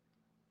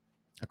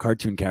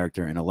cartoon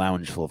character in a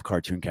lounge full of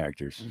cartoon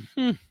characters.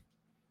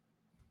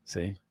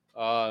 See,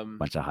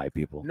 bunch of high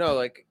people. No,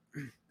 like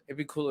it'd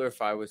be cooler if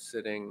I was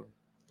sitting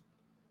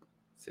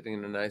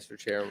in a nicer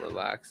chair and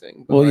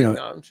relaxing. But Well, no,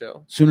 I'm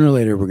chill. Sooner or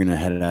later we're gonna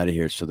head it out of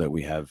here so that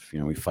we have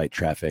we fight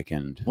traffic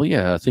and. Well,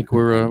 yeah, I think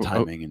we're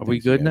timing. Are we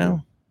good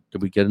now?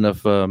 Did we get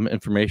enough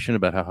information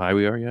about how high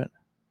we are yet?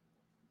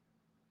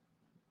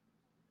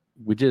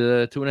 We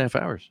did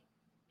 2.5 hours.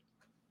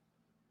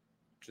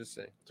 Just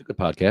saying. It's a good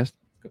podcast.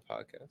 Good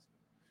podcast.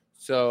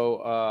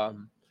 So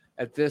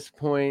at this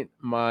point,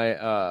 my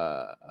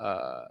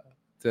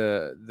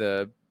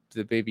the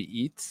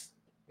baby eats.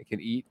 It can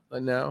eat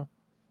now.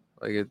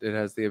 Like it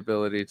has the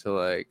ability to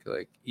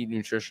like eat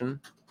nutrition,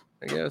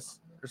 I guess,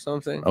 or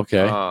something.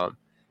 Okay.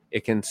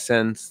 It can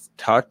sense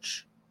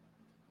touch.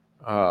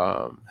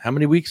 How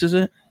many weeks is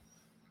it?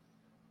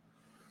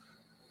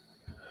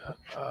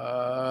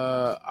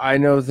 I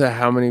know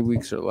how many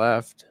weeks are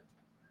left.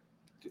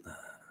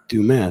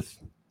 Do math.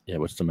 Yeah,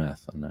 what's the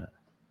math on that?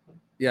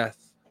 Yes.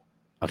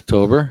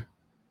 October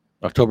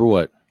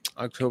what?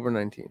 October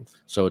 19th.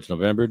 So it's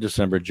November,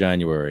 December,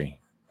 January.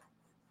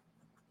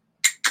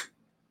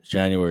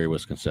 January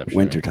was conception.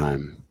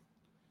 Wintertime.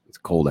 It's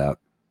cold out.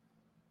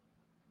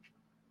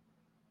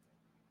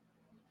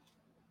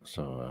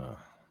 So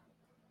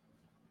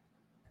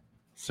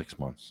 6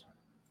 months.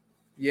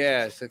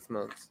 Yeah, 6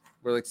 months.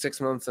 We're like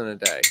 6 months and a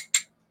day.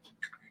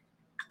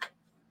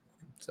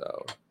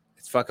 So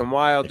it's fucking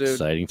wild, dude.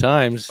 Exciting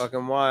times. It's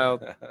fucking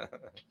wild.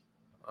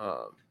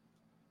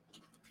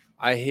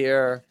 I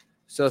hear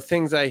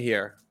things I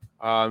hear.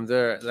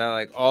 They're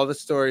like all the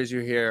stories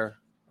you hear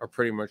are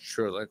pretty much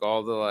true. Like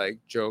all the like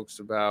jokes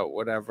about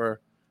whatever,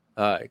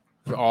 they're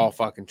all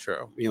fucking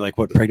true. You like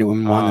what pregnant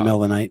women want in the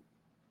middle of the night?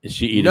 Is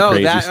she eating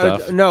crazy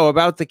stuff? No,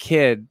 about the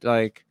kid.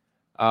 Like,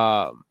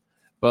 but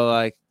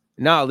like,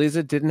 no,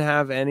 Lisa didn't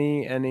have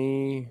any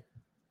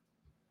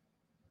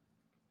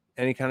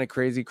kind of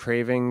crazy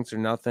cravings or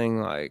nothing.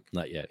 Like,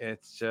 not yet.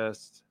 It's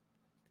just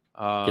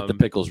get the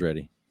pickles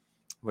ready.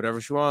 Whatever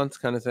she wants,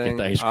 kind of thing.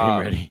 Get the ice cream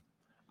ready.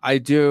 I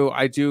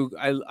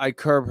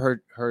curb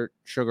her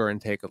sugar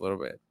intake a little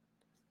bit.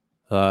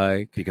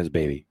 Like because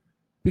baby.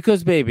 When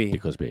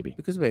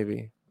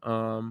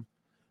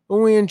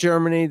we in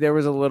Germany, there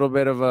was a little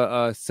bit of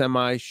a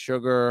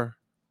semi-sugar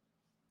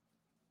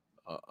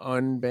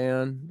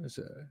unban.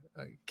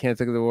 I can't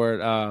think of the word.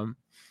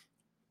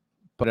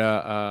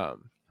 But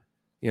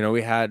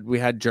we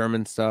had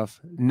German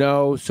stuff.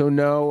 No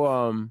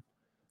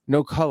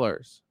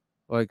colors.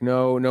 like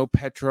no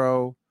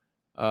petrochemical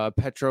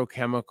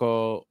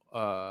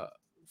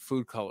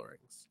food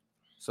colorings.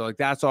 So like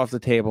that's off the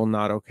table,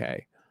 not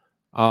okay.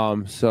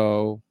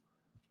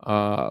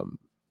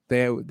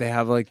 They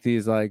have like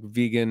these like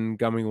vegan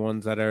gummy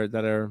ones that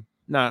are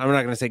not, I'm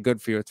not gonna say good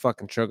for you, it's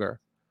fucking sugar.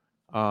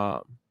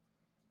 But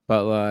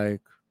like,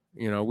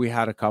 you know, we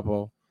had a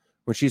couple.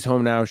 When she's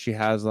home now, she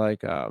has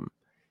like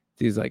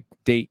these like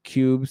date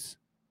cubes.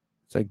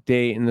 It's like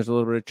date and there's a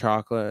little bit of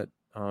chocolate,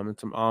 and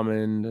some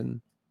almond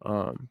and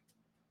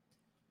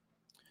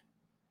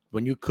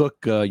When you cook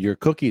your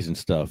cookies and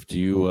stuff, do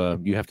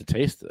you have to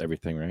taste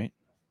everything, right?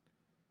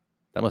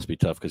 That must be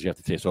tough because you have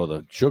to taste all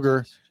the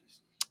sugar.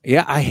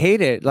 Yeah, I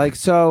hate it. Like,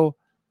 so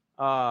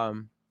I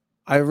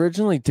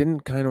originally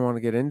didn't kind of want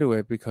to get into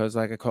it because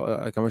like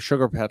I'm a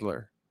sugar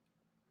peddler.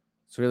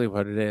 It's really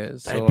what it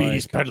is.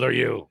 Diabetes so, like, peddler,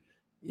 you.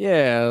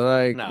 Yeah,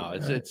 like No,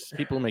 it's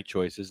people make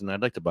choices, and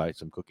I'd like to buy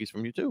some cookies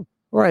from you too.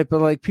 right,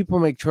 but like people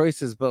make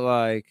choices, but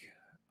like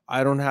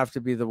I don't have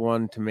to be the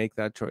one to make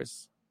that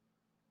choice.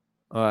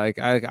 Like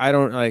I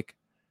don't like,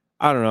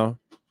 I don't know,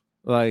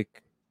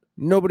 like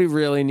nobody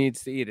really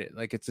needs to eat it.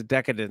 Like it's a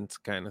decadence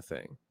kind of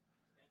thing.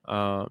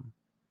 Out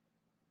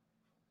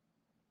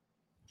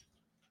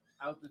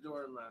the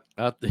door and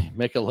left.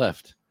 Make a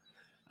left.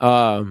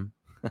 What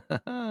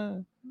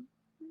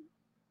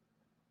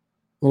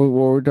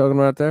were we talking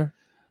about there?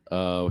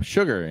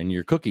 Sugar in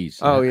your cookies.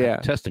 Oh yeah,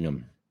 testing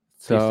them.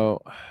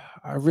 So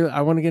I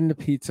want to get into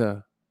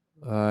pizza.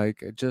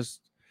 Like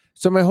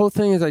so my whole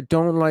thing is I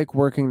don't like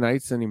working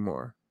nights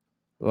anymore.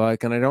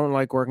 Like, and I don't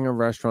like working in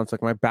restaurants.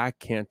 Like my back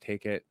can't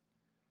take it.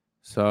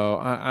 So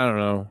I don't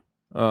know.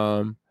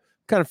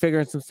 Kind of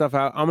figuring some stuff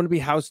out. I'm gonna be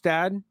house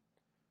dad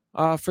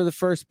for the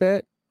first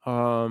bit.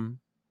 And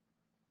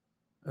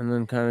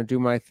then kind of do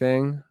my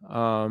thing.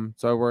 So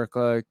I work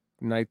like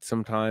nights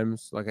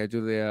sometimes. Like I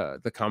do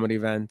the comedy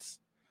events,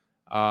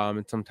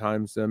 and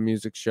sometimes the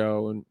music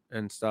show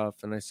and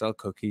stuff. And I sell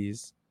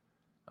cookies.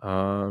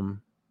 And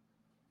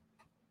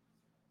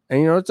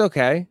you know it's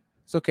okay.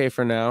 It's okay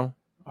for now.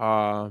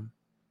 But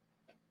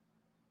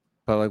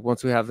like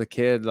once we have the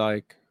kid,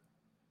 like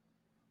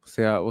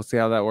we'll see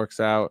how that works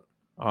out.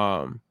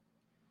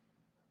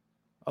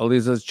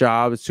 Aliza's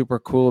job is super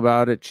cool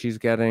about it. She's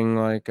getting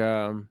like,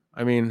 I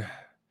mean,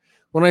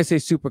 when I say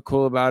super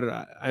cool about it,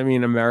 I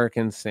mean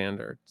American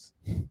standards,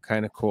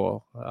 kind of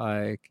cool.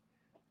 Like,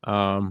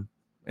 in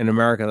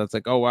America, that's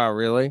like, oh wow,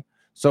 really?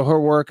 So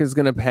her work is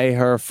going to pay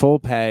her full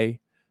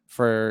pay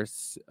for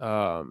 6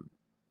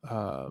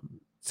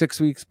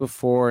 weeks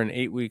before and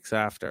 8 weeks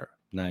after.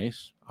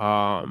 Nice.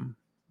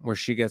 Where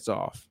she gets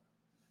off,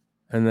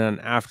 and then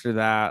after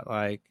that,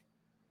 like,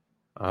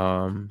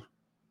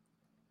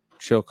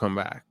 she'll come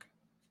back,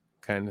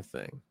 kind of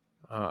thing.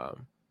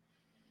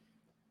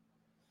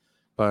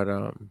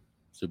 So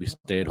be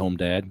stay-at-home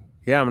dad.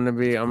 Yeah, I'm gonna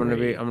be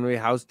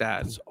house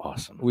dad. That's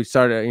awesome. We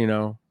started, you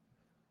know,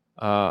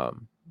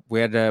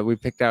 we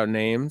picked out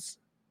names.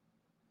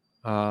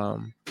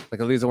 Like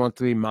Eliza wants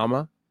to be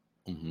Mama,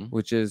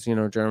 which is, you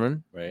know,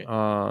 German. Right.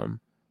 I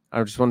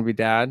just want to be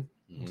Dad.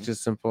 It's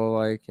just simple,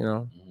 like, you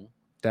know,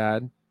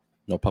 Dad.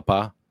 No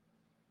Papa.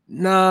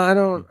 No, I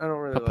don't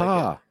really Papa.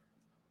 like it.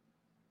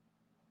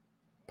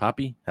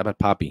 Poppy? How about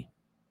Poppy?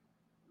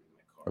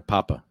 Or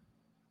Papa?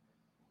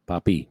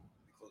 Poppy.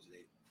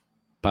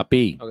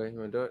 Poppy. Okay, you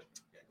want to do it?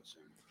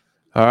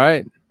 All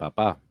right.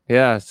 Papa.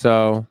 Yeah,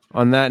 so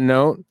on that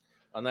note,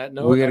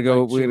 we gotta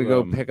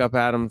go pick up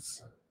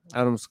Adam's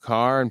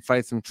car and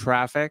fight some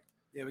traffic.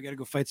 Yeah, we got to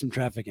go fight some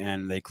traffic,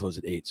 and they close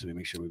at 8, so we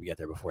make sure we get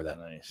there before that.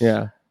 Nice.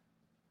 Yeah.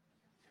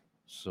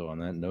 So on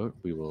that note,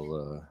 we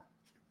will.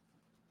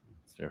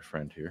 Is there a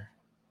friend here?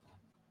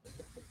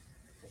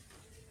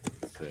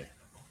 Let's see.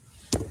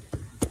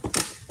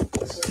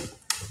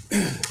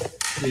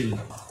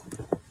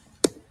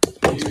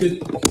 You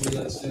could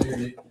let us know your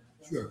name?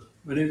 Sure.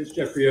 My name is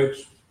Jeffrey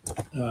Oakes,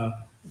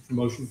 from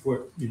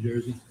Oceanport, New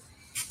Jersey,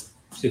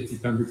 60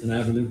 Pemberton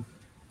Avenue.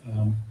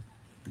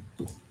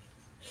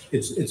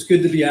 It's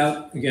good to be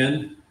out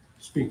again,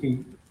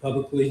 speaking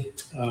publicly.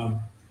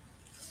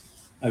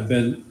 I've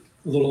been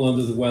a little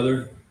under the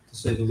weather, to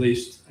say the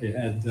least. I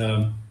had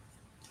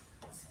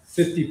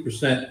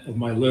 50% of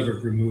my liver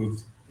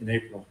removed in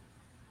April.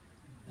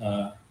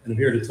 And I'm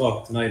here to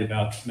talk tonight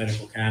about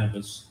medical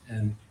cannabis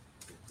and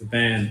the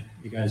ban.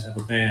 You guys have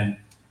a ban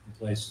in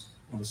place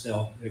on the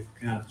sale of medical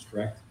cannabis,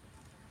 correct?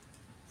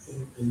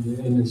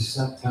 In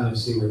the town of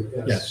Seaward,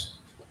 yes.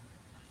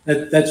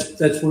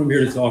 That's what I'm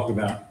here to talk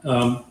about.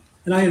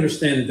 And I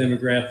understand the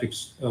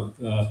demographics of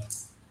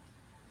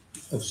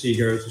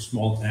Seagar. It's a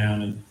small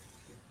town, and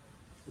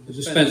the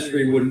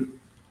dispensary wouldn't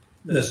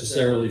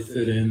necessarily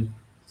fit in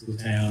to the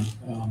town.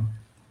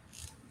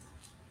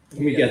 And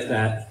we get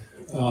that.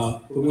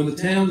 But when the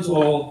towns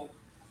all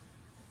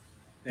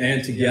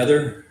band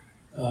together,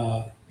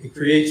 it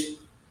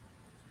creates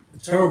a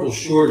terrible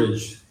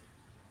shortage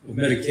of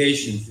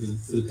medication for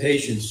the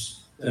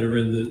patients that are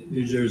in the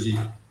New Jersey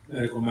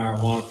medical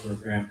marijuana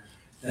program.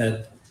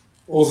 That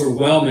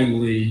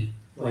overwhelmingly,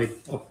 like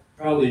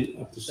probably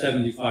up to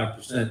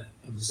 75%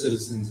 of the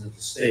citizens of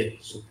the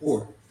state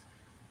support.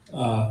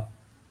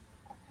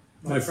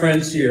 My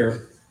friends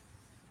here,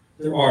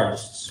 they're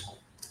artists,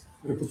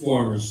 they're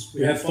performers.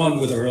 We have fun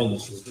with our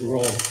illnesses. We're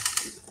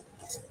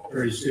all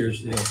very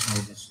seriously ill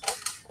with this.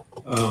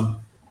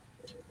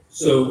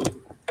 So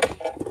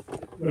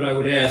what I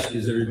would ask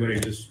is everybody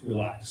just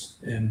relax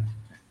and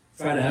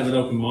try to have an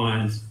open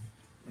mind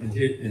and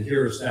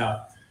hear us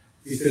out,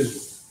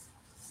 because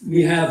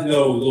we have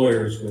no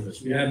lawyers with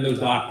us. We have no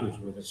doctors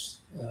with us.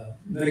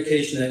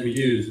 Medication that we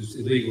use is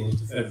illegal at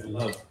the federal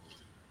level.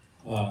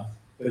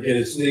 But yet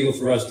it's legal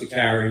for us to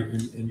carry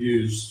and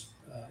use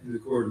in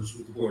accordance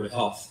with the Board of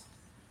Health.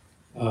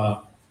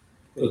 But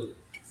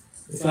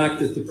the fact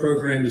that the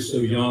program is so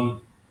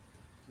young,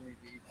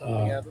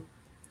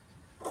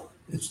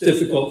 it's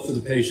difficult for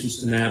the patients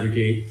to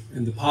navigate,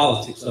 and the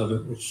politics of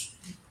it, which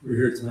we're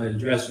here tonight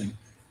addressing,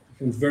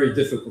 becomes very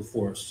difficult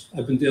for us.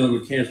 I've been dealing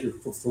with cancer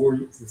for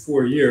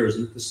 4 years,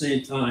 and at the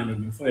same time, I've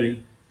been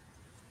fighting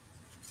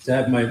to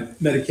have my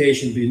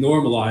medication be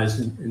normalized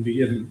and be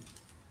given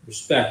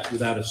respect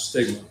without a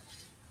stigma.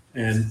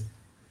 And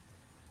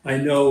I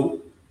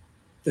know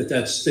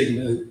that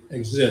stigma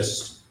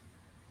exists.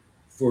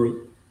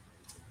 For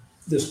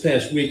this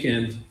past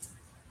weekend,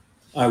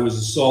 I was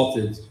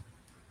assaulted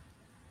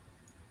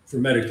for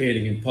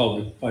medicating in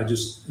public by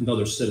just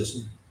another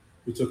citizen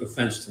who took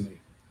offense to me.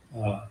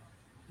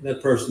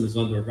 That person is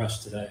under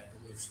arrest today, I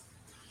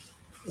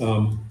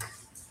believe.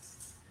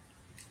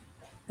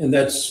 And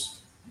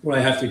that's what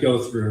I have to go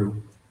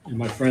through, and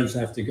my friends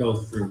have to go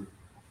through,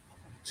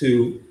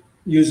 to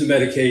use a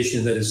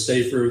medication that is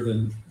safer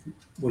than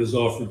what is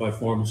offered by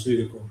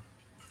pharmaceutical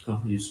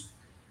companies,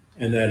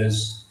 and that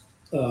is,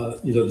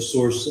 the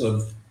source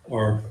of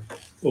our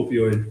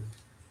opioid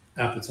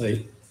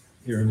appetite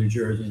here in New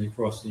Jersey and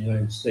across the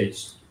United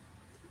States.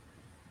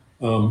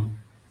 What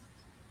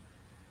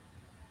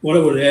I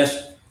would ask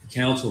the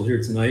council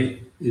here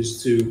tonight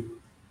is to,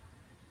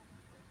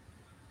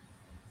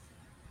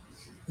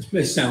 this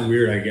may sound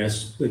weird, I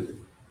guess, but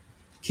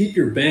keep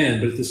your ban,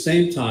 but at the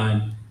same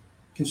time,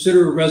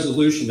 consider a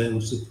resolution that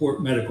would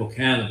support medical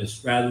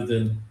cannabis rather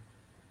than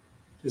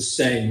just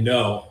saying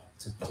no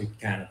to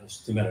cannabis,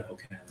 to medical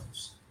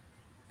cannabis.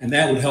 And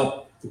that would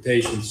help the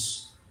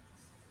patients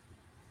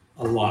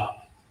a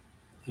lot.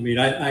 I mean,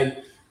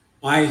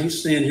 I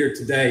stand here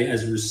today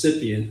as a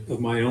recipient of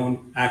my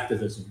own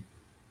activism.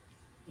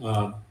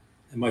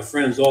 And my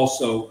friends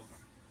also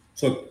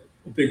took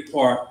a big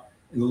part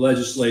in the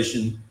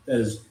legislation that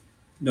is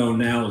known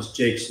now as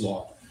Jake's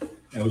Law.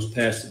 That was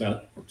passed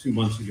about 2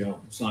 months ago,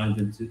 signed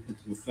into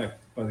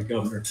effect by the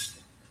governor.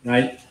 And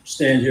I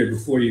stand here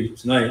before you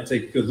tonight,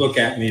 take a good look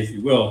at me, if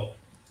you will.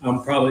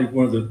 I'm probably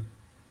one of the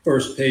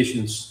first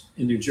patients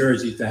in New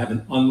Jersey to have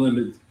an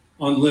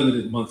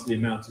unlimited monthly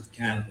amounts of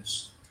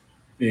cannabis,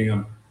 being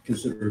I'm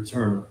considered a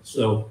terminal.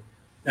 So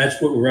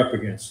that's what we're up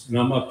against. And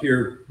I'm up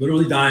here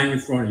literally dying in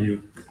front of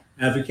you,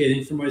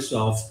 advocating for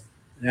myself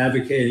and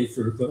advocating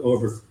for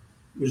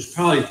which is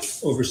probably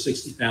over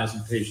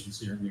 60,000 patients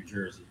here in New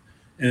Jersey.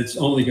 And it's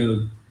only going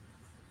to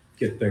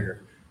get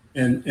bigger.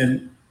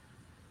 And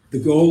the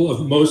goal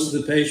of most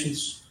of the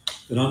patients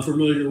that I'm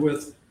familiar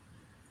with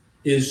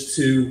is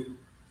to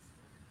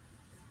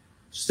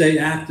stay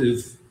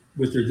active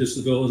with their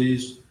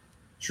disabilities,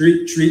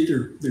 treat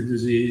their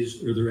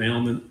disease or their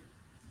ailment,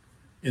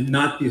 and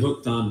not be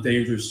hooked on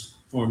dangerous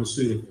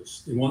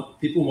pharmaceuticals.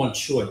 People want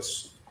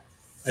choice.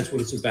 That's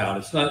what it's about.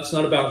 It's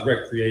not about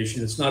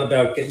recreation. It's not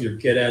about getting your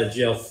get out of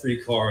jail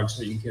free card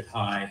so you can get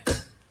high.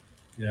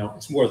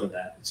 It's more than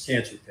that. It's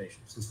cancer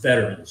patients. It's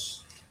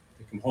veterans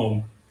that come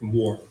home from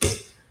war,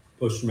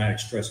 post-traumatic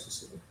stress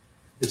disorder.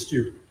 It's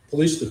your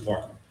police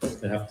department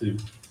that have to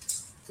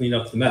clean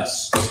up the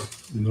mess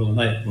in the middle of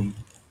the night when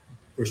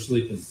we're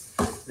sleeping.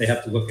 They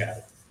have to look at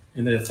it,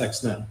 and it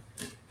affects them.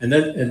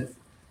 And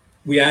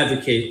we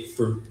advocate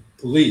for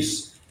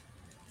police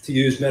to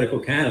use medical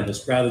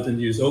cannabis rather than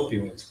use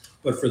opioids.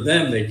 But for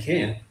them, they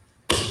can't.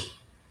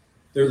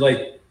 They're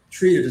like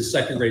treated as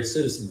second-rate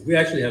citizens. We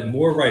actually have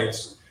more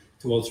rights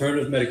to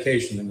alternative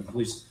medication than the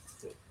police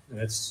do. And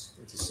that's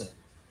a sin.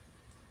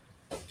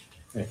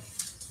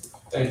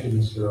 Thank you,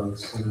 Mr.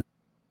 Oaks.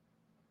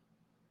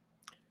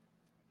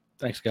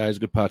 Thanks, guys.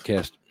 Good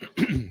podcast.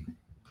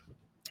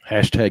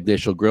 Hashtag they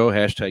shall grow.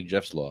 Hashtag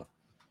Jeff's Law.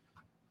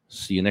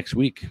 See you next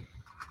week.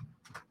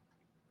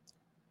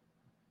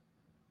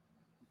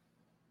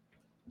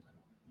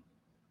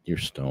 You're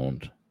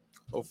stoned.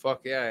 Oh,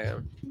 fuck yeah,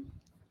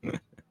 I am.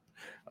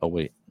 Oh,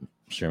 wait.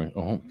 Sharing.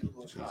 Oh,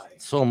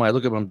 so am I.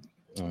 Look at them.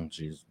 Oh,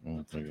 jeez.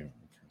 Oh,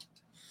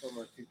 So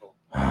much people.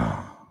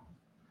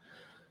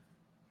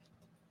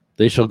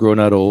 They shall grow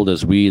not old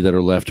as we that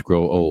are left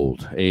grow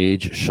old.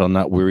 Age shall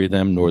not weary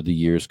them, nor the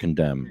years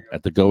condemn.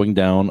 At the going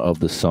down of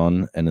the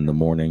sun and in the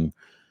morning,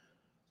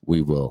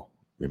 we will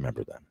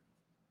remember them.